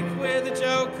he's quick with a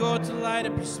joke or to light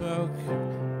up your smoke,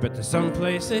 but there's some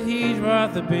place that he'd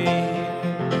rather be.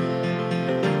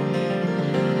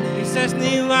 He says,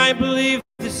 Neil, I believe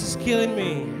this is killing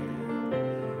me.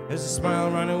 There's a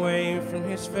smile run away from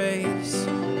his face,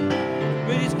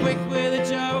 but he's quick with a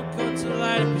joke or to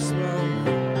light up his smoke.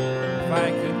 If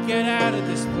I could get out of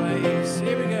this place,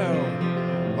 here we go.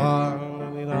 La,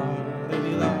 lily, la,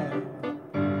 lily, la.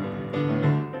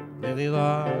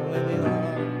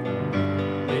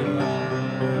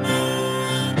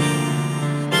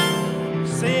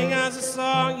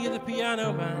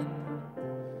 piano man,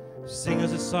 sing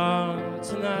us a song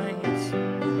tonight,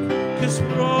 'cause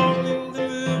we're all in the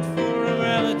mood for a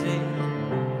melody,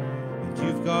 and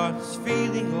you've got us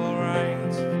feeling alright.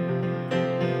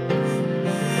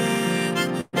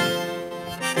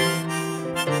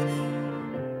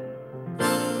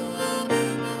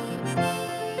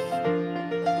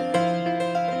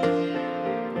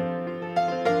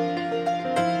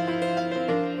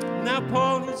 Now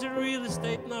Paul is a real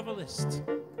estate novelist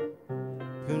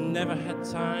who never had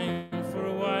time for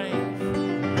a wife,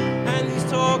 and he's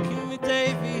talking with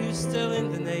Davy, who's still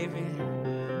in the Navy,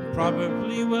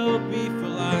 probably will be for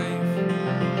life.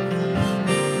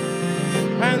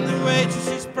 And the waitress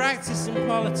is practicing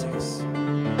politics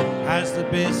as the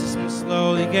businessman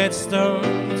slowly gets stoned,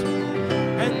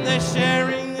 and they're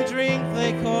sharing the drink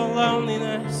they call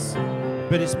loneliness,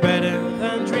 but it's better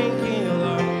than drinking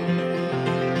alone.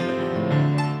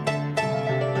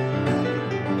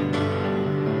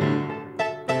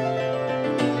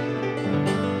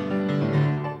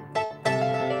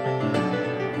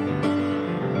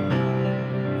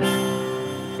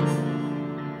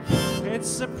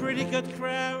 It's a pretty good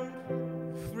crowd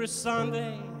for a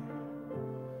Sunday.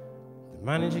 The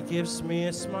manager gives me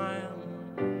a smile,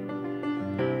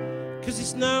 'cause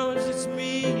he knows it's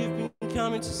me you've been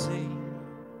coming to see,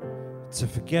 to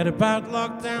forget about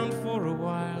lockdown for a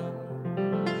while.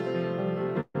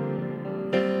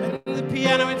 And the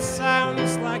piano, it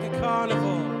sounds like a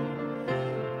carnival,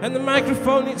 and the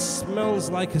microphone, it smells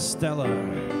like a Stella.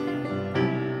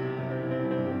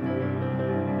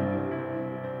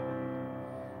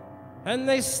 And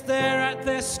they stare at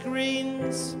their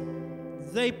screens,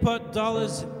 they put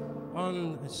dollars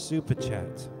on a super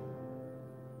chat.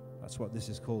 That's what this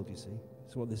is called, you see.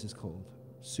 That's what this is called.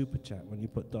 Super chat, when you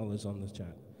put dollars on the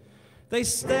chat. They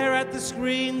stare at the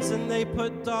screens and they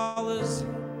put dollars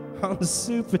on the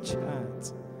super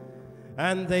chat.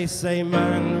 And they say,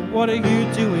 man, what are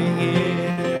you doing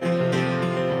here?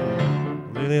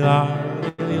 Lily la,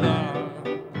 lily la,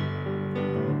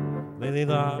 lily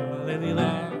la, lily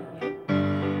la.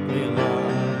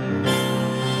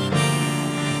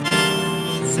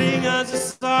 Sing us a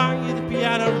song, you're the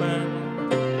piano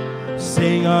man.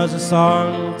 Sing us a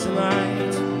song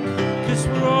tonight, 'cause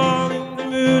we're all in the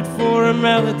mood for a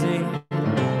melody,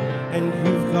 and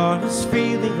you've got us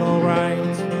feeling alright.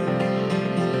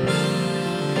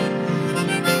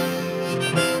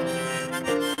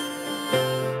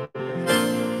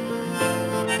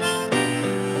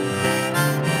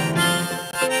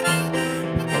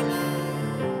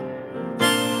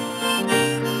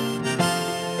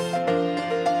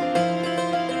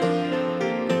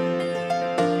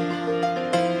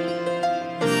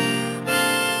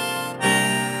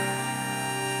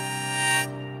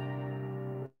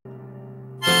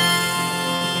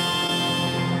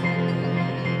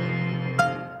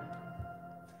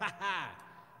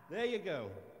 There you go.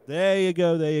 There you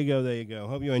go, there you go, there you go.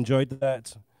 Hope you enjoyed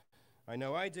that. I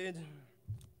know I did.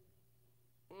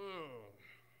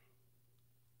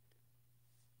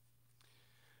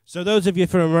 So those of you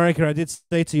from America, I did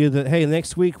say to you that, hey,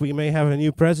 next week we may have a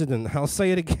new president. I'll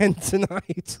say it again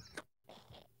tonight.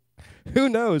 Who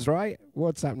knows, right?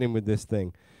 What's happening with this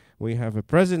thing? We have a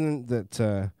president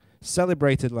that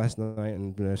celebrated last night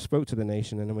and spoke to the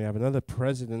nation, and then we have another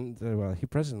president,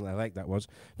 president-elect that was,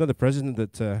 another president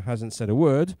that hasn't said a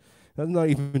word, that's not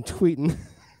even tweeting.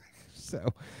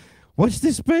 So, watch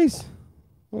this space.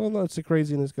 Well, lots of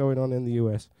craziness going on in the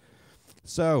US.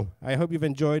 So, I hope you've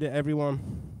enjoyed it,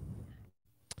 everyone.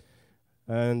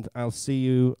 And I'll see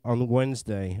you on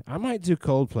Wednesday. I might do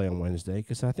Coldplay on Wednesday,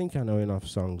 because I think I know enough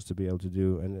songs to be able to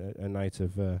do a night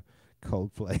of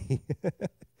Coldplay.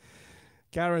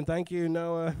 Karen, thank you.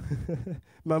 Noah,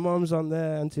 my mom's on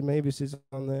there. Auntie Mavis is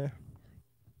on there.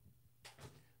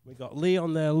 We got Lee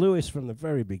on there. Lewis from the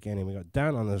very beginning. We got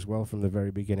Dan on as well from the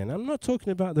very beginning. I'm not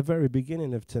talking about the very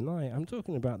beginning of tonight. I'm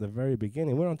talking about the very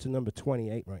beginning. We're on to number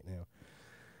 28 right now.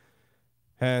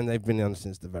 And they've been on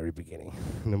since the very beginning,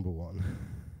 number 1.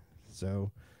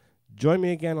 So join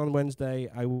me again on Wednesday.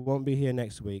 I won't be here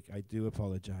next week. I do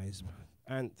apologize.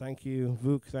 And thank you.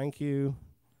 Vuk, thank you.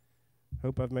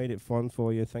 Hope I've made it fun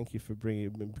for you. Thank you for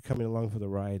coming along for the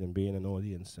ride and being an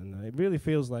audience. And it really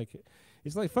feels like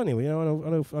it's like funny, you know,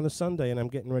 on a Sunday, and I'm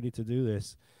getting ready to do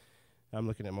this. I'm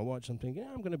looking at my watch. I'm thinking,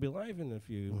 I'm going to be live in a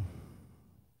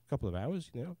couple of hours.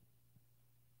 You know,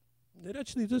 it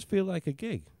actually does feel like a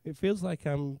gig. It feels like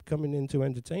I'm coming in to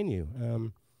entertain you.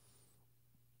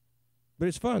 But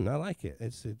it's fun. I like it.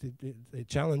 It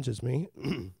challenges me.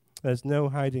 There's no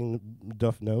hiding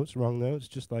duff notes, wrong notes,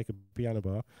 just like a piano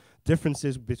bar.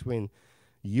 Differences between,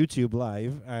 YouTube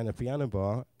Live and a piano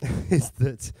bar is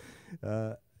that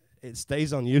it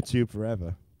stays on YouTube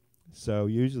forever. So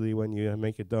usually when you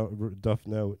make a duff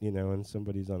note, you know, and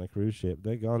somebody's on a cruise ship,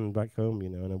 they're gone back home, you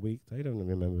know, in a week. They don't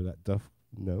remember that duff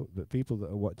note. But people that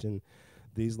are watching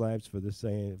these lives for the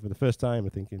first time are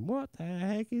thinking, what the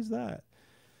heck is that?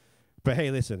 But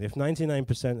hey, listen, if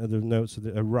 99% of the notes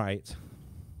are right,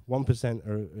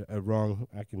 1% are wrong,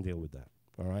 I can deal with that.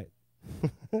 All right?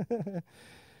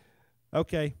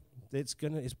 Okay, it's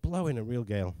blowing a real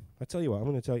gale. I tell you what, I'm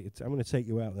going to take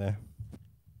you out there.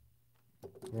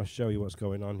 I'll show you what's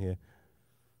going on here.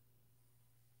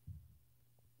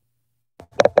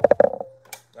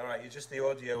 All right, you're just the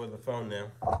audio with the phone now.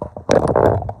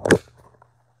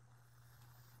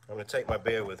 I'm going to take my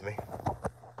beer with me.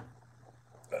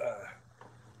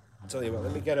 I'll tell you what,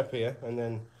 let me get up here and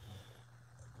then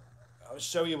I'll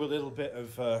show you a little bit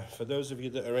of, for those of you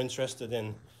that are interested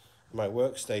in my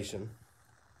workstation.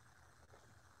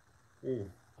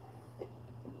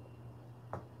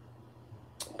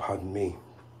 Pardon me.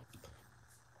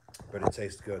 But it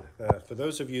tastes good. For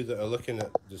those of you that are looking at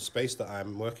the space that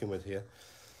I'm working with here,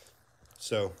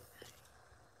 so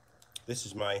this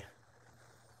is my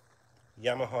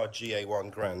Yamaha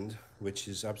GA1 Grand, which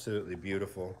is absolutely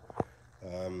beautiful.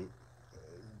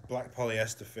 Black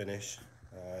polyester finish.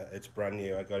 It's brand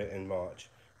new. I got it in March.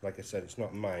 Like I said, it's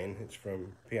not mine. It's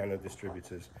from piano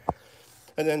distributors.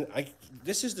 And then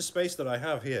this is the space that I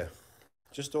have here.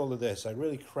 Just all of this. I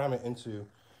really cram it into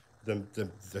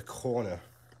the corner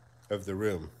of the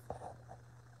room,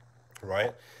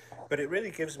 right? But it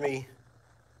really gives me,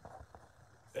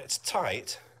 it's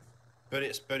tight, but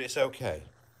it's okay.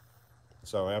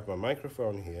 So I have my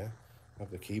microphone here, I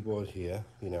have the keyboard here,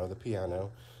 you know, the piano.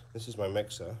 This is my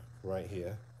mixer right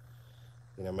here.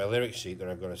 You know, my lyric sheet that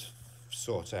I've got to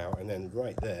sort out, and then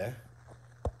right there,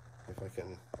 if I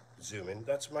can zoom in,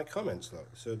 that's my comments log.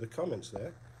 So the comments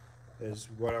there is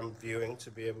what I'm viewing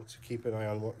to be able to keep an eye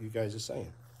on what you guys are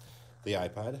saying. The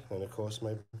iPad, and of course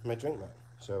my drink mat.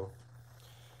 So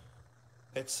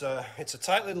it's a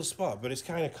tight little spot, but it's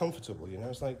kind of comfortable, you know.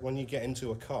 It's like when you get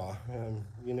into a car,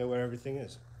 you know where everything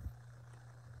is.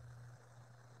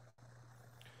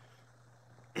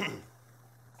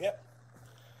 Yep,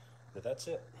 but that's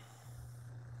it.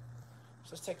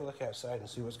 So let's take a look outside and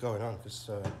see what's going on, because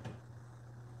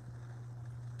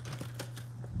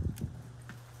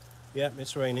yeah,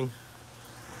 it's raining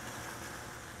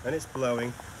and it's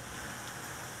blowing.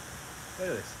 Look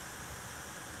at this.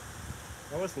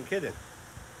 I wasn't kidding.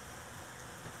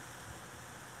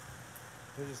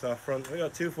 This is our front. We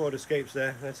got two Ford Escapes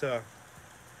there. That's our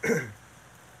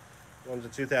one's a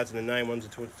 2009, one's a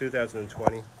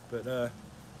 2020. But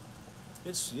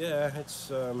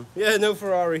yeah, no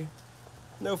Ferrari.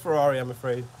 No Ferrari, I'm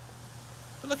afraid.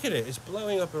 But look at it, it's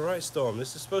blowing up a right storm.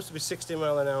 This is supposed to be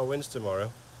 60-mile-an-hour winds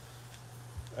tomorrow.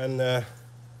 And I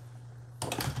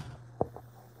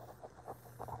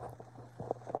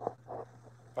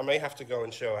may have to go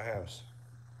and show a house,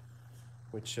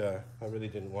 which I really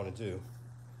didn't want to do.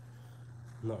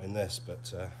 Not in this,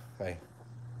 but hey,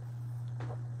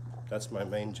 that's my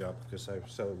main job because I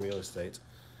sell real estate.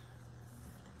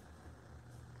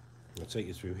 I'll take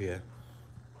you through here.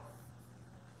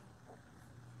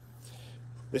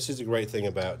 This is a great thing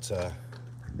about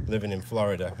living in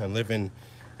Florida and living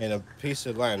in a piece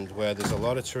of land where there's a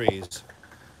lot of trees,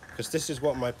 because this is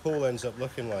what my pool ends up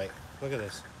looking like. Look at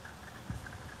this.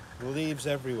 Leaves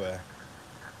everywhere.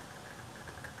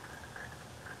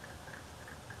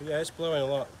 But yeah, it's blowing a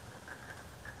lot.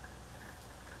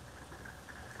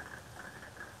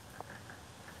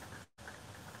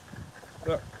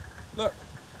 Look, look.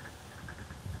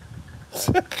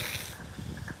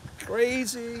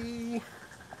 Crazy.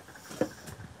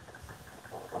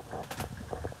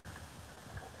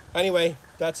 Anyway,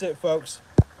 that's it, folks.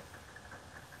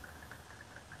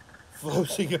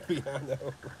 Floating a piano,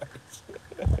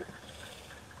 right?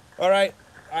 All right,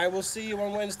 I will see you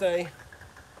on Wednesday.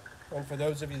 And for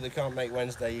those of you that can't make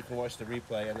Wednesday, you can watch the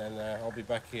replay, and then I'll be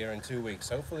back here in 2 weeks.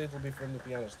 Hopefully it'll be from the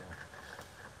piano store.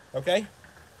 Okay?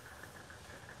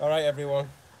 All right, everyone.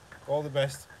 All the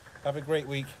best. Have a great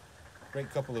week. Great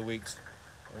couple of weeks.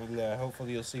 And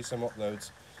hopefully you'll see some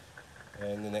uploads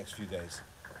in the next few days.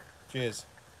 Cheers.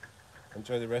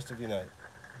 Enjoy the rest of your night.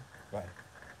 Bye.